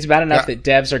 It's bad enough that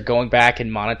devs are going back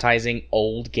and monetizing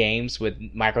old games with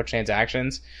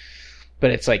microtransactions,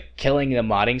 but it's like killing the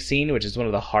modding scene, which is one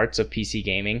of the hearts of PC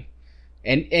gaming.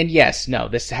 And yes, no,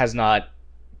 this has not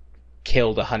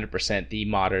killed 100% the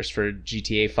modders for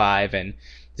GTA 5, and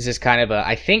this is kind of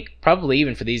I think probably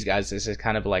even for these guys, this is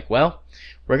kind of like, well,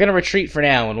 we're going to retreat for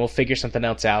now and we'll figure something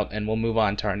else out and we'll move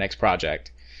on to our next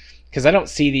project. Because I don't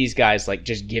see these guys like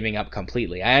just giving up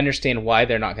completely. I understand why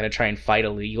they're not going to try and fight a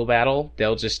legal battle.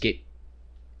 They'll just get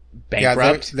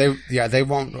bankrupt. They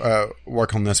won't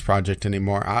work on this project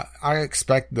anymore. I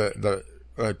expect the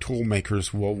tool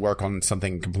makers will work on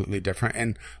something completely different.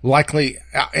 And likely,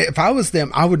 if I was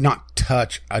them, I would not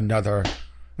touch another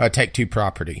Take-Two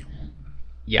property.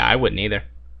 Yeah, I wouldn't either.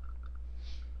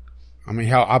 I mean,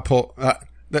 hell, I pull...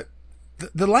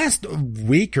 The last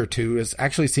week or two has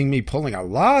actually seen me pulling a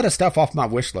lot of stuff off my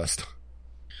wish list.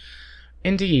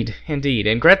 Indeed. And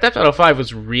Grand Theft Auto 5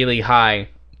 was really high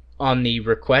on the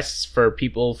requests for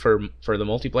people for the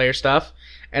multiplayer stuff.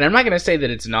 And I'm not going to say that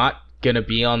it's not going to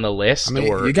be on the list,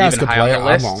 or you guys even could high play on the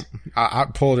list. I won't. I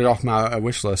pulled it off my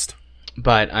wish list.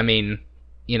 But, I mean,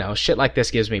 shit like this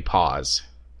gives me pause.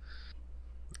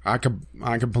 I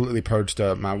completely purged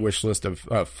my wish list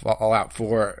of Fallout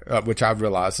 4, which I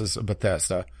realize is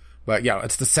Bethesda. But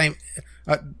it's the same.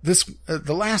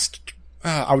 The last,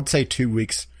 I would say 2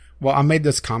 weeks. Well, I made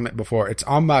this comment before. It's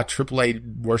on my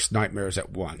AAA worst nightmares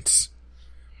at once.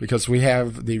 Because we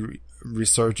have the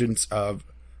resurgence of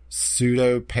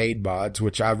pseudo paid mods,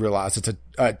 which I realize it's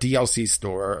a DLC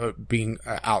store being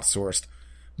outsourced.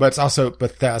 But it's also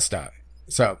Bethesda.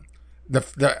 So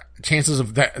the chances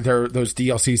of those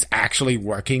DLCs actually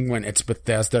working when it's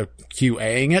Bethesda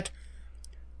QAing it,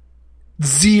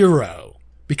 0.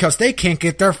 Because they can't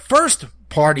get their first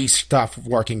party stuff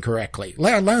working correctly,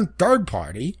 let alone third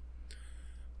party.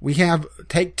 We have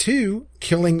Take-Two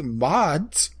killing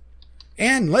mods,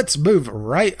 and let's move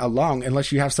right along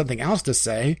unless you have something else to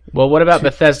say. Well, what about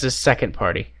Bethesda's second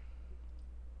party?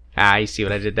 You see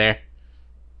what I did there?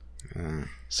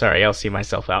 Sorry, I'll see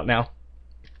myself out now.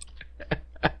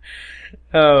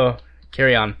 Oh,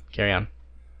 carry on.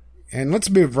 And let's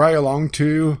move right along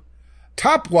to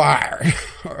Topwire,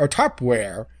 or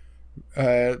Topware,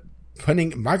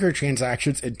 putting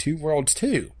microtransactions in Two Worlds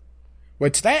 2,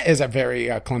 which that is a very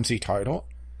clumsy title.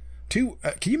 Can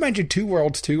you imagine Two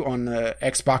Worlds 2 on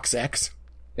Xbox X?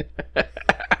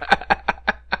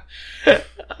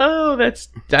 Oh,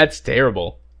 that's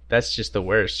terrible. That's just the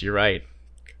worst. You're right.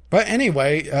 But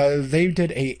anyway, they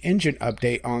did a engine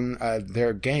update on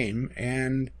their game,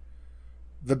 and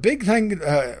the big thing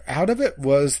out of it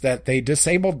was that they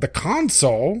disabled the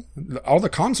console, all the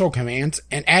console commands,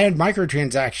 and added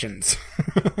microtransactions.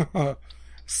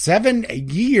 7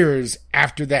 years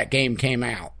after that game came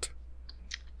out.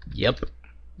 Yep.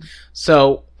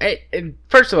 So,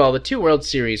 first of all, the Two Worlds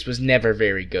series was never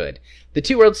very good. The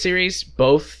Two Worlds series,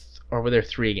 or were there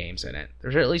 3 games in it?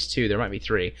 There's at least 2. There might be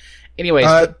 3. Anyways,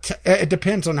 it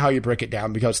depends on how you break it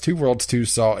down, because Two Worlds 2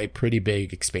 saw a pretty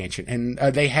big expansion, and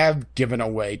they have given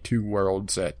away Two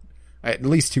Worlds at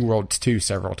least Two Worlds 2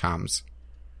 several times.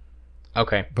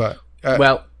 Okay, but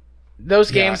well,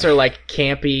 those games are like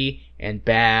campy and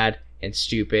bad and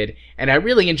stupid, and I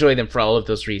really enjoy them for all of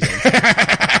those reasons.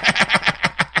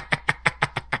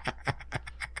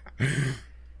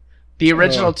 The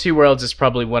original Two Worlds is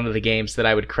probably one of the games that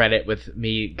I would credit with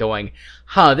me going,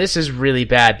 this is really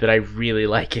bad, but I really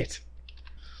like it.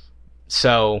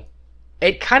 So,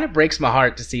 it kind of breaks my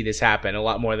heart to see this happen a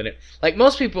lot more than it... Like,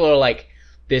 most people are like,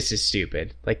 this is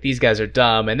stupid. Like, these guys are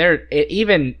dumb, and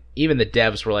even the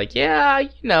devs were like, yeah,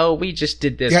 we just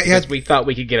did this because we thought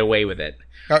we could get away with it.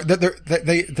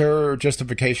 Their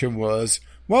justification was,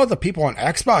 well, the people on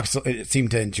Xbox seem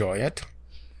to enjoy it.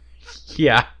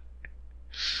 Yeah.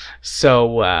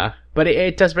 So, but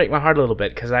it does break my heart a little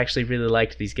bit because I actually really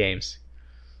liked these games.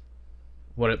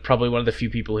 Probably one of the few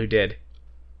people who did.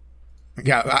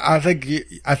 Yeah, I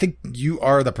think you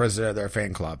are the president of their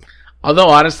fan club. Although,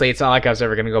 honestly, it's not like I was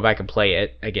ever going to go back and play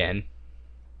it again.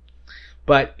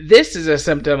 But this is a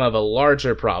symptom of a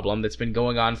larger problem that's been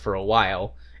going on for a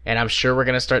while, and I'm sure we're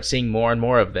going to start seeing more and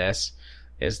more of this,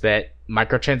 is that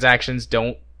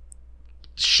microtransactions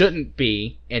shouldn't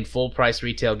be in full-price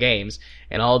retail games,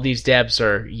 and all of these devs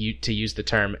are, to use the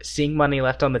term, seeing money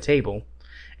left on the table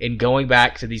and going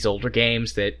back to these older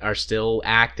games that are still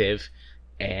active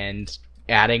and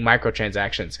adding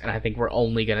microtransactions. And I think we're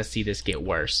only going to see this get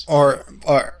worse. Or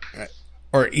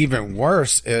even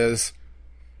worse is,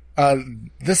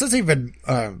 this is even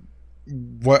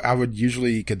what I would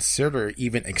usually consider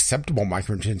even acceptable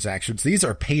microtransactions. These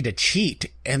are pay to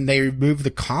cheat, and they remove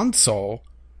the console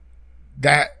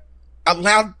that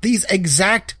allowed these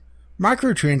exact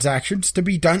microtransactions to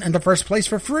be done in the first place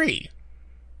for free.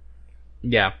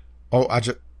 Yeah. Oh, I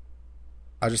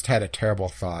just had a terrible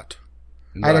thought.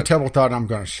 I had a terrible thought, and I'm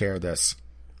going to share this.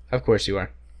 Of course you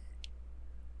are.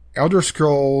 Elder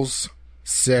Scrolls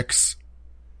 6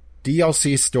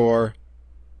 DLC store,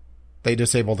 they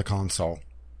disable the console.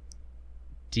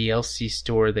 DLC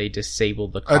store, they disable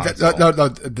the console.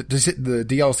 The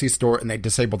DLC store, and they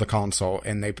disable the console,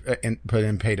 and they put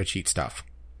in pay to cheat stuff.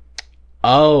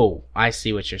 Oh, I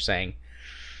see what you're saying.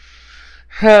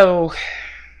 Oh,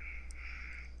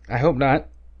 I hope not.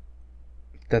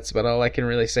 That's about all I can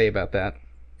really say about that.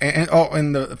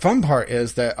 And the fun part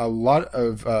is that a lot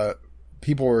of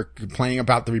people were complaining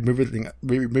about the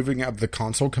removing of the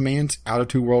console commands out of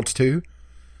Two Worlds 2.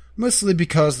 Mostly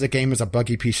because the game is a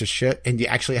buggy piece of shit, and you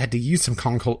actually had to use some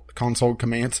console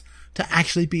commands to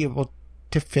actually be able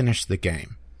to finish the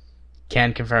game.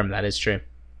 Can confirm that is true.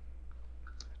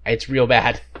 It's real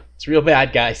bad. It's real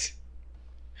bad, guys.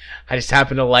 I just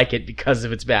happen to like it because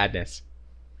of its badness.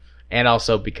 And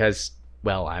also because,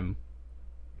 well, I'm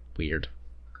weird.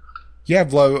 You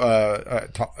have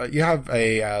you have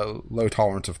a low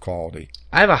tolerance of quality.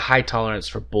 I have a high tolerance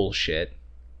for bullshit.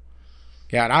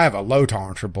 Yeah, and I have a low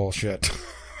tolerance for bullshit.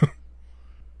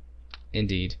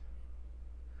 Indeed.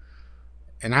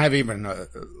 And I have even a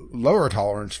lower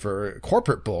tolerance for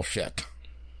corporate bullshit.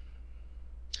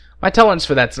 My tolerance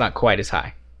for that's not quite as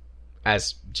high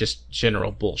as just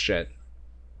general bullshit.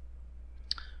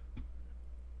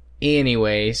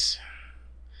 Anyways.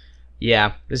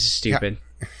 Yeah, this is stupid.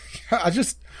 Yeah,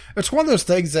 it's one of those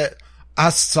things that I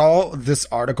saw this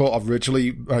article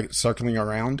originally circling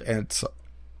around, and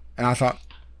I thought,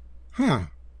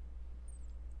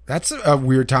 that's a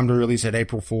weird time to release an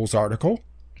April Fool's article.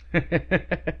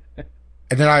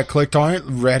 And then I clicked on it,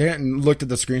 read it, and looked at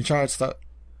the screenshots. Thought,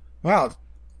 wow,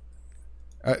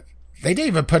 they didn't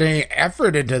even put any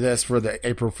effort into this for the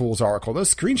April Fool's article.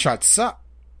 Those screenshots suck.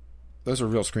 Those are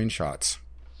real screenshots.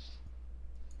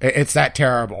 It's that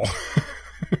terrible.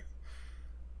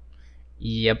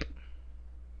 Yep.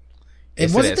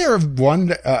 And wasn't there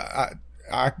one?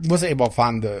 I wasn't able to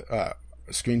find the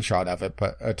screenshot of it,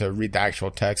 but to read the actual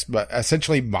text, but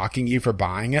essentially mocking you for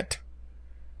buying it.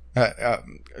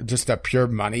 Just a pure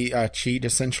money cheat,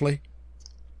 essentially.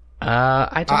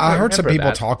 I heard some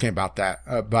people talking about that,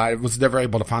 but I was never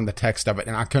able to find the text of it,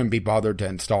 and I couldn't be bothered to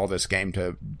install this game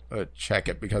to check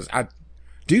it, because I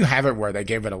do have it where they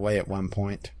gave it away at one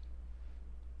point.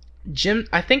 Jim,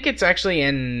 I think it's actually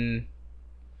in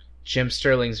Jim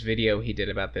Sterling's video he did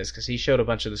about this, because he showed a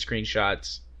bunch of the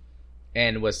screenshots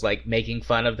and was like making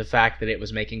fun of the fact that it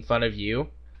was making fun of you.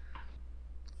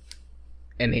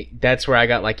 And that's where I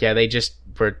got like, yeah, they just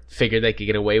figured they could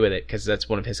get away with it, because that's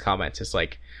one of his comments. It's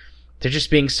like, they're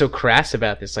just being so crass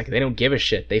about this. Like, they don't give a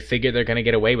shit. They figure they're going to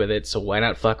get away with it, so why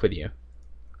not fuck with you?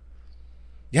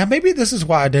 Yeah, maybe this is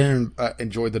why I didn't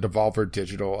enjoy the Devolver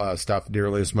Digital stuff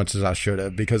nearly as much as I should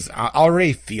have, because I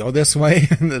already feel this way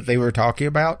that they were talking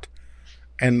about.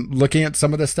 And looking at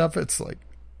some of this stuff, it's like,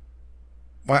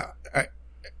 well,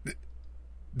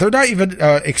 they're not even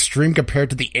extreme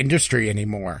compared to the industry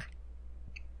anymore.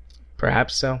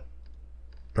 Perhaps so.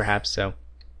 Perhaps so.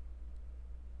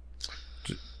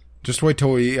 Just wait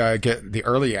till we get the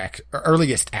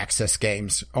earliest access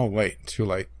games. Oh, wait, too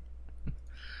late.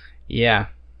 Yeah.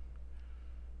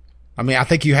 I mean, I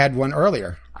think you had one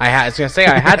earlier. I was going to say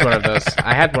I had one of those.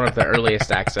 I had one of the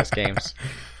earliest access games.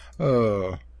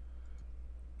 Oh.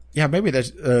 Yeah, maybe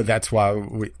that's why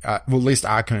we, well, at least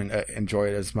I couldn't enjoy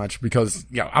it as much because,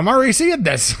 I'm already seeing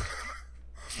this.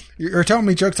 You're telling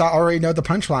me jokes I already know the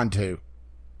punchline to.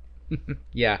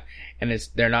 Yeah, and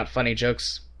they're not funny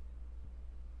jokes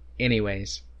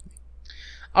anyways.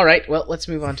 All right, well, let's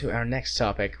move on to our next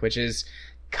topic, which is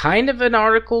kind of an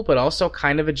article, but also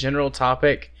kind of a general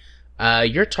topic.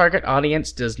 Your target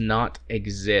audience does not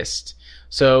exist.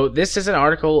 So this is an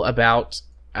article about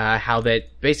how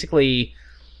that basically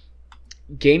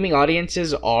gaming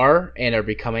audiences are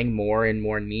becoming more and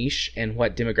more niche, and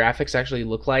what demographics actually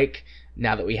look like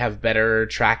now that we have better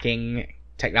tracking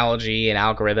technology and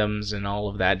algorithms and all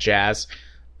of that jazz.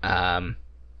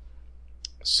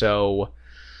 So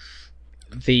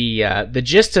the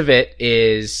gist of it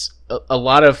is a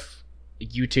lot of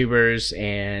YouTubers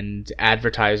and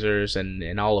advertisers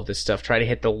and all of this stuff try to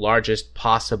hit the largest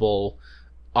possible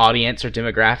audience or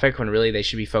demographic when really they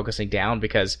should be focusing down,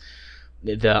 because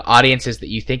the audiences that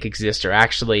you think exist are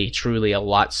actually truly a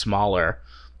lot smaller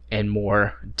and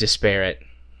more disparate.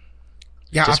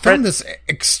 Yeah, I found this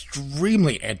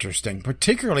extremely interesting,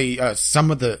 particularly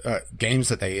some of the games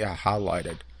that they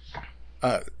highlighted.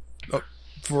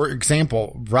 For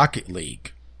example, Rocket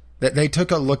League. That they took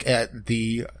a look at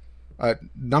the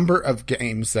number of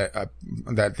games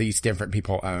that these different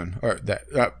people own, or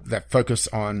that focus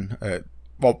on.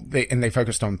 They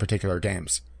focused on particular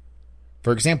games.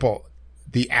 For example,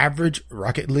 the average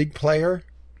Rocket League player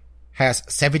has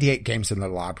 78 games in the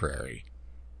library.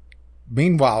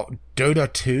 Meanwhile,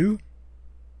 Dota 2,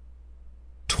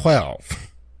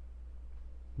 12.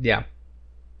 Yeah.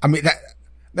 I mean,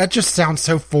 that just sounds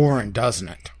so foreign, doesn't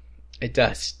it? It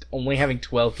does. Only having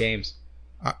 12 games.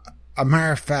 A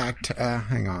matter of fact,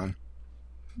 hang on.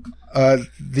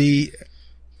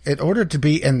 In order to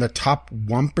be in the top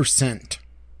 1%,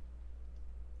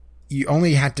 you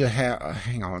only had to have,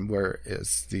 hang on, where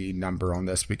is the number on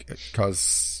this?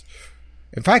 Because,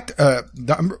 in fact, the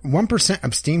 1%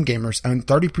 of Steam gamers own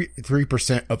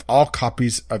 33% of all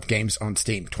copies of games on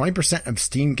Steam. 20% of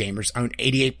Steam gamers own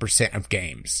 88% of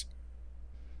games.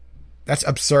 That's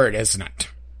absurd, isn't it?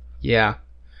 Yeah.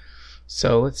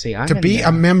 So, let's see. To be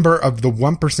a member of the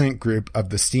 1% group of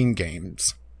the Steam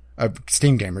gamers,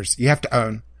 you have to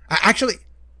own... Actually,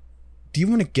 do you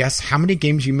want to guess how many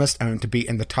games you must own to be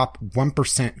in the top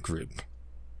 1% group?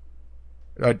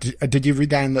 Did you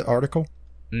read that in the article?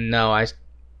 No, I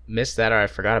missed that, or I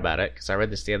forgot about it, because I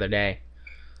read this the other day.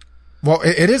 Well,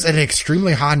 it is an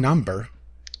extremely high number.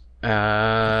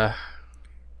 I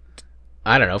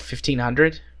don't know,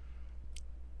 1,500?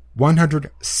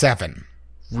 107.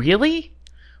 Really?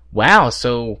 Wow,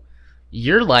 so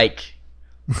you're like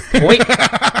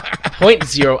point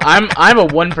zero. I'm a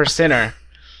 1%er,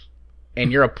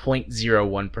 and you're a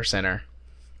 0.01%er.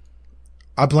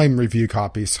 I blame review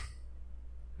copies.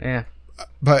 Yeah.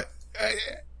 But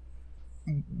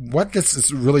what this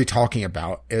is really talking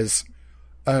about is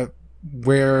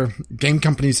where game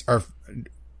companies are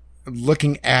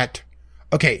looking at,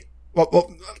 okay,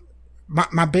 well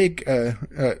my big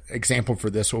example for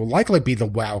this will likely be the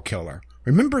WoW killer.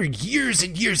 Remember years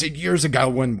and years and years ago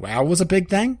when WoW was a big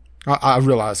thing? I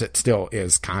realize it still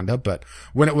is, kinda, but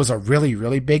when it was a really,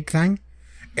 really big thing,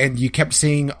 and you kept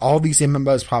seeing all these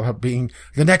MMOs pop up being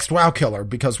the next WoW killer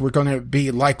because we're going to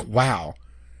be like WoW.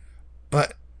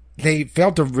 But they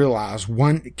failed to realize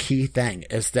one key thing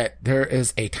is that there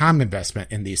is a time investment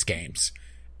in these games.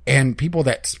 And people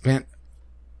that spent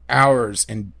hours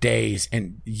and days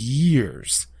and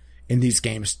years in these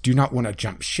games do not want to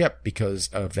jump ship because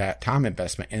of that time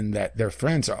investment and that their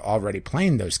friends are already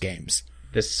playing those games.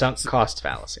 The sunk cost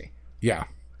fallacy. Yeah.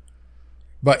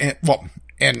 But,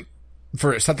 and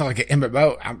for something like an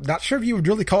MMO, I'm not sure if you would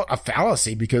really call it a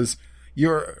fallacy because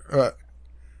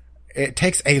it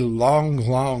takes a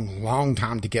long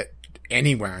time to get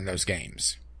anywhere in those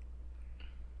games.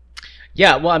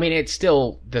 Yeah, well, I mean, it's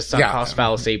still the sunk cost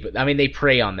fallacy, but I mean, they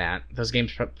prey on that. Those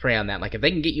games prey on that. Like, if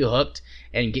they can get you hooked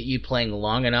and get you playing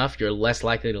long enough, you're less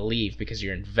likely to leave because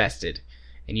you're invested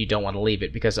and you don't want to leave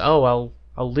it because,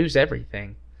 I'll lose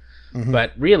everything. Mm-hmm.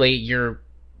 But really,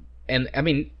 and I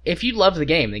mean, if you love the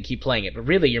game, then keep playing it. But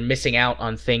really, you're missing out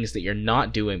on things that you're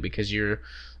not doing because you're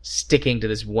sticking to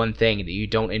this one thing that you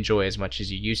don't enjoy as much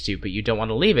as you used to, but you don't want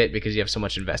to leave it because you have so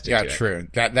much invested into it. Yeah, true.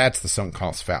 That's the sunk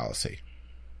cost fallacy.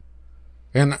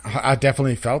 And I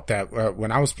definitely felt that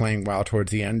when I was playing WoW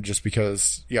towards the end, just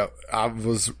because, I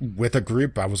was with a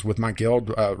group, I was with my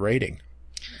guild raiding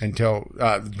until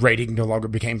raiding no longer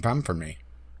became fun for me.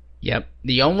 Yep.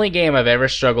 The only game I've ever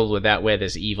struggled with that with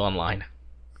is EVE Online.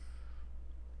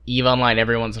 EVE Online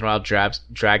every once in a while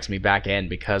drags me back in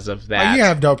because of that. You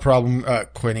have no problem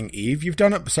quitting EVE. You've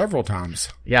done it several times.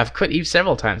 Yeah, I've quit EVE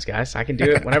several times, guys. I can do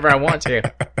it whenever I want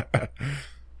to.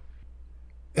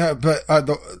 But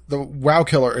the WoW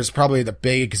Killer is probably the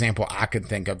big example I could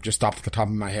think of just off the top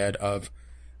of my head of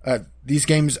these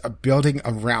games are building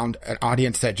around an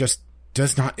audience that just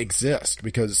does not exist,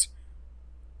 because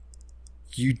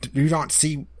you do not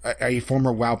see a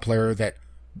former WoW player that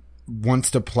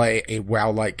wants to play a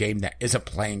WoW-like game that isn't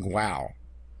playing WoW,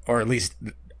 or at least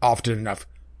often enough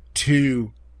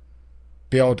to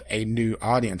build a new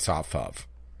audience off of.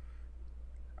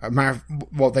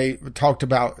 They talked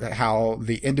about how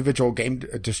the individual game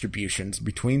distributions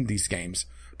between these games.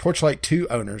 Torchlight 2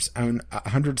 owners own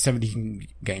 117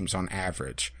 games on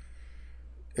average.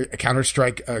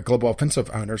 Counter-Strike Global Offensive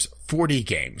owners, 40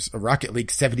 games. Rocket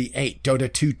League, 78.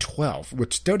 Dota 2, 12.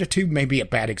 Which Dota 2 may be a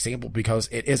bad example because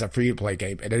it is a free-to-play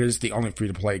game, and it is the only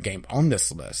free-to-play game on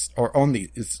this list, or on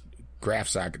these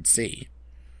graphs I could see.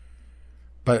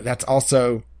 But that's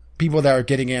also people that are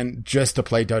getting in just to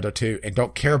play Dota 2 and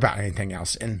don't care about anything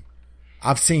else. And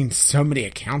I've seen so many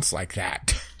accounts like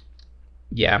that.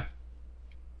 Yeah.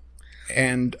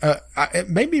 And it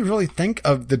made me really think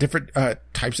of the different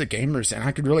types of gamers, and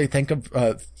I could really think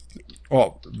of,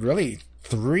 really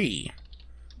three.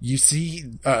 You see,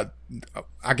 I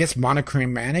guess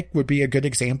monochromatic would be a good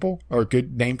example, or a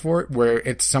good name for it, where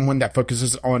it's someone that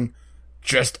focuses on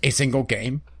just a single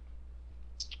game.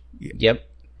 Yep.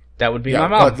 That would be my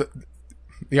mom.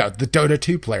 The Dota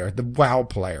 2 player, the WoW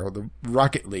player, the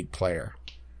Rocket League player.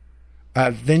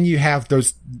 Then you have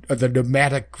the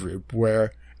nomadic group,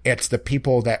 where it's the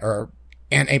people that are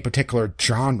in a particular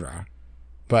genre,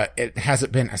 but it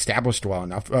hasn't been established well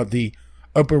enough. The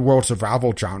open world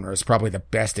survival genre is probably the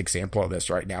best example of this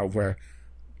right now, where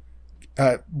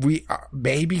we are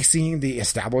maybe seeing the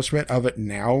establishment of it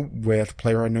now with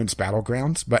PlayerUnknown's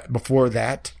Battlegrounds, but before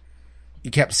that,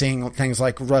 you kept seeing things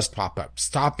like Rust pop up,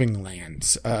 Stopping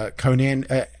Lands, Conan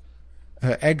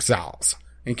Exiles,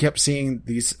 and you kept seeing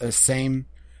these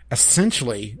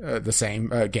essentially the same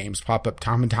games pop up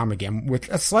time and time again with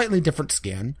a slightly different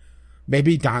skin.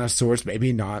 Maybe dinosaurs,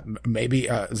 maybe not. Maybe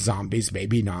zombies,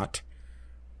 maybe not.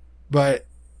 But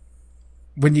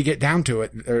when you get down to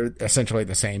it, they're essentially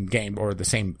the same game, or the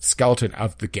same skeleton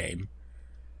of the game.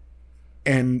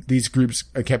 And these groups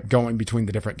kept going between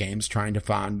the different games, trying to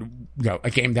find a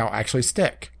game that'll actually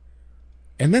stick.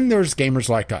 And then there's gamers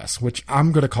like us, which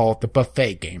I'm going to call the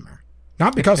buffet gamer.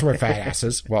 Not because we're fat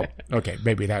asses. Well, okay,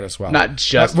 maybe that as well. Not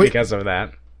just because of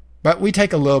that. But we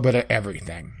take a little bit of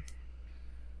everything.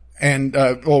 And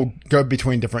we'll go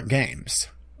between different games,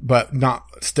 but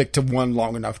not stick to one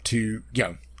long enough to,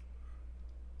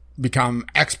 become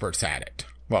experts at it.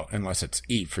 Well, unless it's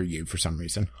EVE for you for some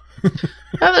reason.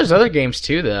 Now, there's other games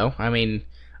too, though. I mean,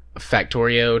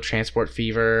 Factorio, Transport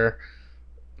Fever.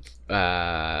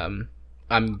 I'm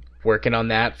working on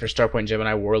that for Starpoint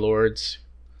Gemini Warlords.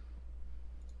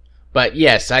 But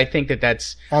yes, I think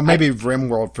that's... Or maybe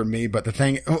RimWorld for me, but the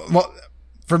thing... Well,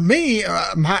 for me,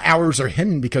 my hours are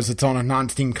hidden because it's on a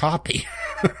non-Steam copy.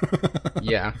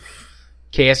 Yeah.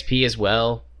 KSP as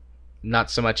well.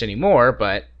 Not so much anymore,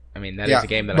 but... I mean, that is a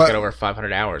game that I've got over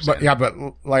 500 hours in. Yeah, but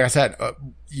like I said,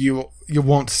 you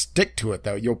won't stick to it,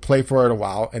 though. You'll play for it a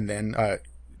while and then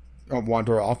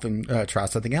wander off and try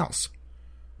something else.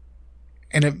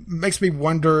 And it makes me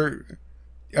wonder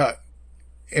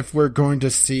if we're going to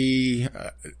see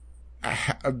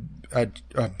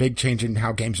a big change in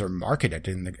how games are marketed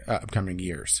in the upcoming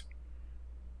years.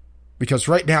 Because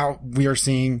right now, we are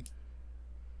seeing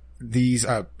these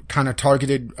kind of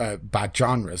targeted by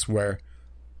genres, where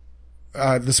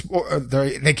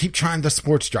they keep trying the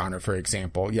sports genre, for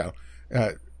example.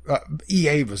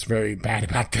 EA was very bad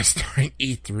about this during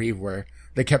E3, where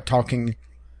they kept talking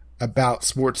about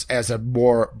sports as a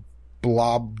more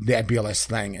blob nebulous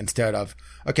thing instead of,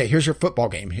 okay, here's your football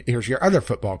game, here's your other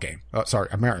football game. Oh, sorry,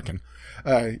 American.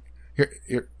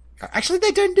 Actually,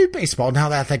 they didn't do baseball, now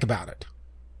that I think about it.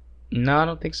 No, I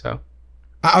don't think so.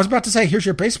 I was about to say, here's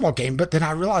your baseball game, but then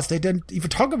I realized they didn't even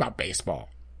talk about baseball.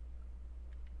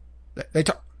 They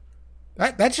talk.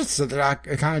 That's just that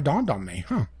it kind of dawned on me,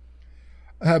 huh?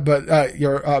 But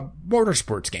your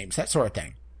motorsports games, that sort of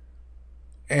thing,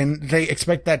 and they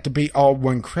expect that to be all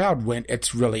one crowd when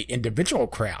it's really individual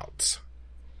crowds.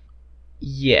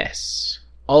 Yes,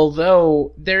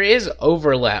 Although there is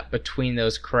overlap between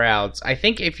those crowds. I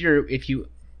think if you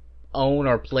own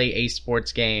or play a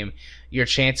sports game, your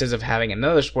chances of having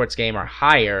another sports game are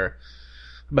higher,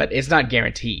 but it's not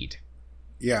guaranteed.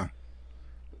 Yeah.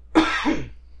 I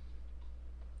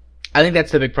think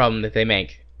that's the big problem that they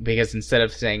make, because instead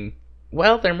of saying,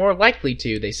 well, they're more likely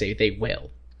to, they say they will.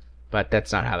 But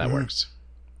that's not how that works.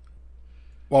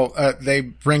 Well, they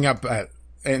bring up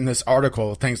in this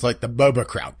article things like the MOBA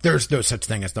crowd. There's no such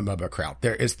thing as the MOBA crowd.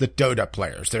 There is the Dota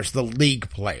players. There's the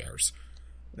League players.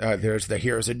 There's the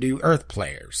Heroes of New Earth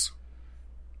players.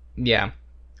 Yeah.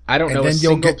 I don't know a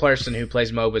single person who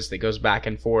plays MOBAs that goes back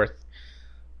and forth,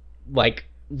 like,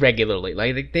 regularly.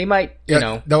 Like, they might, you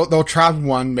know... They'll try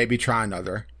one, maybe try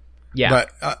another. Yeah.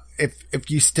 But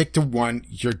if you stick to one,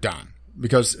 you're done.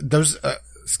 Because those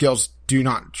skills do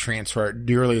not transfer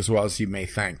nearly as well as you may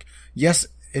think. Yes,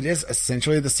 it is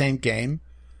essentially the same game,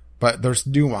 but there's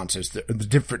nuances. The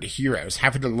different heroes.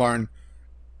 Having to learn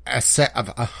a set of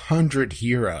 100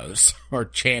 heroes or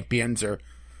champions or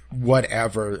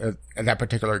whatever that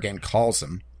particular game calls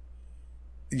them.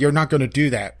 You're not going to do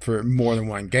that for more than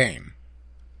one game.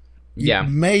 You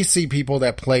may see people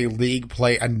that play League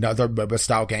play another MOBA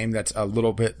style game that's a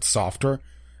little bit softer.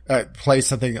 Play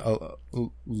something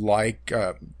like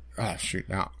Clash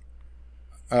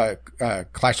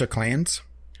of Clans.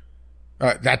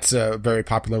 That's a very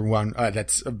popular one.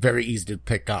 That's very easy to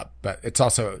pick up, but it's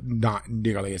also not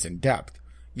nearly as in depth.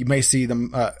 You may see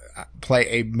them play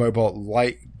a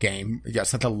mobile-like game,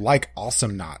 something like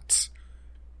Awesome Knots,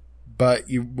 but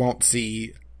you won't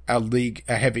see a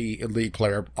heavy League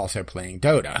player also playing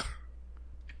Dota.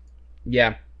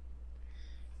 Yeah.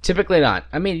 Typically not.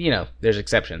 I mean, you know, there's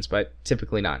exceptions, but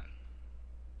typically not.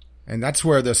 And that's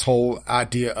where this whole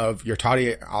idea of your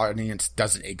target audience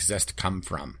doesn't exist come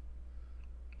from.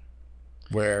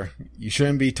 Where you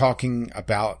shouldn't be talking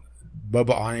about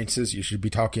MOBA audiences, you should be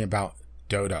talking about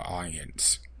Dota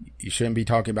audience. You shouldn't be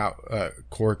talking about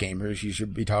core gamers, you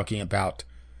should be talking about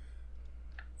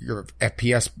your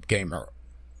FPS gamer.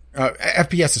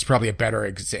 FPS is probably a better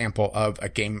example of a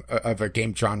game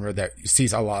genre that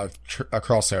sees a lot of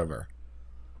crossover.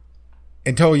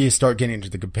 Until you start getting into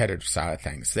the competitive side of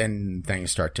things, then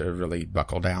things start to really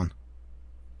buckle down.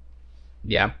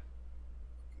 Yeah.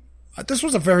 This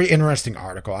was a very interesting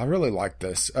article. I really liked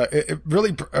this. It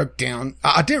really broke down.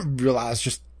 I didn't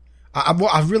realize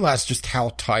I realized just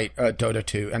how tight Dota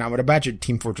 2, and I would imagine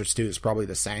Team Fortress 2 is probably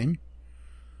the same.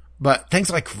 But things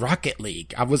like Rocket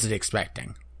League, I wasn't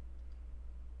expecting.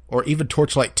 Or even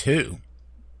Torchlight 2.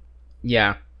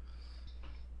 Yeah.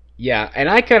 Yeah, and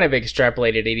I kind of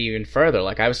extrapolated it even further.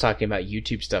 Like, I was talking about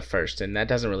YouTube stuff first, and that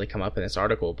doesn't really come up in this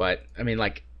article, but, I mean,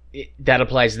 like, that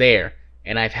applies there.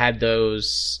 And I've had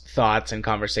those thoughts and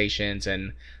conversations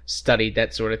and studied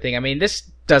that sort of thing. I mean, this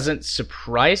doesn't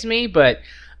surprise me, but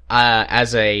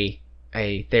as a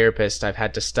therapist, I've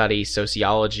had to study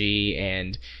sociology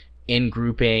and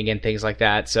in-grouping and things like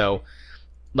that. So,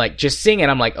 like, just seeing it,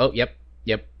 I'm like, oh, yep,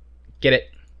 get it.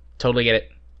 Totally get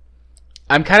it.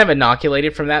 I'm kind of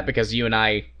inoculated from that because you and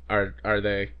I are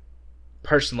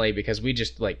personally, because we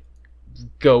just, like,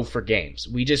 go for games.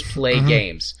 We just play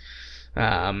games.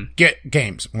 Get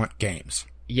games, want games.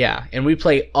 Yeah, and we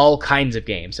play all kinds of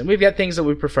games. And we've got things that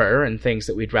we prefer and things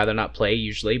that we'd rather not play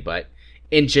usually, but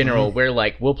in general, we're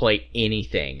like, we'll play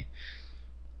anything.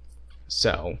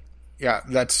 So. Yeah,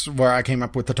 that's where I came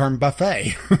up with the term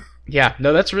buffet. Yeah,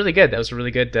 no, that's really good. That was a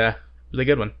really good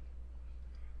one.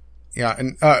 Yeah,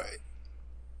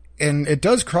 and it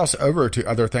does cross over to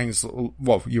other things.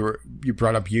 Well, you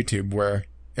brought up YouTube, where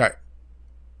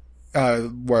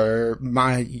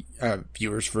my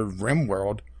viewers for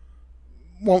RimWorld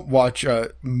won't watch,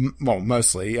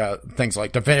 mostly things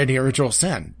like Divinity Original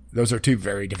Sin. Those are two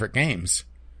very different games.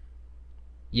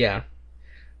 Yeah.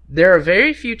 There are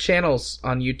very few channels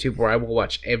on YouTube where I will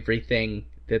watch everything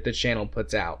that the channel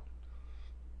puts out.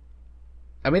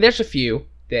 I mean, there's a few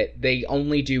that they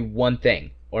only do one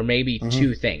thing, or maybe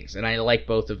two things, and I like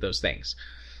both of those things.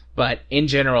 But in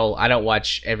general, I don't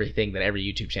watch everything that every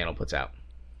YouTube channel puts out.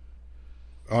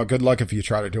 Oh, good luck if you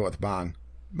try to do it with mine.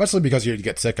 Mostly because you'd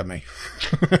get sick of me.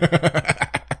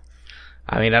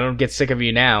 I mean, I don't get sick of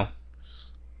you now.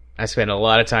 I spend a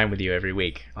lot of time with you every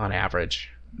week, on average.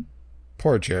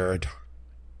 Poor Jared.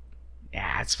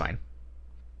 Yeah, it's fine.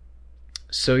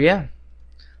 So, yeah.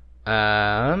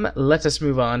 Let us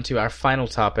move on to our final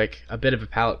topic, a bit of a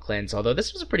palate cleanse, although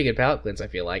this was a pretty good palate cleanse, I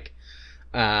feel like.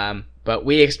 But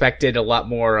we expected a lot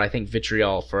more, I think,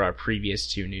 vitriol for our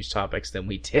previous two news topics than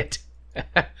we did.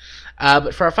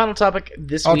 But for our final topic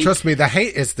this week... Oh, trust me, the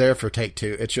hate is there for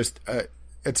Take-Two. It's just,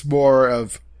 it's more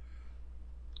of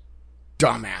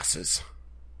dumbasses.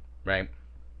 Right.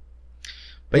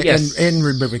 But yes. And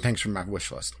removing things from my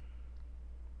wish list.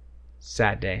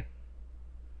 Sad day.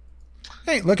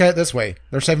 Hey, look at it this way.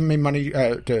 They're saving me money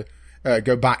to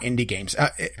go buy indie games.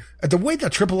 The way the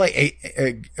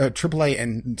AAA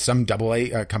and some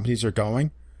AA companies are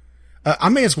going, I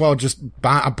may as well just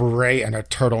buy a beret and a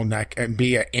turtleneck and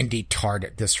be an indie tart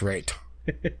at this rate.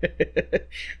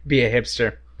 Be a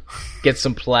hipster. Get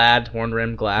some plaid,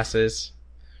 horn-rimmed glasses.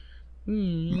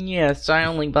 Yes, I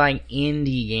only buy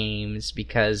indie games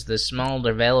because the small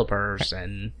developers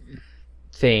and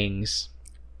things.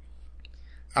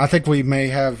 I think we may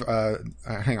have.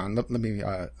 Hang on, let me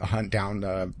hunt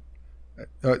down.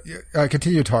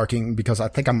 Continue talking because I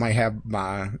think I might have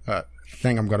my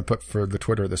thing I'm going to put for the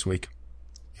Twitter this week.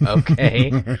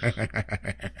 Okay.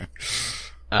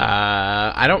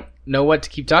 I don't know what to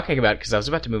keep talking about because I was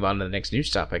about to move on to the next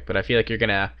news topic, but I feel like you're going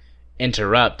to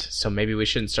interrupt, so maybe we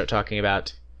shouldn't start talking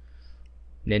about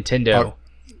Nintendo.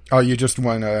 Oh, you just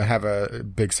want to have a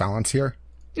big silence here?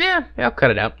 Yeah, I'll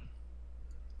cut it out.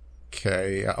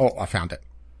 Okay. I found it.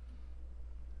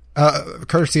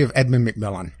 Courtesy of Edmund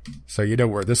McMillan. So you know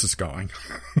where this is going.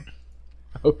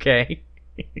 Okay.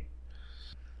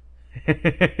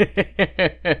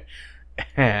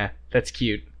 That's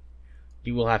cute.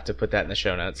 You will have to put that in the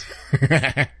show notes.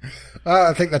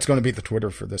 I think that's going to be the Twitter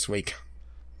for this week.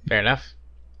 Fair enough.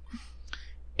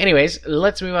 Anyways,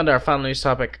 let's move on to our final news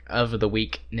topic of the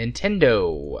week.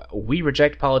 Nintendo. We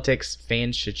reject politics.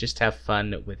 Fans should just have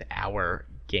fun with our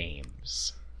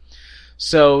games.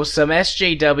 So, some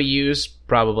SJWs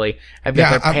probably have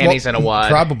got their panties in a wad.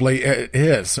 Probably it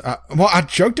is. I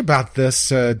joked about this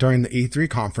during the E3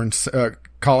 conference,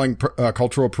 calling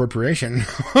cultural appropriation.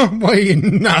 Well, you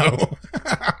know.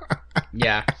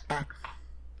 Yeah.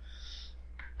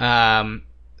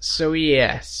 So,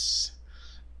 yes.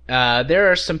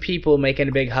 There are some people making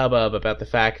a big hubbub about the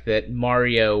fact that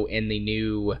Mario in the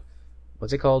new...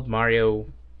 What's it called? Mario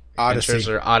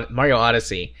Odyssey. Mario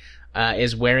Odyssey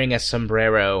is wearing a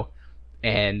sombrero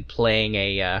and playing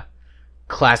a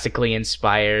classically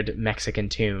inspired Mexican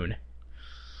tune.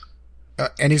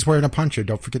 And he's wearing a poncho.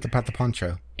 Don't forget about the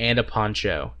poncho. And a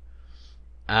poncho.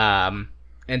 And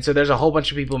so there's a whole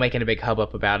bunch of people making a big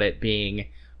hubbub about it being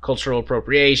cultural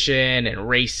appropriation and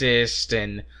racist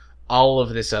and all of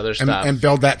this other stuff. And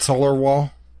build that solar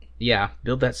wall? Yeah,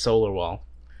 build that solar wall.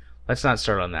 Let's not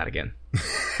start on that again.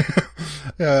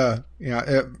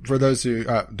 For those who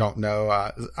don't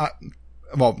know,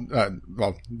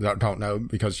 don't know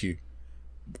because you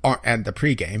aren't at the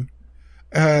pregame.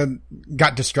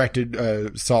 Got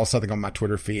distracted, saw something on my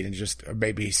Twitter feed and just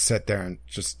maybe sit there and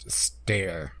just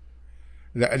stare.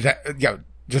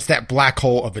 Just that black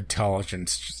hole of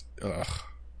intelligence. Just, ugh.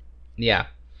 Yeah.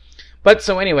 But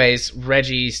so anyways,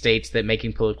 Reggie states that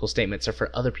making political statements are for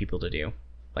other people to do,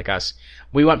 like us.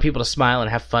 We want people to smile and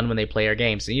have fun when they play our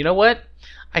games. And you know what?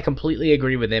 I completely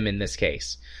agree with him in this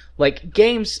case. Like,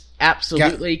 games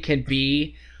absolutely can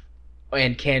be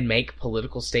and can make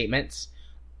political statements.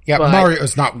 Yeah, Mario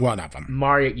is not one of them.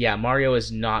 Mario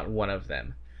is not one of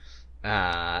them.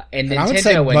 And Nintendo I would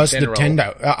say most general,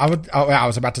 Nintendo. I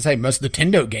was about to say most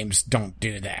Nintendo games don't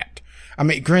do that. I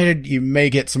mean, granted, you may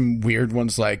get some weird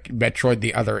ones like Metroid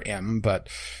the Other M, but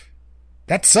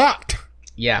that sucked.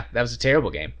 Yeah, that was a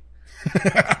terrible game.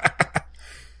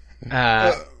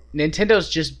 Nintendo's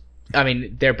just, I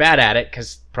mean, they're bad at it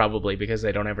probably because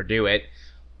they don't ever do it.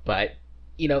 But,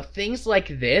 things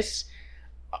like this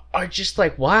are just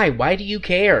like, why? Why do you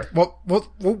care? Well,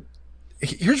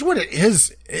 here's what it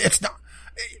is. It's not.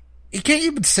 You can't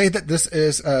even say that this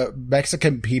is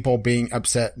Mexican people being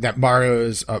upset that Mario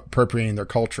is appropriating their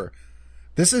culture.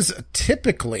 This is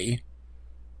typically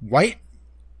white,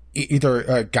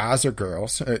 either guys or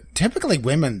girls, typically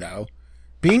women though,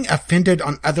 being offended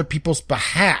on other people's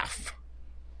behalf.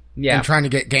 Yeah. And trying to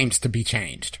get games to be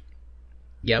changed.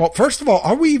 Yeah. Well, first of all,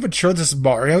 are we even sure this is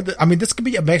Mario? I mean, this could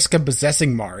be a Mexican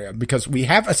possessing Mario because we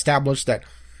have established that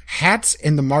hats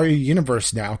in the Mario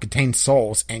universe now contain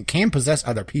souls and can possess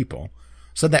other people.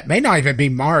 So that may not even be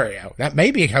Mario. That may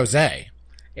be Jose.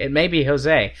 It may be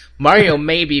Jose. Mario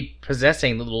may be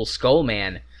possessing the little skull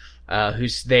man,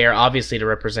 who's there obviously to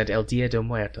represent El Dia de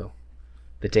Muerto,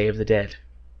 the Day of the Dead.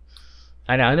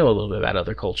 I know a little bit about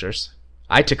other cultures.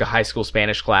 I took a high school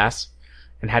Spanish class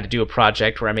and had to do a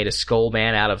project where I made a skull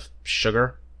man out of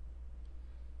sugar.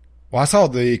 Well, I saw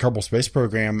the Kerbal Space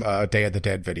Program Day of the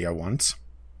Dead video once.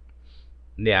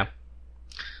 Yeah.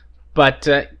 But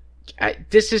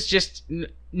this is just...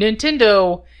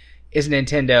 Nintendo is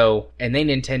Nintendo, and they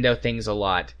Nintendo things a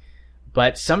lot.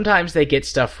 But sometimes they get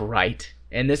stuff right.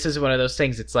 And this is one of those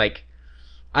things, it's like...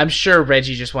 I'm sure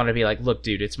Reggie just wanted to be like, look,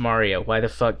 dude, it's Mario. Why the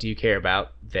fuck do you care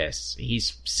about this?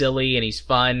 He's silly and he's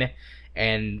fun,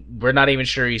 and we're not even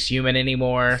sure he's human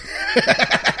anymore.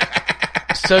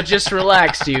 So just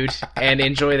relax, dude, and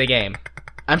enjoy the game.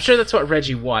 I'm sure that's what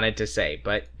Reggie wanted to say,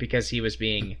 but because he was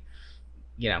being,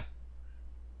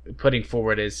 putting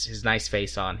forward his nice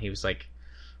face on, he was like,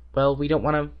 well, we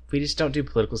just don't do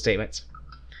political statements.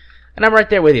 And I'm right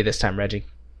there with you this time, Reggie.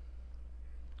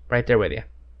 Right there with you.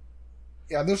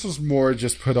 Yeah, this was more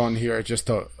just put on here just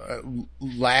to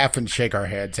laugh and shake our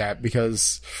heads at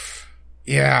because,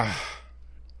 yeah.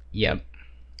 Yep.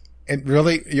 And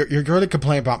really, you're going to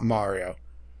complain about Mario.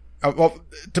 Well,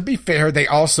 to be fair, they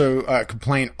also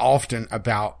complain often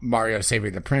about Mario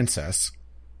saving the princess.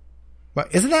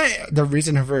 But isn't that the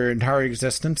reason of her entire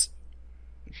existence?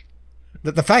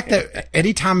 The fact that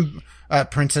anytime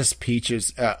Princess Peach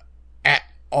is at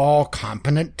all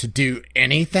competent to do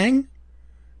anything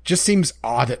just seems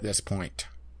odd at this point.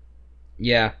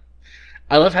 Yeah.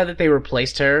 I love how that they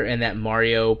replaced her in that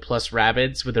Mario plus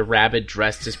Rabbids with a Rabbid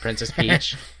dressed as Princess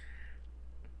Peach.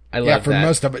 I love that. Yeah, for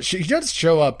most of it. She does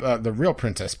show up the real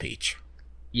Princess Peach.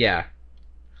 Yeah.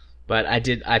 But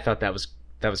I thought that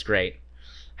was great.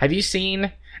 Have you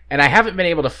seen, and I haven't been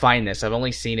able to find this, I've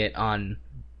only seen it on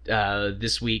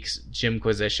this week's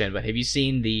Gymquisition, but have you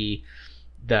seen the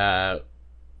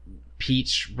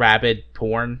Peach Rabbid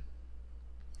porn?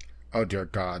 Oh dear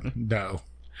God, no.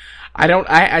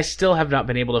 I still have not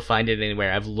been able to find it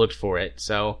anywhere. I've looked for it,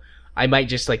 so I might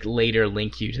just later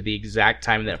link you to the exact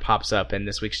time that it pops up in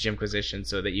this week's Gymquisition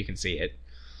so that you can see it.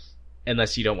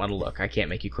 Unless you don't want to look. I can't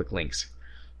make you click links.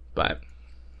 But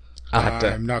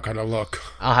I'm not gonna look.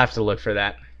 I'll have to look for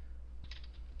that.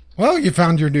 Well, you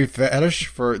found your new fetish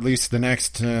for at least the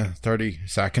next 30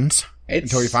 seconds.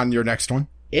 Until you find your next one.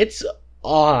 It's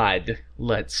odd,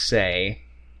 let's say.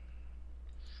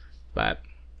 But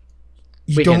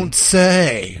you don't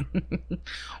say.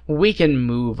 We can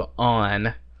move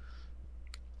on.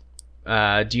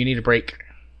 Do you need a break?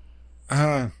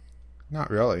 Not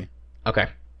really. Okay.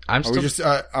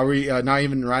 Are we not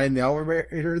even riding the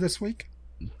elevator this week?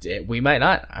 We might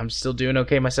not. I'm still doing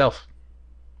okay myself.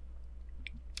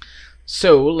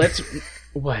 So let's.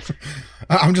 What?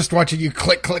 I'm just watching you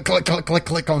click on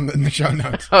the show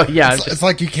notes. Oh yeah, it's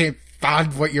like you can't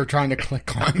find what you're trying to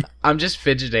click on. I'm just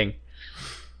fidgeting.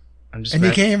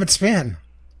 You can't even spin.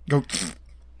 Go.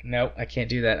 No, I can't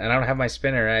do that. And I don't have my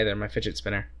spinner either. My fidget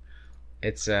spinner.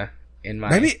 It's in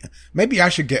my. Maybe I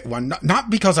should get one. Not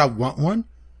because I want one,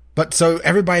 but so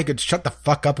everybody could shut the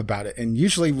fuck up about it. And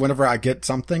usually, whenever I get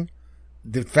something,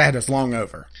 the fad is long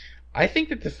over. I think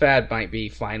that the fad might be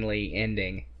finally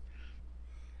ending.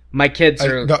 My kids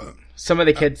are... some of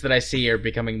the kids that I see are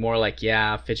becoming more like,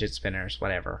 yeah, fidget spinners,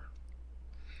 whatever.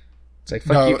 It's like,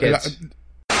 fuck you kids.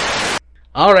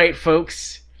 All right,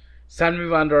 folks. It's time to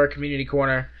move on to our community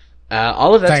corner.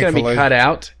 All of that's going to be cut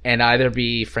out and either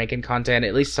be Franken content.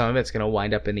 At least some of it's going to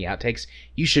wind up in the outtakes.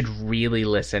 You should really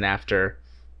listen after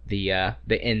the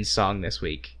end song this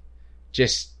week.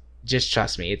 Just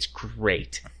trust me. It's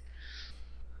great.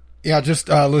 Yeah, just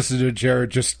listen to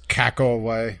Jared just cackle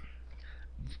away.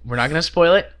 We're not going to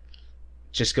spoil it.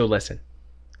 Just go listen.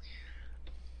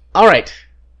 All right.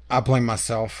 I blame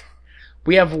myself.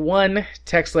 We have one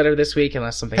text letter this week,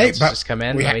 unless something else has just come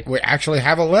in. We actually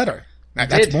have a letter.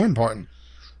 That's more important.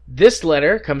 This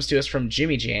letter comes to us from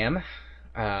Jimmy Jam,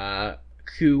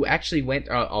 who actually went,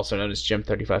 also known as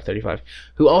Jim3535,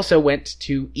 who also went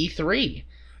to E3.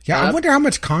 Yeah, I wonder how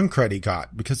much con credit he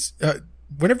got, because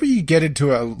whenever you get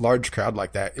into a large crowd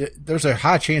like that, there's a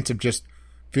high chance of just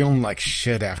feeling like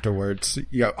shit afterwards.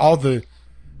 You know, all the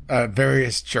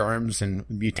various germs and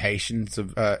mutations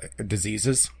of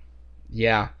diseases.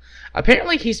 Yeah.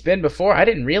 Apparently he's been before. I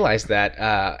didn't realize that.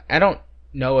 I don't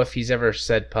know if he's ever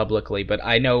said publicly, but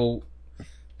I know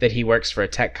that he works for a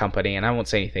tech company, and I won't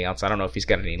say anything else. I don't know if he's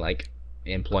got any,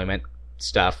 employment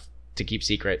stuff to keep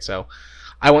secret, so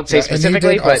I won't say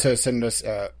specifically. And he did also send us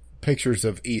pictures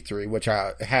of E3, which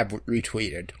I have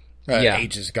retweeted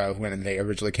ages ago when they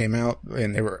originally came out,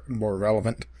 and they were more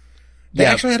relevant. They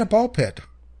actually had a ball pit.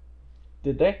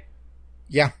 Did they?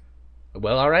 Yeah.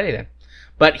 Well, alrighty then.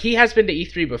 But he has been to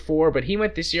E3 before, but he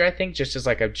went this year, I think, just as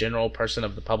a general person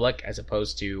of the public, as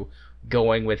opposed to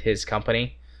going with his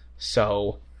company.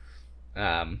 So,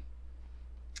 I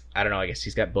don't know, I guess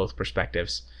he's got both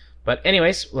perspectives. But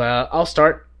anyways, I'll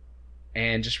start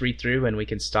and just read through, and we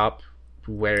can stop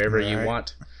wherever you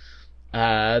want.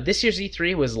 This year's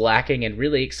E3 was lacking in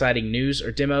really exciting news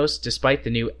or demos, despite the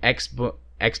new Xbone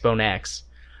X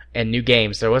and new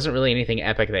games. There wasn't really anything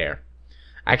epic there.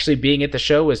 Actually, being at the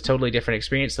show was a totally different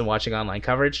experience than watching online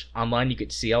coverage. Online, you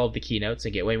get to see all of the keynotes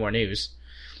and get way more news.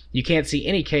 You can't see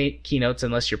any keynotes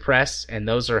unless you're press, and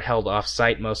those are held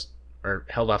off-site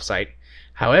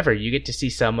However, you get to see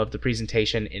some of the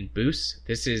presentation in booths.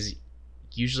 This is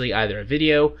usually either a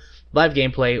video, live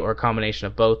gameplay, or a combination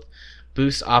of both.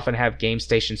 Booths often have game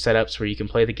station setups where you can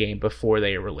play the game before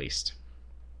they are released.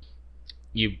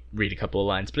 You read a couple of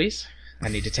lines, please. I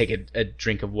need to take a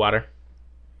drink of water.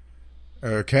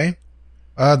 Okay.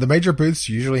 The major booths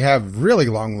usually have really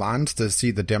long lines to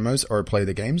see the demos or play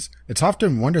the games. It's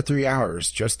often 1 to 3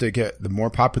 hours just to get the more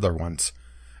popular ones.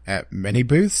 At many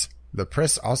booths, the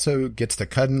press also gets to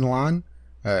cut in line.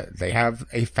 They have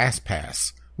a fast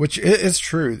pass, which is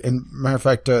true. And matter of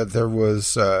fact, there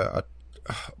was, I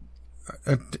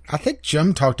think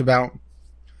Jim talked about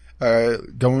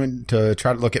going to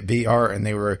try to look at VR, and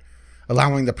they were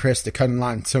allowing the press to cut in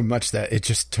line so much that it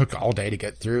just took all day to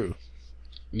get through.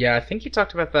 Yeah, I think you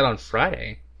talked about that on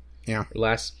Friday. Yeah.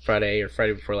 Last Friday or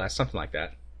Friday before last, something like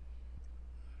that.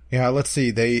 Yeah, let's see.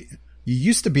 You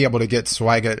used to be able to get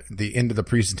swag at the end of the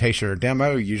presentation or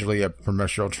demo, usually a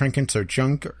promotional trinkets or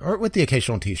junk, or with the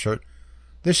occasional t-shirt.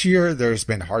 This year, there's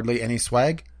been hardly any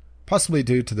swag, possibly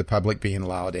due to the public being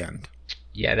allowed in.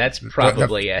 Yeah, that's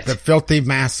probably it. The filthy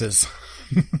masses.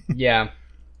 Yeah.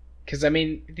 Because, I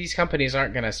mean, these companies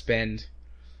aren't going to spend...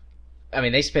 I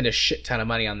mean, they spend a shit ton of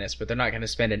money on this, but they're not going to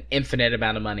spend an infinite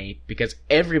amount of money because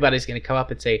everybody's going to come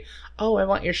up and say, oh, I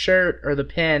want your shirt or the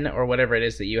pin or whatever it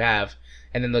is that you have.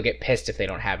 And then they'll get pissed if they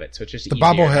don't have it. So it's just the easier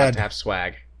bobblehead. Not to have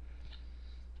swag.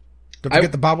 Don't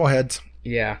forget the bobbleheads.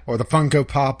 Yeah. Or the Funko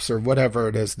Pops or whatever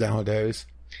it is nowadays.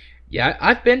 Yeah,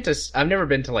 I've never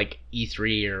been to like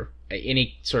E3 or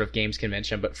any sort of games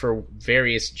convention, but for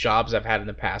various jobs I've had in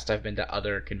the past, I've been to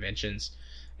other conventions.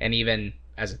 And even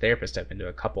as a therapist, I've been to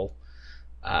a couple.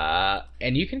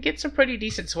 And you can get some pretty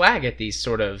decent swag at these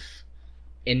sort of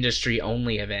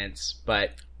industry-only events,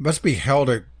 but... Must be hell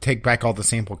to take back all the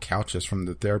sample couches from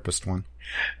the therapist one.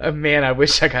 Man, I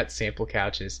wish I got sample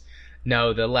couches.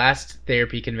 No, the last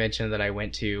therapy convention that I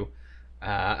went to,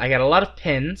 I got a lot of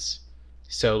pens.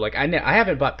 So, like, I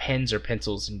haven't bought pens or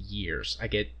pencils in years.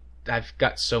 I've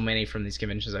got so many from these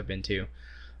conventions I've been to.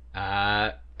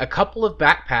 A couple of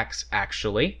backpacks,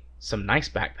 actually. Some nice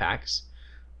backpacks.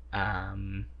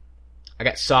 I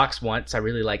got socks once. I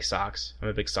really like socks. I'm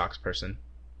a big socks person.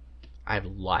 I have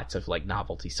lots of like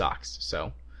novelty socks,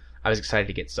 so I was excited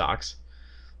to get socks.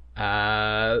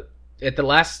 At the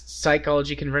last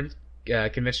psychology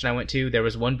convention I went to, there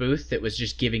was one booth that was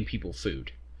just giving people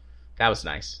food. That was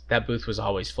nice. That booth was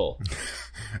always full.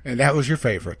 And that was your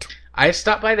favorite. I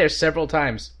stopped by there several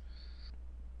times.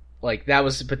 Like that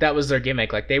was their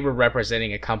gimmick. Like they were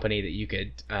representing a company that you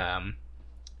could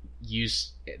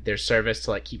use their service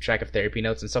to like keep track of therapy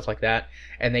notes and stuff like that,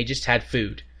 and they just had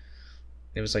food.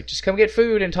 It was like, just come get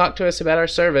food and talk to us about our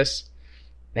service.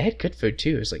 They had good food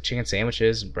too. It was like chicken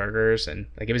sandwiches and burgers, and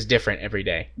like it was different every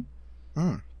day.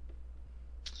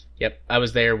 Yep, I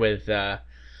was there with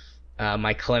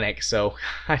my clinic, so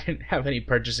I didn't have any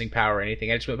purchasing power or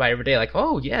anything. I just went by every day like,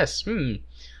 oh yes,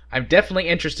 I'm definitely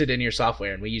interested in your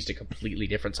software, and we used a completely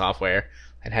different software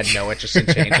and had no interest in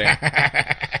changing.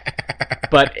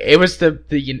 But it was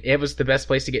the best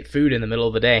place to get food in the middle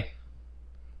of the day.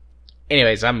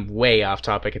 Anyways, I'm way off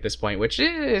topic at this point, which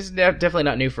is definitely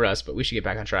not new for us, but we should get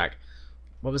back on track.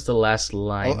 What was the last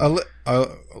line? At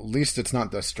least it's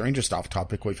not the strangest off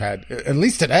topic we've had, at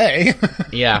least today.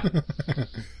 Yeah.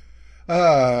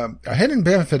 A hidden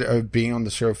benefit of being on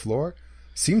the show floor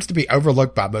seems to be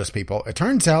overlooked by most people. It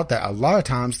turns out that a lot of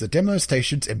times the demo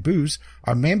stations and booths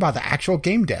are manned by the actual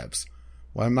game devs.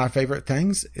 One of my favorite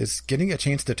things is getting a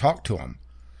chance to talk to them.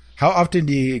 How often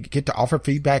do you get to offer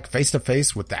feedback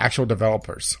face-to-face with the actual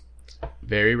developers?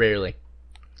 Very rarely.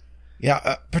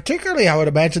 Yeah, particularly I would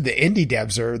imagine the indie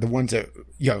devs are the ones that,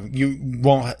 you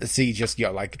won't see just,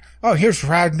 like, oh, here's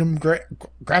random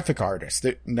graphic artist.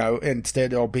 No,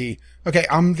 instead it'll be, okay,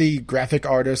 I'm the graphic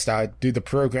artist, I do the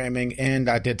programming, and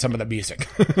I did some of the music.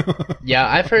 Yeah,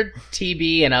 I've heard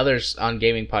TB and others on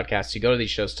gaming podcasts who go to these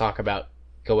shows talk about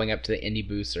going up to the indie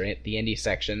booths or the indie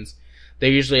sections. They're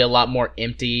usually a lot more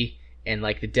empty, and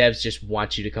like the devs just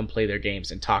want you to come play their games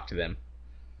and talk to them.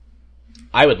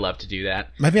 I would love to do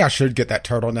that. Maybe I should get that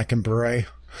turtleneck and beret.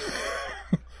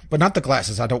 But not the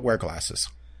glasses. I don't wear glasses.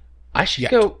 I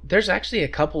should go. There's actually a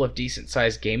couple of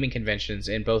decent-sized gaming conventions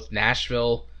in both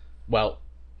Nashville,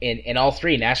 in all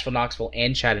three, Nashville, Knoxville,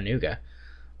 and Chattanooga.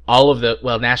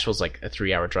 Nashville's like a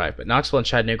 3-hour drive, but Knoxville and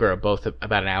Chattanooga are both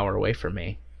about an hour away from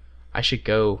me. I should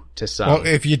go to some. Well,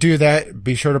 if you do that,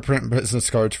 be sure to print business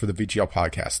cards for the VGL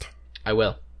podcast. I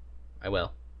will.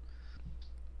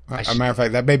 A matter of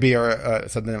fact, that may be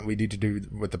something that we need to do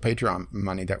with the Patreon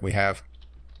money that we have.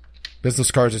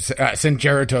 Business cards, send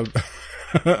Jared to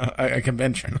a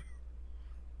convention.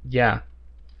 Yeah.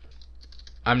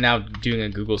 I'm now doing a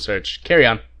Google search. Carry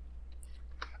on.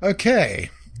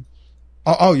 Okay.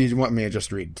 Oh, you want me to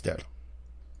just read instead?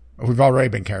 We've already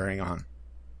been carrying on.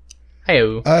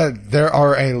 Hey-o. There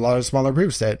are a lot of smaller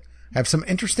booths that have some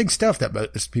interesting stuff that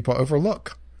most people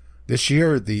overlook. This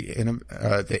year, the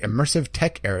immersive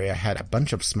tech area had a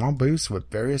bunch of small booths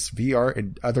with various VR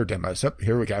and other demos. Oh,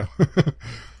 here we go.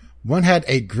 One had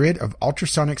a grid of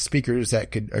ultrasonic speakers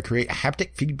that could create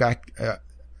haptic feedback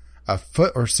a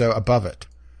foot or so above it.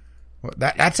 Well,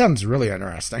 that sounds really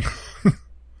interesting.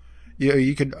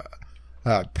 You could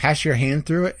pass your hand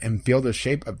through it and feel the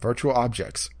shape of virtual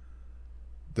objects.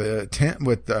 The tent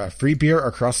with free beer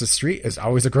across the street is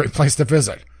always a great place to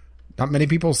visit. Not many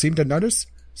people seem to notice,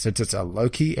 since it's a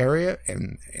low-key area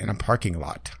and in a parking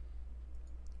lot.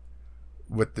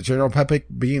 With the general public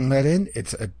being let in,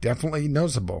 it's definitely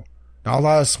noticeable. Not a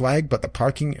lot of swag, but the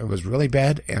parking was really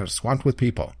bad and it was swamped with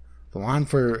people. The line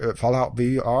for Fallout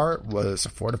VR was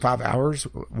 4 to 5 hours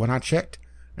when I checked,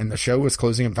 and the show was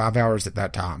closing in 5 hours at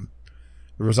that time.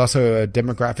 There was also a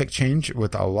demographic change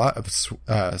with a lot of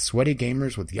sweaty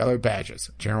gamers with yellow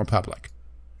badges, general public.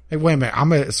 Hey, wait a minute,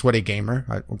 I'm a sweaty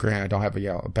gamer. Granted, I don't have a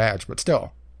yellow badge, but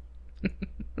still.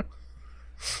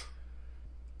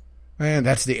 And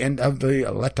that's the end of the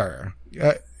letter.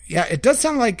 Yeah, it does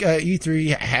sound like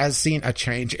E3 has seen a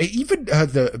change. Even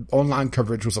the online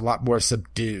coverage was a lot more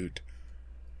subdued.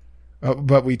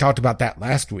 But we talked about that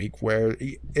last week, where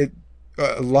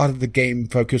a lot of the game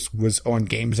focus was on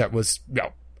games that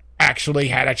actually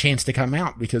had a chance to come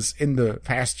out. Because in the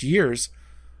past years,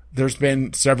 there's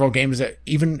been several games that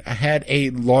even had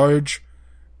a large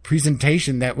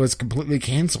presentation that was completely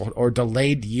canceled or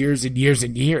delayed years and years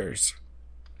and years.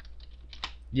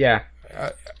 Yeah.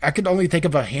 I could only think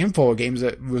of a handful of games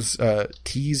that was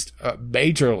teased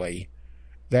majorly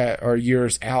that are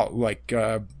years out, like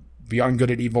Beyond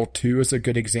Good and Evil 2 is a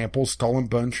good example, Skull and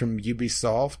Bones from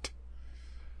Ubisoft.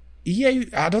 EA,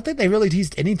 I don't think they really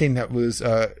teased anything that was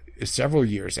several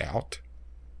years out.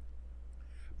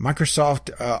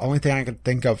 Microsoft, only thing I could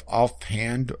think of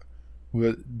offhand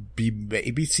would be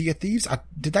maybe Sea of Thieves.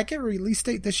 Did that get a release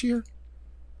date this year?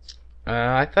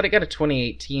 I thought it got a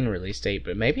 2018 release date,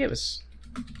 but maybe it was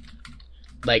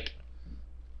like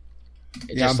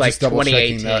just like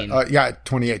 2018. Yeah,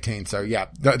 2018. So yeah,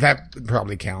 that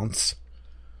probably counts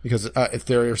because if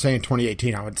they're saying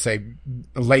 2018, I would say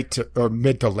late to, or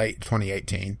mid to late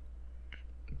 2018.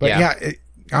 But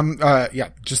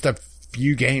just a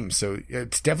few games. So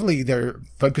it's definitely they're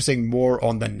focusing more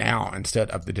on the now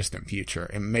instead of the distant future,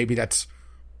 and maybe that's.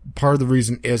 Part of the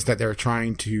reason is that they're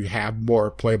trying to have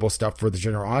more playable stuff for the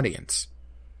general audience.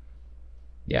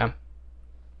 Yeah.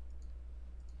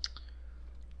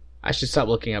 I should stop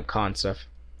looking up con stuff.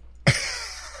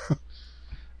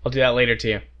 I'll do that later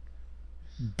too.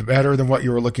 Better than what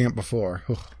you were looking at before.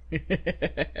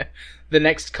 The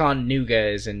next con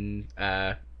Nuga is in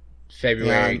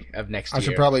February of next year. I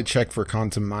should probably check for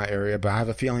cons in my area, but I have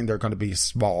a feeling they're going to be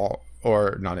small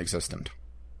or non-existent.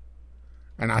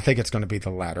 And I think it's going to be the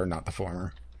latter, not the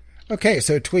former. Okay,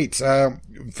 so tweets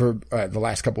for the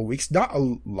last couple of weeks. Not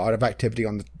a lot of activity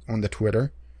on the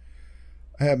Twitter.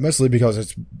 Mostly because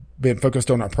it's been focused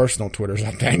on our personal Twitters,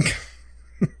 I think.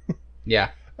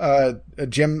 Yeah.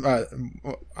 Jim,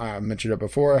 I mentioned it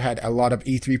before, had a lot of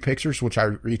E3 pictures, which I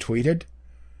retweeted.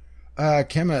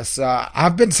 Chemist,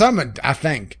 I've been summoned, I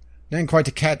think. Didn't quite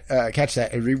to catch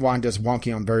that. A rewind is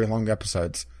wonky on very long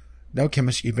episodes. No,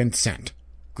 Chemist, you've been sent.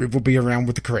 Groove will be around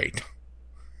with the crate.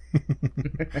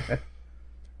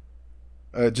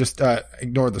 Just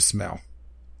ignore the smell.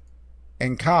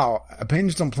 And Kyle,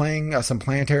 opinions on playing some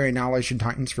Planetary Annihilation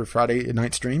Titans for Friday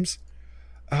night streams?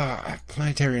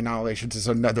 Planetary Annihilations is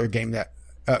another game that...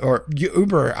 or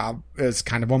Uber is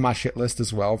kind of on my shit list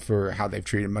as well for how they've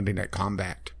treated Monday Night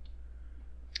Combat.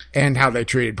 And how they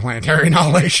treated Planetary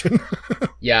Annihilation.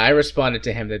 Yeah, I responded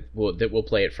to him that we'll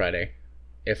play it Friday.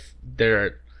 If there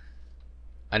are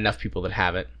enough people that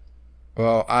have it.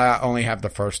 Well, I only have the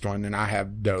first one, and I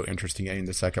have no interest in getting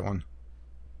the second one.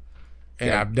 And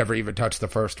yeah. I've never even touched the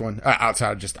first one,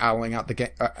 outside of just owling out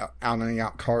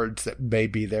cards that may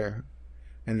be there.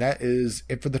 And that is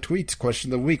it for the tweets.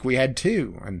 Question of the week. We had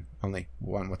 2, and only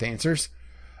one with answers.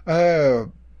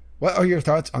 What are your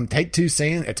thoughts on Take-Two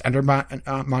saying it's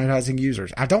monetizing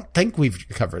users? I don't think we've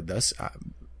covered this.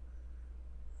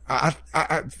 I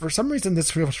for some reason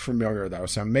this feels familiar though,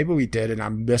 so maybe we did and I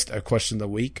missed a question of the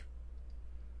week.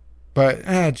 But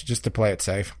just to play it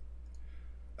safe.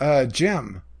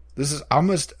 Jim, This is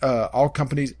almost all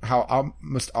companies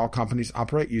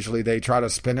operate. Usually they try to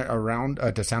spin it around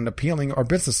to sound appealing or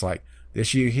businesslike.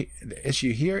 The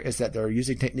issue here is that they're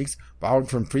using techniques borrowed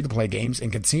from free-to-play games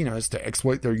and casinos to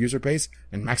exploit their user base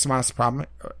and maximize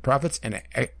profits in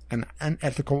an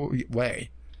unethical way.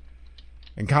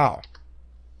 And Kyle,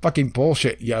 fucking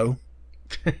bullshit, yo.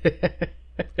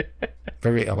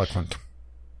 Very eloquent.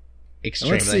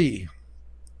 Extremely. Let's see.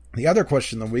 The other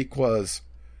question of the week was,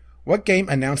 what game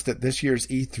announced at this year's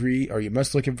E3 are you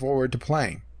most looking forward to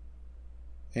playing?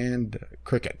 And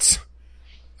crickets.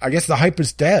 I guess the hype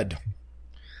is dead.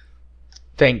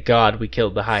 Thank God we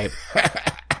killed the hype.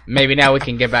 Maybe now we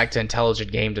can get back to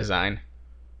intelligent game design.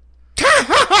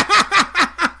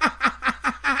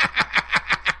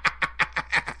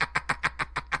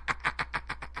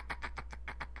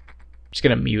 Just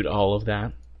gonna mute all of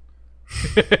that.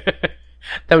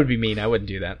 That would be mean. I wouldn't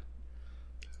do that.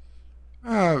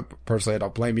 Personally, I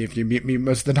don't blame you if you mute me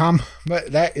most of the time.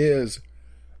 But that is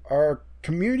our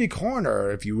community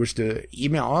corner. If you wish to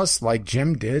email us like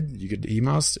Jim did, you could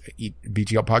email us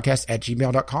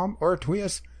bglpodcast@gmail.com or tweet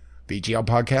us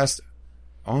bglpodcast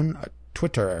on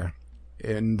Twitter.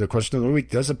 And the question of the week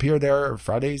does appear there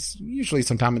Fridays, usually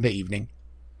sometime in the evening.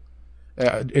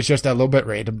 It's just a little bit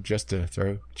random, just to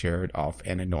throw Jared off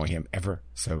and annoy him ever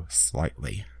so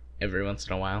slightly. Every once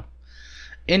in a while.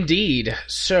 Indeed.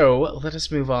 So, let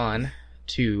us move on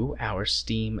to our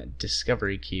Steam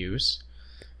discovery queues.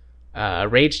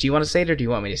 Rage, do you want to say it or do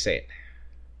you want me to say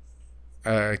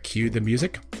it? Cue the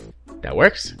music. That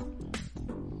works.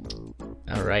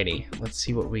 Alrighty, let's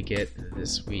see what we get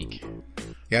this week.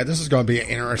 Yeah, this is going to be an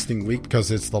interesting week because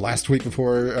it's the last week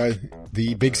before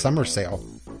the big summer sale.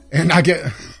 And I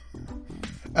get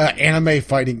an anime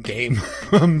fighting game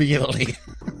immediately.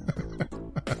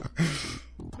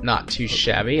 Not too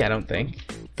shabby, I don't think.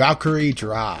 Valkyrie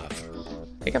Drive.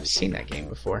 I think I've seen that game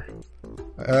before.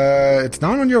 It's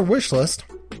not on your wish list.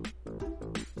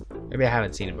 Maybe I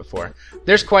haven't seen it before.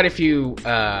 There's quite a few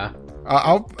anime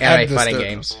fighting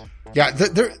games. Yeah,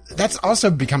 that's also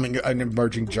becoming an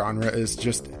emerging genre. Is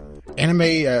just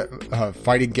anime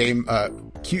fighting game.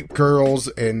 Cute girls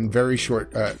in very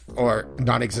short or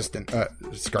non-existent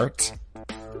skirts.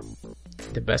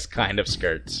 The best kind of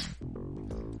skirts.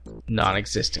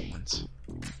 Non-existent ones.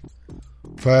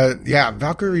 But yeah,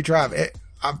 Valkyrie Drive.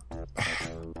 I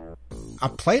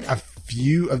played a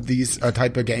few of these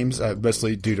type of games,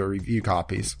 mostly due to review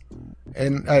copies.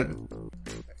 And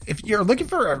if you're looking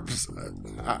for a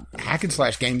hack and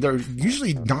slash game, they're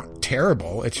usually not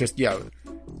terrible. It's just,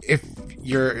 if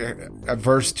you're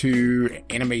averse to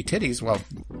anime titties, well,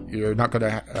 you're not going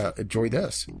to enjoy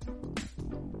this.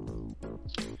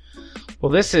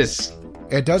 Well, this is...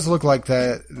 It does look like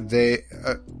that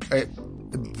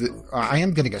I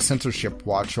am getting a censorship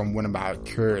watch from one of my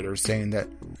curators saying that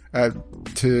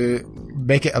to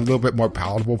make it a little bit more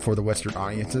palatable for the Western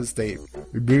audiences, they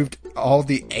removed all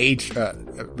the ages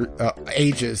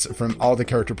from all the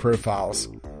character profiles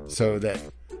so that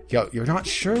you're not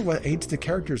sure what age the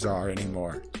characters are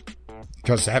anymore.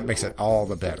 Because that makes it all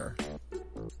the better.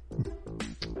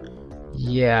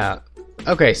 Yeah.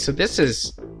 Okay, so this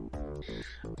is...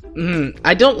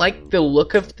 I don't like the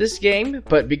look of this game,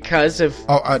 but because of...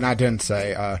 Oh, and I didn't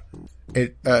say.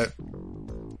 It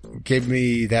gave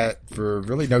me that for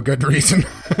really no good reason.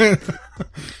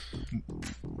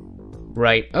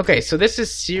 Right. Okay, so this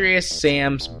is Serious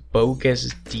Sam's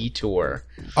Bogus Detour.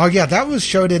 Oh, yeah, that was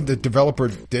showed in the Developer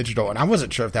Digital, and I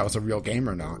wasn't sure if that was a real game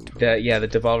or not. The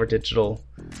Developer Digital.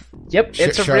 Yep,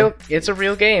 it's a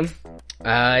real game.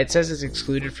 It says it's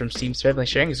excluded from Steam's family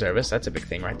sharing service. That's a big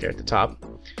thing right there at the top.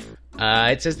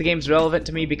 It says the game's relevant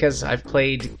to me because I've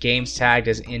played games tagged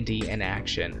as indie and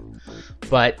action.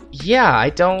 But yeah,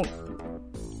 I don't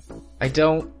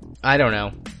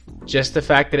know. Just the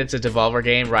fact that it's a Devolver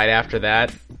game right after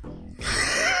that.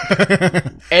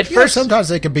 At first, sometimes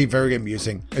they can be very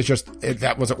amusing. It's just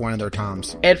that wasn't one of their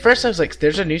times. At first, I was like,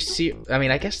 "There's a new."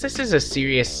 I guess this is a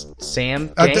Serious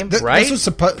Sam game, right?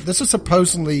 This was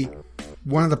supposedly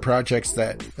one of the projects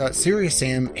that Serious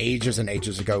Sam ages and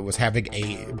ages ago was having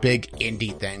a big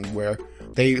indie thing where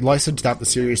they licensed out the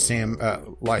Serious Sam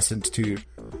license to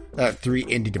 3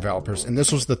 indie developers, and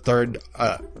this was the third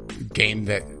game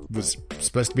that was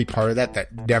supposed to be part of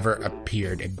that never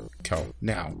appeared until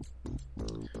now.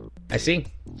 I see.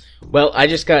 Well, I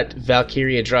just got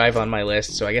Valkyria Drive on my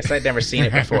list, so I guess I'd never seen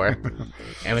it before.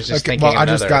 I was just thinking of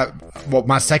another.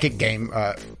 My second game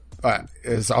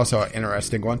is also an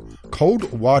interesting one.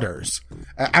 Cold Waters.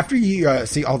 After you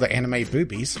see all the anime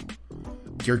boobies,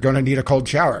 you're going to need a cold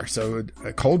shower. So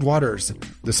Cold Waters,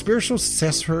 the spiritual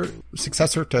successor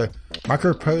to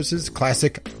Microprose's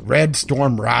classic Red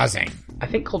Storm Rising. I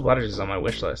think Cold Waters is on my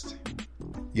wish list.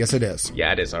 Yes, it is.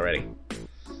 Yeah, it is already.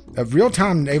 A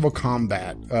real-time naval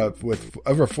combat with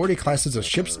over 40 classes of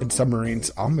ships and submarines,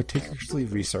 all meticulously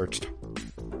researched.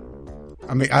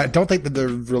 I mean, I don't think that there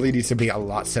really needs to be a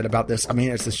lot said about this. I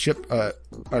mean, it's a ship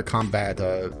combat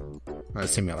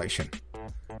simulation.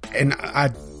 And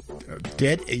I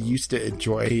used to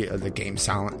enjoy the game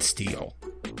Silent Steel.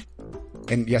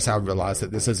 And yes, I realize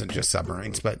that this isn't just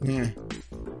submarines, but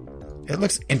it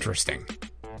looks interesting.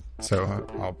 So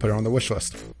I'll put it on the wish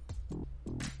list.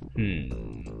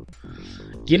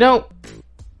 You know,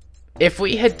 if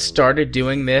we had started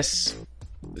doing this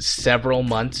several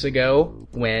months ago,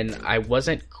 when I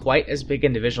wasn't quite as big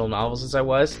into visual novels as I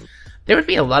was, there would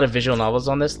be a lot of visual novels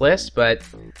on this list, but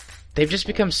they've just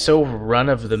become so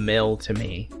run-of-the-mill to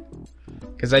me.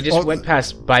 Because I just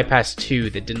bypassed two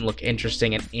that didn't look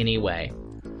interesting in any way.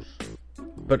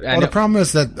 But the problem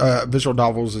is that visual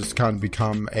novels has kind of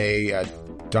become a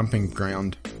dumping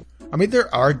ground. I mean,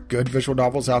 there are good visual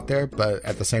novels out there, but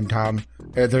at the same time,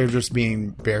 they're just being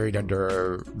buried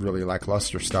under really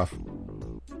lackluster stuff.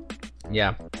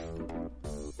 Yeah.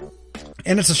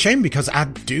 And it's a shame because I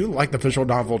do like the visual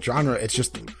novel genre. It's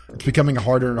becoming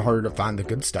harder and harder to find the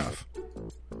good stuff.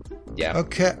 Yeah.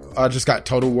 Okay. I just got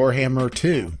Total Warhammer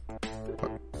 2.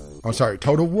 Oh, sorry.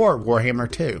 Total War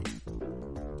Warhammer 2.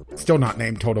 Still not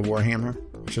named Total Warhammer,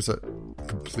 which is a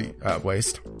complete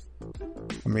waste.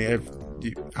 I mean,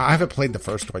 I haven't played the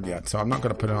first one yet, so I'm not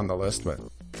going to put it on the list, but...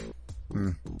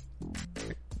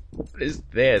 What is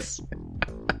this?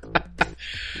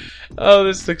 Oh,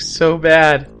 this looks so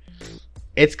bad.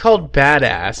 It's called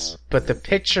Badass, but the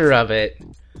picture of it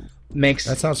makes...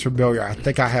 That sounds familiar. I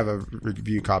think I have a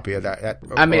review copy of that.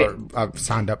 Or I've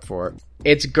signed up for it.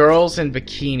 It's girls in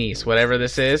bikinis, whatever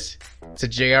this is. It's a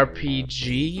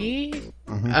JRPG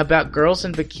about girls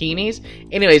in bikinis.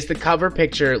 Anyways, the cover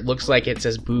picture looks like it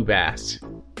says boob ass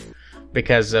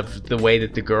because of the way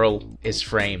that the girl is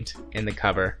framed in the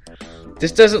cover.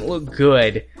 This doesn't look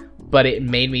good, but it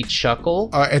made me chuckle.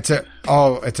 It's an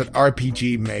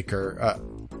RPG Maker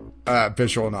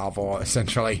visual novel,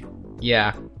 essentially.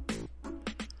 Yeah.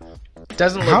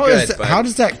 Doesn't look good. How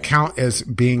does that count as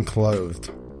being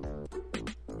clothed?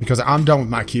 Because I'm done with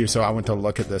my queue, so I went to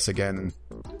look at this again.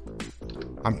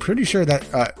 I'm pretty sure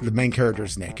that the main character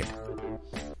is naked.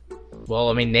 Well,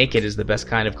 I mean, naked is the best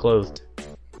kind of clothed.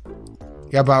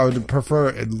 Yeah, but I would prefer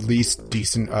at least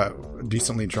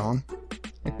decently drawn.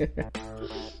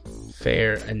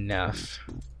 Fair enough.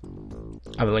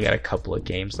 I've only got a couple of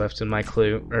games left in my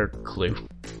clue.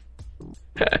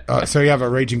 So you have a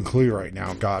Raging Clue right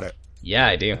now. Got it. Yeah,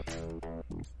 I do.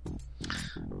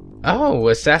 Oh,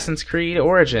 Assassin's Creed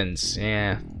Origins.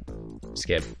 Yeah.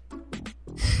 Skip.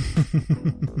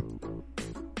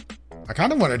 I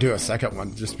kind of want to do a second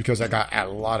one just because I got a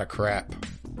lot of crap.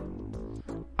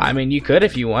 I mean, you could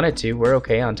if you wanted to. We're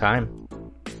okay on time.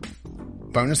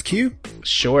 Bonus queue?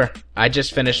 Sure. I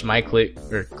just finished my clue.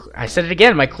 I said it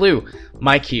again, my clue.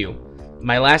 My queue.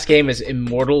 My last game is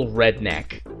Immortal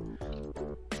Redneck.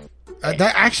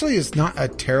 That actually is not a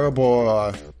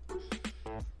terrible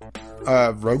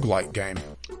roguelike game.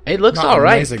 It looks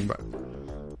alright. Amazing, but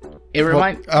it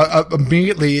reminds...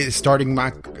 immediately starting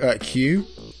my queue,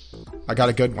 I got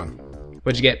a good one.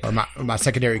 What'd you get? Or my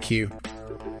secondary queue.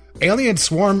 Alien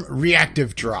Swarm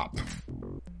Reactive Drop.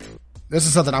 This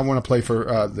is something I want to play for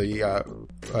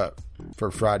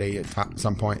for Friday at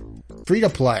some point. Free to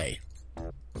play.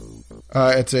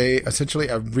 It's essentially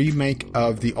a remake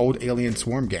of the old Alien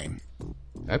Swarm game.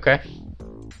 Okay.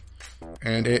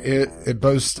 And it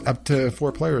boasts up to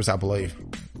 4 players, I believe.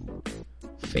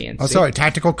 Fancy. Oh, sorry,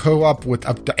 tactical co-op with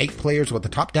up to 8 players with a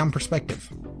top-down perspective.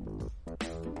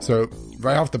 So,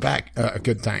 right off the bat,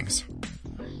 good things.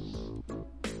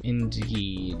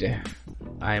 Indeed.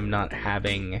 I'm not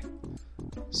having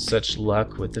such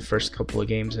luck with the first couple of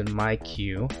games in my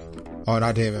queue. Oh, and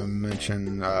I didn't even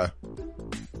mention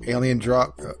Alien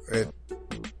Drop.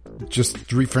 Just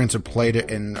 3 friends have played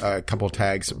it in a couple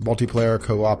tags. Multiplayer,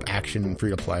 co-op, action, and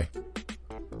free-to-play.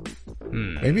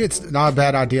 Maybe it's not a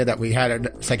bad idea that we had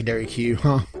a secondary queue,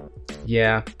 huh?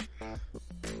 Yeah.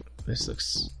 This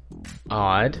looks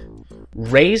odd.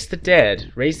 Raise the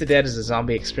Dead. Raise the Dead is a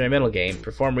zombie experimental game.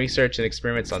 Perform research and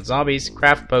experiments on zombies,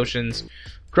 craft potions,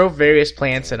 grow various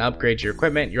plants, and upgrade your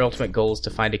equipment. Your ultimate goal is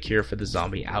to find a cure for the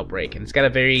zombie outbreak. And it's got a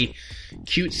very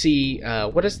cutesy...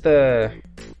 what is the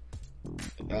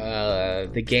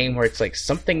game where it's like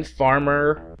something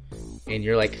farmer, and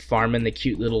you're like farming the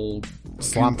cute little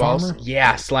Slime balls. Farmer?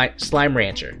 Yeah, Slime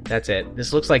Rancher. That's it.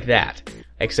 This looks like that,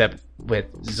 except with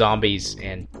zombies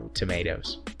and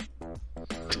tomatoes.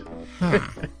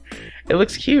 It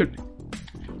looks cute.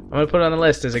 I'm gonna put it on the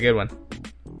list as a good one.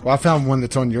 Well, I found one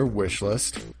that's on your wish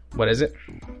list. What is it?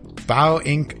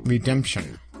 BioInk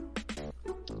Redemption.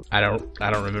 I don't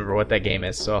remember what that game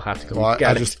is, so I'll have to go. Well,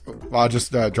 I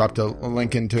just dropped a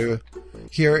link into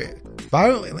here.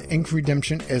 BioInk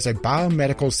Redemption is a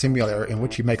biomedical simulator in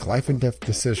which you make life and death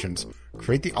decisions,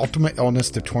 create the ultimate illness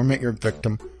to torment your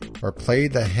victim, or play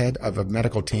the head of a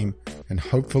medical team and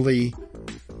hopefully...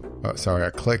 I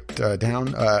clicked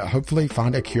down. Hopefully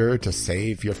find a cure to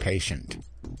save your patient.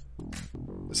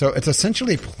 So it's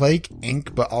essentially Plague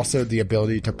Inc., but also the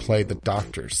ability to play the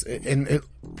doctors. And it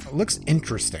looks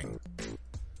interesting.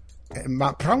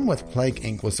 My problem with Plague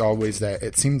Inc. was always that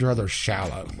it seemed rather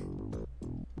shallow.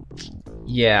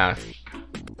 Yeah.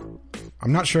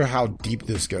 I'm not sure how deep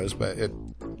this goes, but it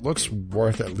looks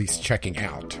worth at least checking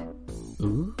out.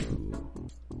 Ooh.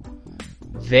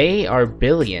 They Are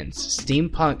Billions.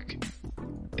 Steampunk.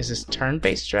 Is this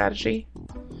turn-based strategy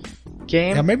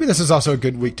game? Yeah, maybe this is also a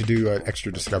good week to do an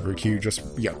extra Discovery queue,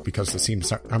 because the Steam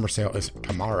Summer Sale is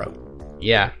tomorrow.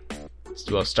 Yeah.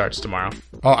 Well, it starts tomorrow.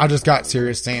 Oh, I just got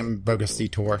Serious Sam Bogus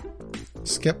Detour.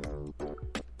 Skip.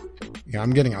 Yeah,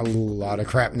 I'm getting a lot of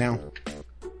crap now.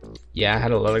 Yeah, I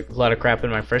had a lot of crap in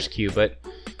my first queue, but...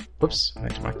 Whoops, I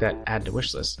had to mark that add to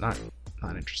wish list. Not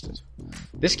interested.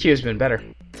 This queue has been better.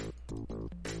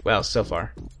 Well, so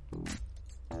far.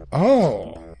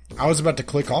 Oh, I was about to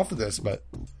click off of this, but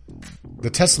the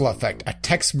Tesla Effect, a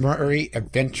Tex Murphy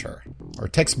adventure, or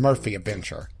Tex Murphy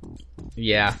adventure.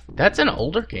 Yeah, that's an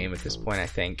older game at this point, I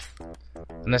think.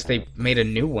 Unless they made a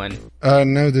new one.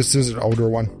 No, this is an older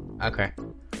one. Okay.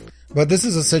 But this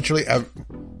is essentially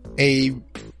a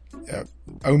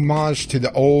homage to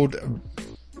the old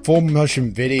full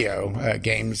motion video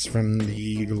games from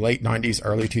the late 90s,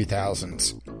 early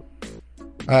 2000s.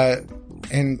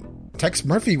 And Tex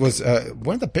Murphy was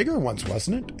one of the bigger ones,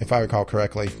 wasn't it? If I recall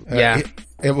correctly. Yeah.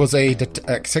 It was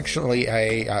essentially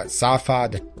a sci-fi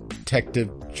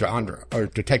detective genre, or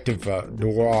detective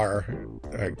noir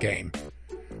game,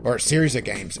 or a series of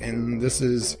games. And this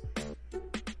is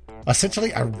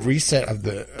essentially a reset of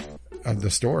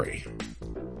the story.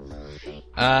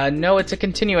 No, it's a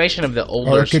continuation of the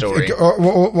older story.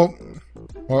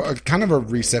 Well, kind of a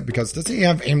reset, because doesn't he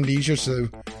have amnesia, so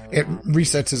it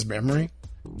resets his memory?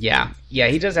 Yeah,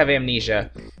 he does have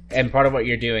amnesia, and part of what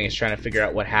you're doing is trying to figure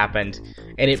out what happened,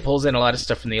 and it pulls in a lot of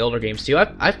stuff from the older games too.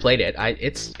 I've played it.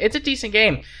 It's a decent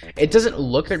game. It doesn't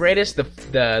look the greatest.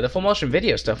 The full motion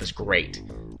video stuff is great.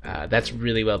 That's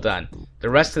really well done. The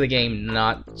rest of the game,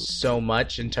 not so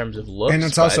much in terms of looks. And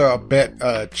it's also a bit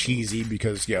cheesy,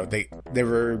 because they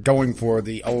were going for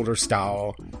the older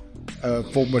style.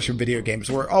 Full motion video games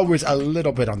were always a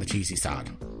little bit on the cheesy side.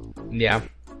 Yeah.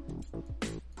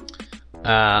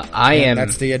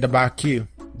 That's the end of my queue.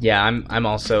 Yeah, I'm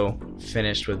also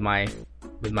finished with my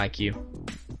queue.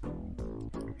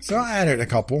 So I added a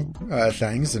couple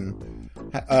things and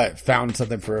found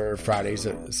something for Fridays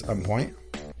at some point.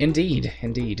 Indeed.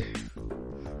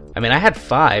 I mean, I had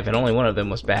 5, and only one of them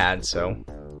was bad, so...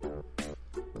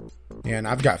 Yeah, and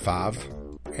I've got 5,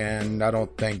 and I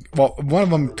don't think... Well, one of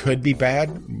them could be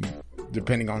bad,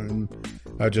 depending on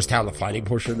just how the fighting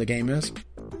portion of the game is.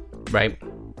 Right.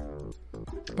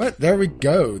 But there we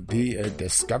go, the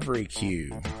Discovery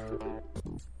queue.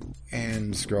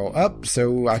 And scroll up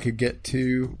so I could get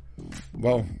to...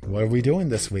 Well, what are we doing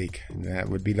this week? That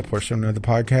would be the portion of the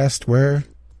podcast where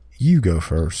you go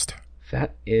first.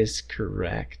 That is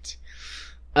correct.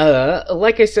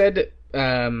 Like I said,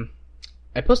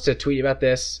 I posted a tweet about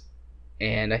this,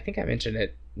 and I think I mentioned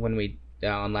it when we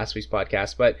on last week's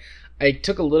podcast, but I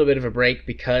took a little bit of a break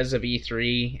because of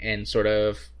E3 and sort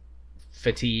of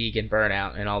fatigue and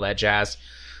burnout and all that jazz.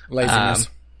 Laziness.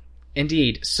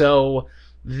 Indeed. So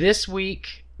this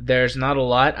week, there's not a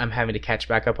lot. I'm having to catch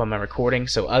back up on my recording,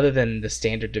 so other than the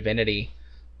standard Divinity,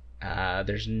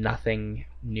 there's nothing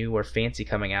new or fancy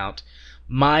coming out.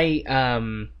 My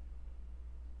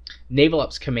Naval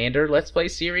Ops Commander Let's Play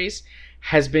series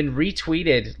has been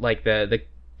retweeted, like the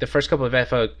first couple of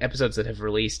episodes that have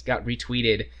released got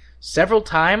retweeted several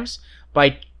times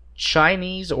by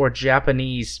Chinese or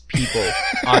Japanese people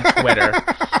on Twitter.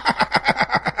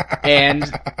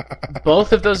 And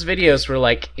both of those videos were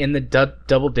like in the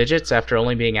double digits after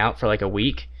only being out for like a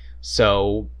week.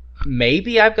 So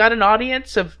maybe I've got an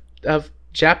audience of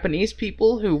Japanese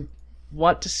people who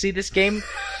want to see this game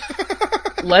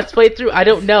Let's Play through. I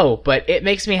don't know, but it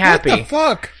makes me happy. What the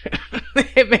fuck?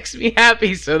 It makes me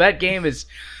happy. So that game is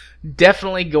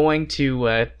definitely going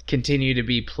to continue to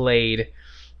be played.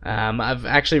 I've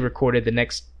actually recorded the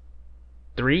next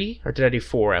 3, or did I do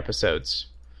 4 episodes?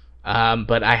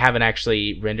 But I haven't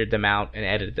actually rendered them out and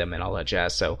edited them and all that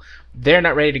jazz. So they're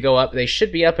not ready to go up. They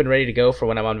should be up and ready to go for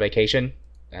when I'm on vacation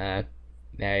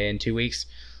in 2 weeks.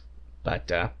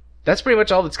 But that's pretty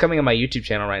much all that's coming on my YouTube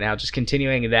channel right now. Just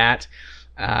continuing that.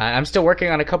 I'm still working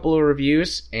on a couple of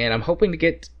reviews, and I'm hoping to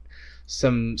get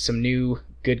some new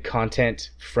good content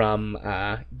from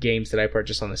games that I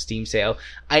purchased on the Steam sale.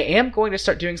 I am going to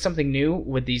start doing something new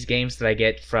with these games that I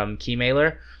get from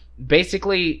Keymailer.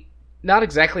 Basically, not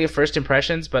exactly a first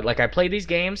impressions, but like I play these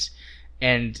games,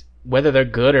 and whether they're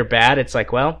good or bad, it's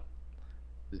like, well,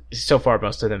 so far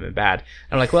most of them have been bad.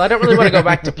 I'm like, well, I don't really want to go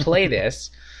back to play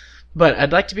this, but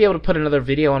I'd like to be able to put another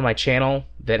video on my channel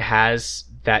that has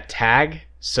that tag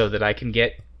so that I can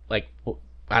get, like,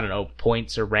 I don't know,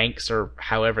 points or ranks or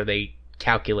however they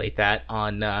calculate that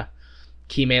on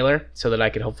Keymailer, so that I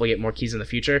could hopefully get more keys in the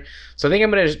future. So I think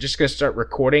I'm just going to start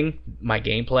recording my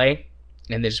gameplay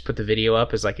and then just put the video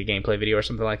up as like a gameplay video or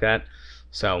something like that.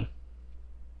 So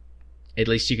at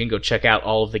least you can go check out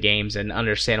all of the games and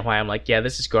understand why I'm like, yeah,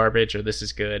 this is garbage or this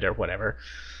is good or whatever.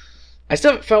 I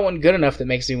still haven't found one good enough that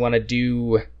makes me want to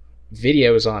do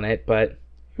videos on it, but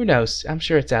who knows? I'm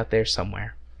sure it's out there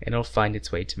somewhere, and it'll find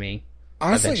its way to me.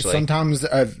 Honestly, eventually. sometimes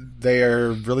they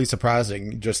are really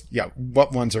surprising. Just,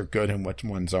 what ones are good and which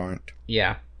ones aren't.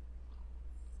 Yeah.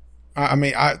 I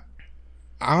mean, I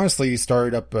honestly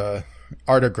started up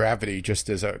Art of Gravity just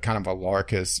as a kind of a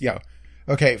lark.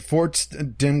 Okay, Forts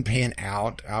didn't pan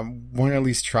out. I want to at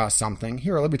least try something.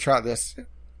 Here, let me try this.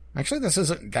 Actually, this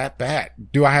isn't that bad.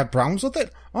 Do I have problems with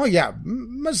it? Oh, yeah,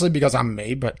 mostly because I'm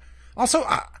me, but also,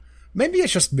 maybe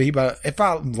it's just me, but if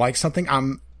I like something,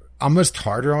 I'm almost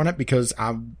harder on it because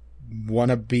I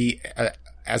want to be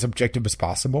as objective as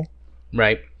possible.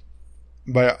 Right.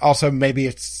 But also, maybe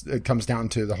it comes down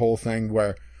to the whole thing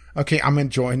where, okay, I'm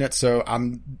enjoying it, so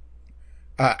I'm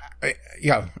a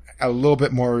little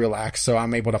bit more relaxed, so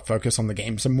I'm able to focus on the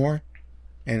game some more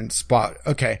and spot,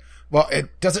 okay, well,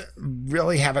 it doesn't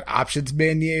really have an options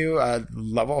menu.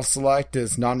 Level select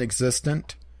is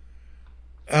non-existent.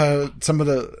 Some of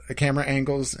the camera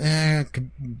angles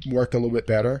could work a little bit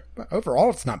better, but overall,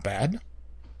 it's not bad.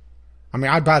 I mean,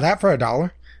 I'd buy that for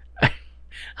 $1.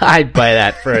 I'd buy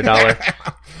that for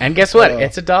 $1. And guess what?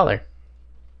 It's $1.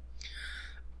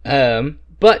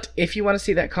 But if you want to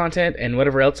see that content and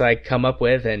whatever else I come up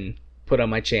with and put on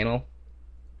my channel,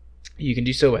 you can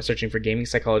do so by searching for Gaming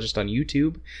Psychologist on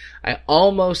YouTube. I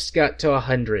almost got to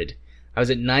 100. I was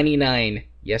at 99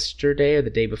 yesterday or the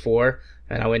day before,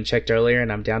 and I went and checked earlier,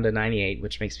 and I'm down to 98,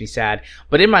 which makes me sad.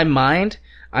 But in my mind,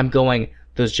 I'm going,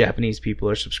 those Japanese people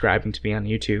are subscribing to me on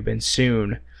YouTube, and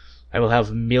soon I will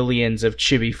have millions of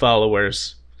chibi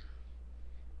followers.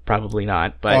 Probably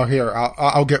not, but... Oh, here,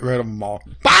 I'll get rid of them all.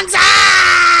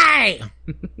 Bonsai!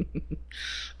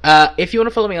 If you want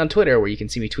to follow me on Twitter, where you can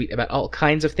see me tweet about all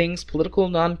kinds of things, political,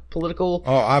 non-political...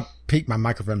 Oh, I peaked my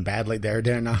microphone badly there,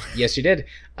 didn't I? Yes, you did.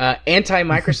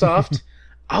 Anti-Microsoft.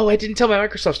 Oh, I didn't tell my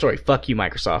Microsoft story. Fuck you,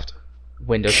 Microsoft.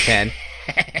 Windows 10.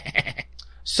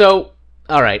 So,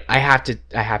 alright, I have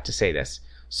to say this.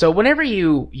 So whenever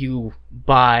you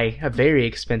buy a very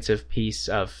expensive piece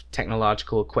of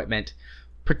technological equipment,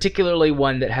 particularly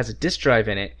one that has a disk drive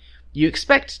in it, you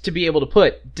expect to be able to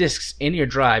put disks in your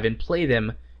drive and play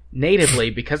them natively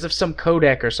because of some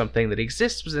codec or something that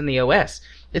exists within the OS.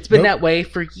 It's been that way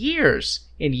for years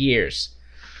and years.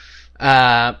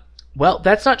 Well,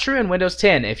 that's not true in Windows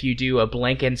 10 if you do a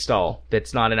blank install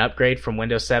that's not an upgrade from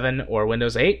Windows 7 or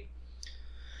Windows 8.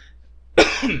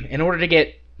 In order to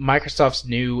get Microsoft's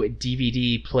new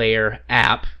DVD player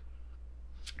app,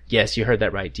 yes, you heard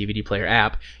that right, DVD player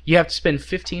app, you have to spend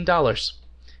 $15.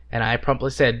 And I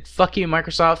promptly said, fuck you,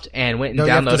 Microsoft, and went and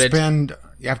downloaded...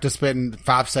 You have to spend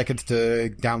 5 seconds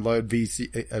to download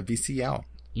VCL.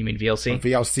 You mean VLC? Or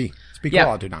VLC. Speak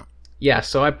well, I do not. Yeah,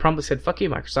 so I promptly said, fuck you,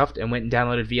 Microsoft, and went and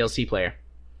downloaded VLC Player.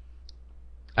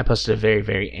 I posted a very,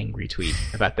 very angry tweet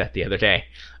about that the other day.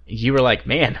 You were like,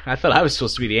 man, I thought I was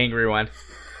supposed to be the angry one.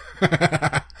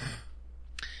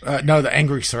 No, the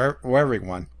angry swearing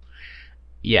one.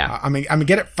 Yeah. I mean,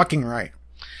 get it fucking right.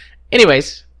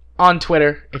 Anyways, on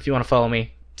Twitter, if you want to follow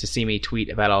me to see me tweet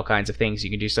about all kinds of things, you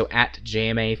can do so at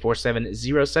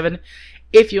JMA4707.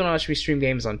 If you want to watch me stream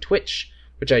games on Twitch,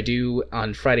 which I do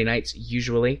on Friday nights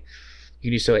usually, you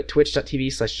can do so at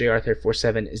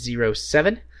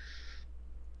twitch.tv/JArthur4707.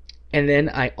 And then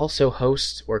I also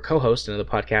host or co-host another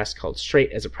podcast called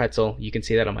Straight as a Pretzel. You can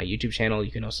see that on my YouTube channel.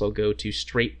 You can also go to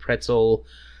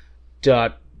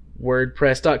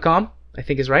straightpretzel.wordpress.com, I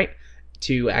think is right,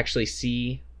 to actually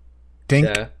see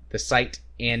think the site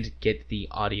and get the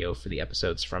audio for the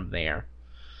episodes from there.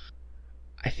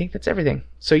 I think that's everything.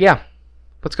 So yeah,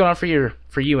 what's going on for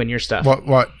you and your stuff?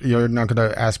 What? You're not going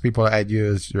to ask people to add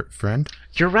you as your friend?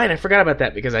 You're right. I forgot about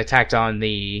that because I tacked on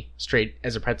the straight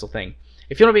as a pretzel thing.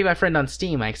 If you want to be my friend on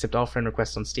Steam, I accept all friend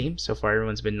requests on Steam. So far,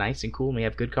 everyone's been nice and cool, and we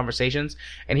have good conversations.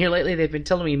 And here lately, they've been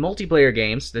telling me multiplayer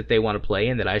games that they want to play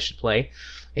and that I should play.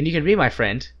 And you can be my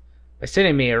friend by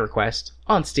sending me a request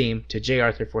on Steam to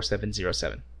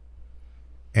jarthur4707.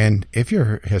 And if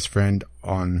you're his friend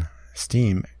on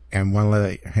Steam and want to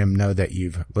let him know that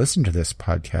you've listened to this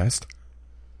podcast,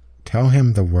 tell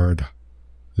him the word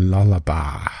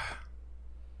lullaby.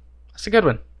 That's a good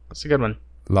one.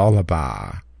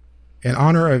 Lullaby. In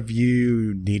honor of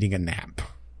you needing a nap.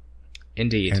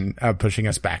 Indeed. And pushing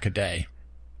us back a day.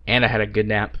 And I had a good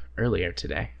nap earlier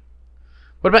today.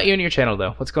 What about you and your channel,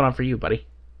 though? What's going on for you, buddy?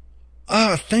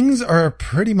 Things are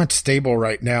pretty much stable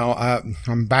right now.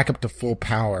 I'm back up to full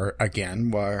power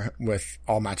again, with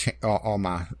all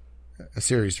my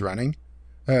series running.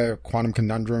 Quantum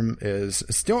Conundrum is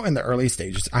still in the early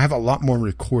stages. I have a lot more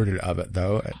recorded of it,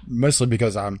 though, mostly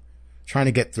because I'm trying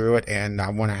to get through it, and I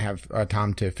want to have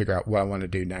time to figure out what I want to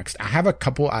do next. I have a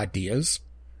couple ideas,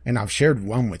 and I've shared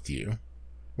one with you,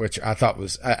 which I thought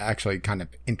was actually kind of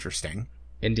interesting.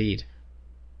 Indeed.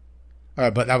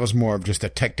 But that was more of just a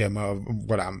tech demo of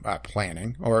what I'm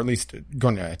planning, or at least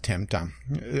going to attempt. I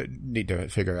need to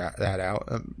figure that out.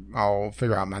 I'll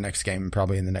figure out my next game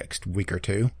probably in the next week or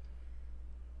two.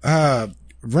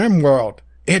 RimWorld,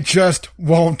 it just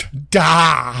won't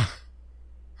die.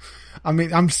 I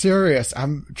mean, I'm serious.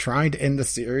 I'm trying to end the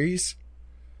series,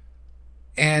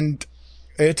 and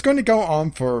it's going to go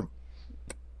on for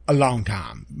a long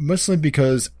time, mostly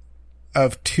because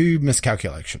of two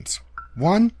miscalculations.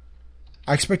 One,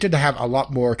 I expected to have a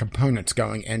lot more components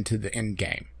going into the end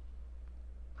game.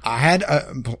 I had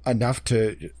enough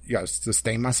to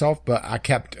sustain myself, but I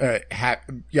kept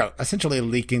essentially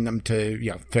leaking them to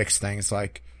fix things.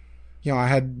 Like, I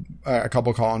had a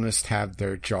couple colonists have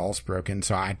their jaws broken,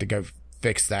 so I had to go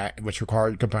fix that, which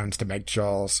required components to make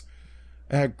jaws.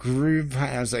 Groove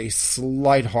has a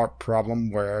slight heart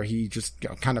problem where he just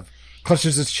kind of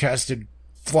clutches his chest and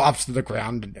flops to the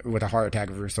ground with a heart attack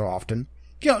every so often.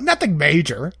 Nothing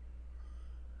major.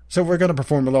 So we're going to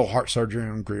perform a little heart surgery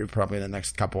on Groove probably in the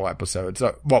next couple episodes.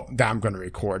 That I'm going to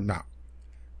record, not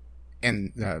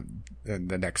in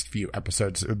the next few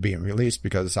episodes being released,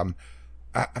 because I'm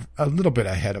a little bit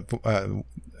ahead of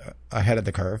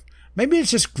the curve. Maybe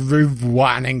it's just Groove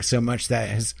whining so much that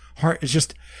his heart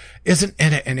isn't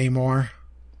in it anymore.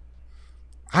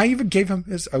 I even gave him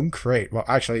his own crate. Well,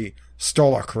 actually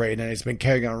stole a crate, and he's been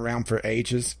carrying it around for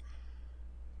ages,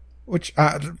 which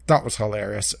I thought was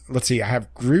hilarious. Let's see, I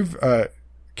have Groove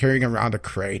carrying around a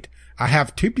crate. I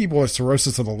have two people with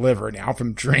cirrhosis of the liver now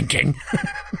from drinking.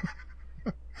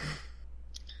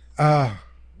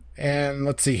 And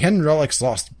let's see, Hidden Relic's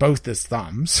lost both his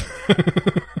thumbs.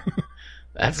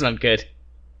 That's not good.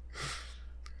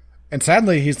 And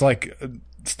sadly, he's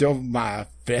still my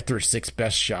 5th or 6th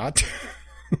best shot.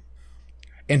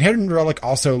 And Hidden Relic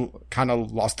also kind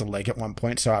of lost a leg at one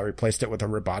point, so I replaced it with a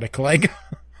robotic leg,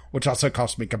 which also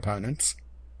cost me components.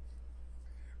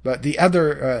 But the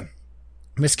other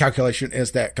miscalculation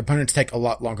is that components take a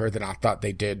lot longer than I thought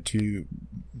they did to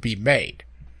be made,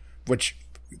 which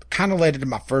kind of led to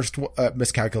my first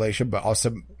miscalculation, but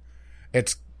also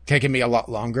it's taken me a lot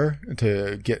longer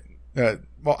to get.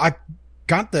 I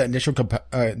got the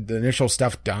initial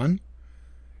stuff done,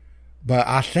 but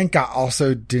I think I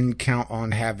also didn't count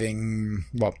on having,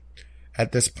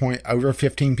 at this point, over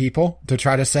 15 people to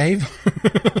try to save.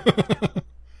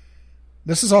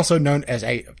 This is also known as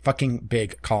a fucking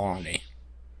big colony,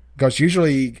 because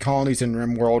usually colonies in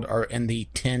RimWorld are in the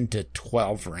 10 to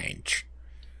 12 range.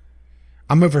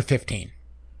 I'm over 15.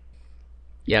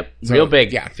 Yep, so, real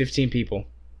big. Yeah, 15 people.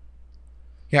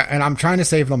 Yeah, and I'm trying to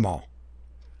save them all.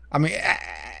 I mean,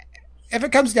 if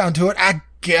it comes down to it, I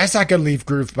guess I could leave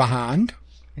Groove behind.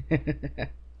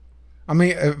 I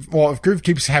mean, if Groove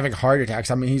keeps having heart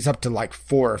attacks, I mean, he's up to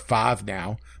 4 or 5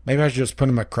 now. Maybe I should just put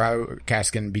him in a cryo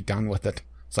casket and be done with it.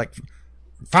 It's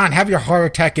fine, have your heart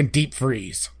attack and deep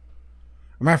freeze.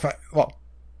 As a matter of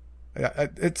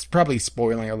fact, it's probably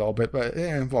spoiling a little bit, but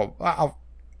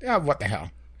what the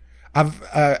hell?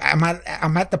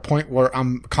 I'm at the point where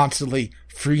I'm constantly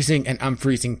freezing and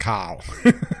unfreezing Kyle.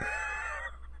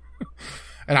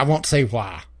 And I won't say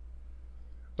why.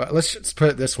 But let's just put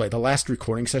it this way. The last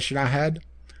recording session I had,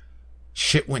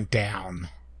 shit went down.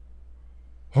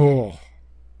 Oh.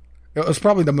 It was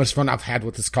probably the most fun I've had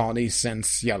with this colony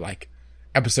since,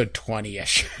 episode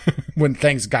 20-ish. When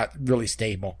things got really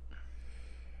stable.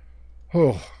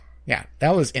 Oh, yeah,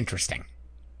 that was interesting.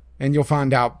 And you'll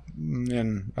find out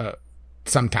in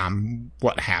sometime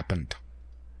what happened.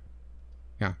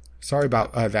 Yeah, sorry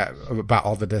about that, about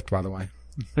all the death, by the way.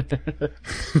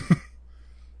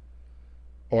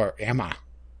 Or am I?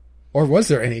 Or was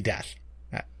there any death?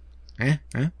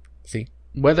 See?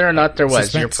 Whether or not there was,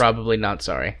 Suspense. you're probably not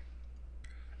sorry.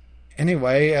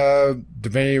 Anyway,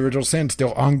 Divinity Original Sin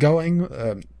still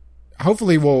ongoing.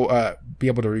 Hopefully we'll be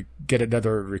able to get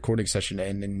another recording session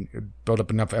in and build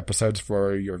up enough episodes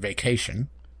for your vacation.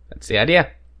 That's the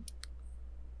idea.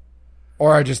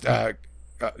 Or I just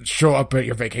show up at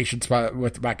your vacation spot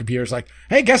with my computer's like,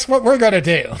 hey, guess what we're going to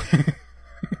do?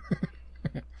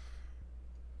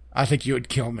 I think you would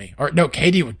kill me. Or no,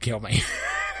 Katie would kill me.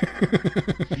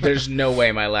 There's no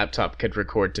way my laptop could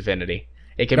record Divinity.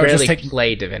 It can barely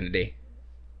play Divinity.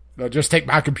 No, just take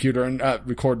my computer and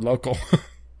record local.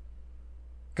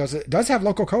 Because it does have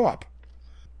local co-op.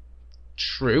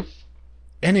 True.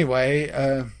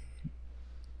 Anyway,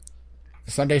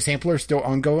 Sunday Sampler is still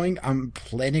ongoing. I'm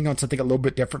planning on something a little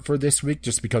bit different for this week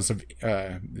just because of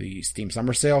the Steam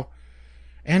Summer Sale.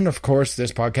 And, of course,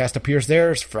 this podcast appears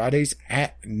there Fridays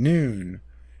at noon.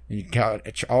 And you can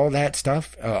catch all that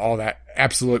stuff, all that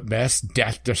absolute mess,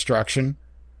 death, destruction.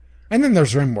 And then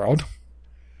there's RimWorld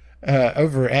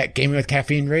over at Gaming with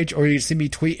Caffeine Rage, or you can see me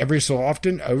tweet every so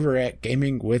often over at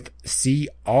Gaming with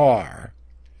CR.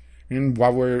 And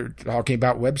while we're talking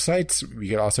about websites, you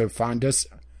can also find us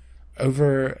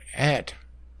over at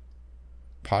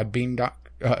Podbean.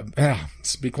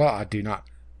 Speak law, I do not.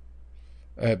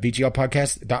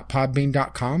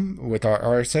 BGLpodcast.podbean.com with our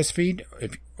RSS feed,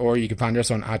 or you can find us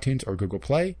on iTunes or Google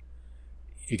Play.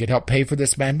 You can help pay for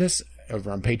this madness over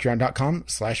on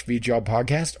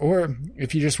patreon.com/VGLpodcast, or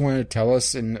if you just want to tell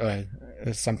us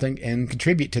something and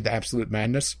contribute to the absolute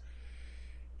madness,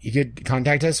 you could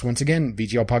contact us once again,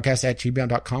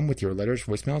 VGLpodcast@gmail.com with your letters,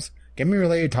 voicemails,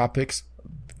 gaming-related topics,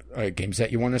 games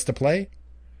that you want us to play,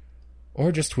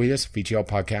 or just tweet us, VGL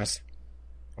Podcast,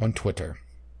 on Twitter.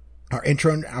 Our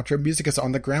intro and outro music is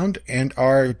On the Ground, and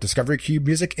our Discovery Cube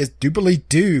music is Doobly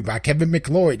Doo by Kevin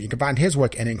McLeod. You can find his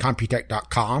work at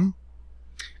Incompetech.com.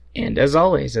 And as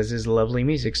always, as his lovely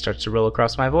music starts to roll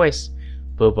across my voice,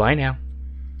 bye now.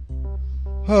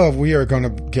 Oh, we are going to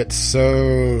get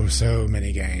so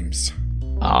many games.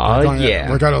 Oh, yeah.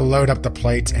 We're going to load up the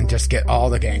plates and just get all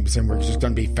the games, and we're just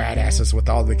going to be fat asses with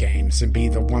all the games and be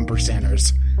the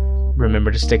 1%ers.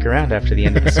 Remember to stick around after the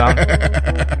end of the song.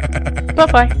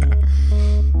 Bye-bye.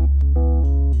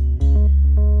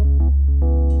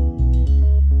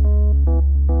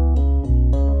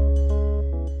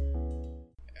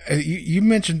 You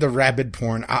mentioned the rabid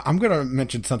porn. I'm going to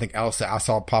mention something else that I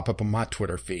saw pop up on my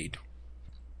Twitter feed.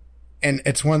 And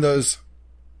it's one of those...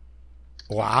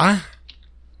 Why?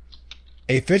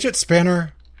 A fidget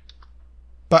spinner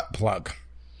butt plug.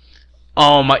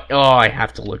 Oh, I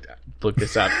have to look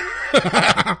this up.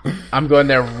 I'm going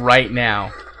there right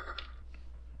now.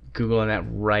 Googling that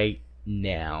right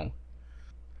now.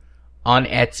 On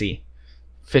Etsy.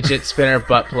 Fidget spinner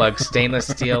butt plug, stainless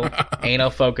steel, anal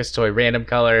focus toy, random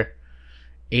color,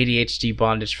 ADHD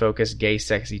bondage focus, gay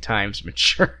sexy times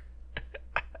mature.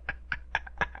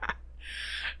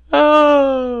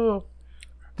 Oh,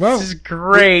 well, this is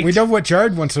great. We know what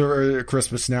Jared wants for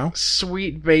Christmas now.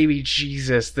 Sweet baby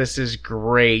Jesus, this is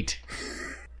great.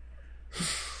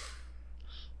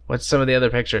 What's some of the other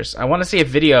pictures? I want to see a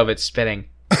video of it spinning.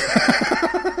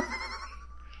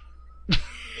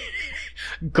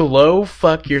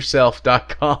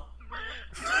 glowfuckyourself.com.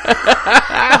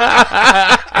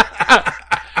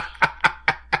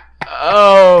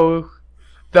 Oh,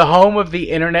 the home of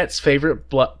the internet's favorite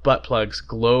butt plugs.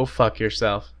 Glow Fuck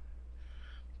Yourself.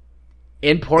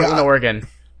 In Portland, Oregon.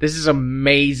 This is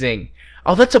amazing.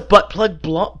 Oh, that's a butt plug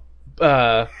bong.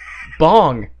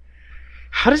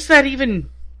 How does that even...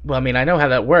 Well, I mean, I know how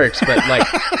that works, but, like...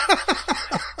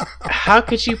 how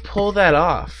could you pull that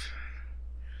off?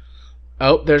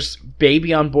 Oh, there's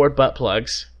baby on board butt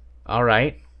plugs. All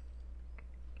right.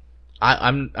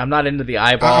 I'm not into the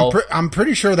eyeball. I'm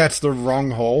pretty sure that's the wrong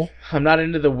hole. I'm not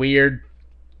into the weird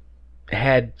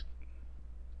head.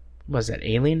 Was that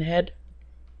alien head?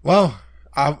 Well,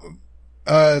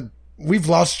 we've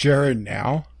lost Jared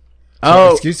now.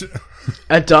 So, excuse me.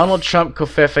 A Donald Trump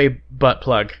Covfefe butt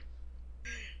plug.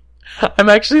 I'm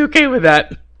actually okay with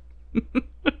that.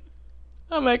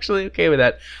 I'm actually okay with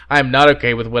that. I'm not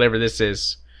okay with whatever this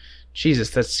is.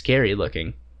 Jesus, that's scary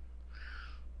looking.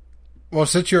 Well,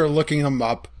 since you're looking them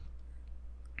up,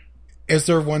 is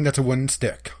there one that's a wooden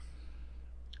stick?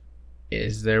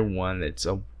 Is there one that's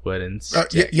a wooden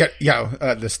stick?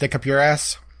 Yeah, the stick up your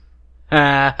ass?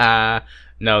 No,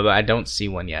 No, I don't see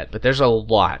one yet, but there's a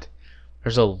lot.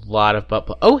 There's a lot of butt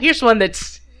plugs. Oh, here's one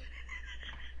that's...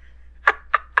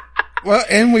 Well,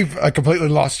 and we've completely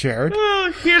lost Jared.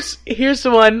 Oh, here's the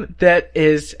one that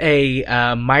is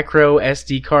a micro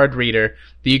SD card reader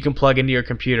that you can plug into your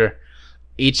computer.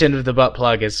 Each end of the butt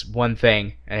plug is one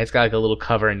thing, and it's got like a little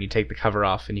cover, and you take the cover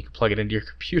off, and you can plug it into your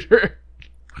computer.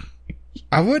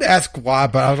 I would ask why,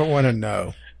 but I don't want to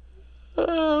know.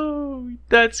 Oh,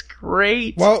 that's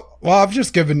great. Well, I've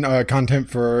just given content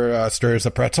for Stir as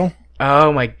a Pretzel.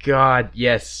 Oh my god,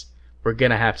 yes. We're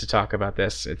gonna have to talk about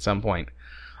this at some point.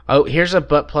 Oh, here's a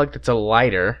butt plug that's a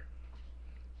lighter.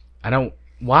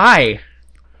 Why?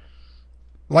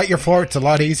 Light your floor, it's a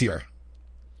lot easier.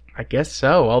 I guess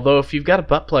so. Although if you've got a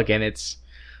butt plug in, it's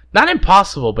not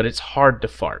impossible, but it's hard to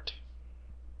fart.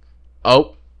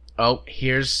 Oh,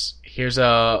 here's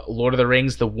a Lord of the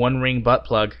Rings, the One Ring butt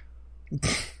plug.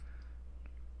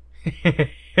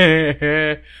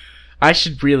 I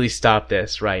should really stop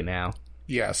this right now.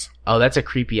 Yes. Oh, that's a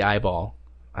creepy eyeball.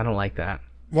 I don't like that.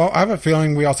 Well, I have a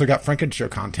feeling we also got Frankenshow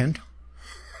content.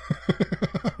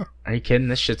 Are you kidding?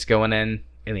 This shit's going in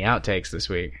the outtakes this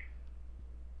week.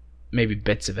 Maybe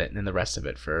bits of it, and then the rest of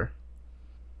it for...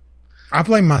 I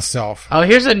blame myself. Oh,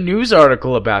 here's a news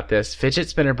article about this. Fidget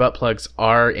spinner butt plugs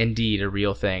are indeed a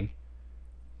real thing.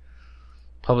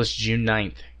 Published June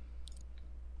 9th.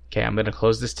 Okay, I'm going to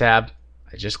close this tab.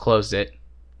 I just closed it.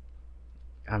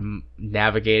 I'm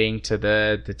navigating to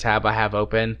the tab I have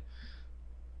open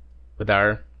with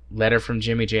our letter from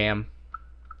Jimmy Jam.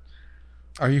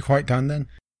 Are you quite done then?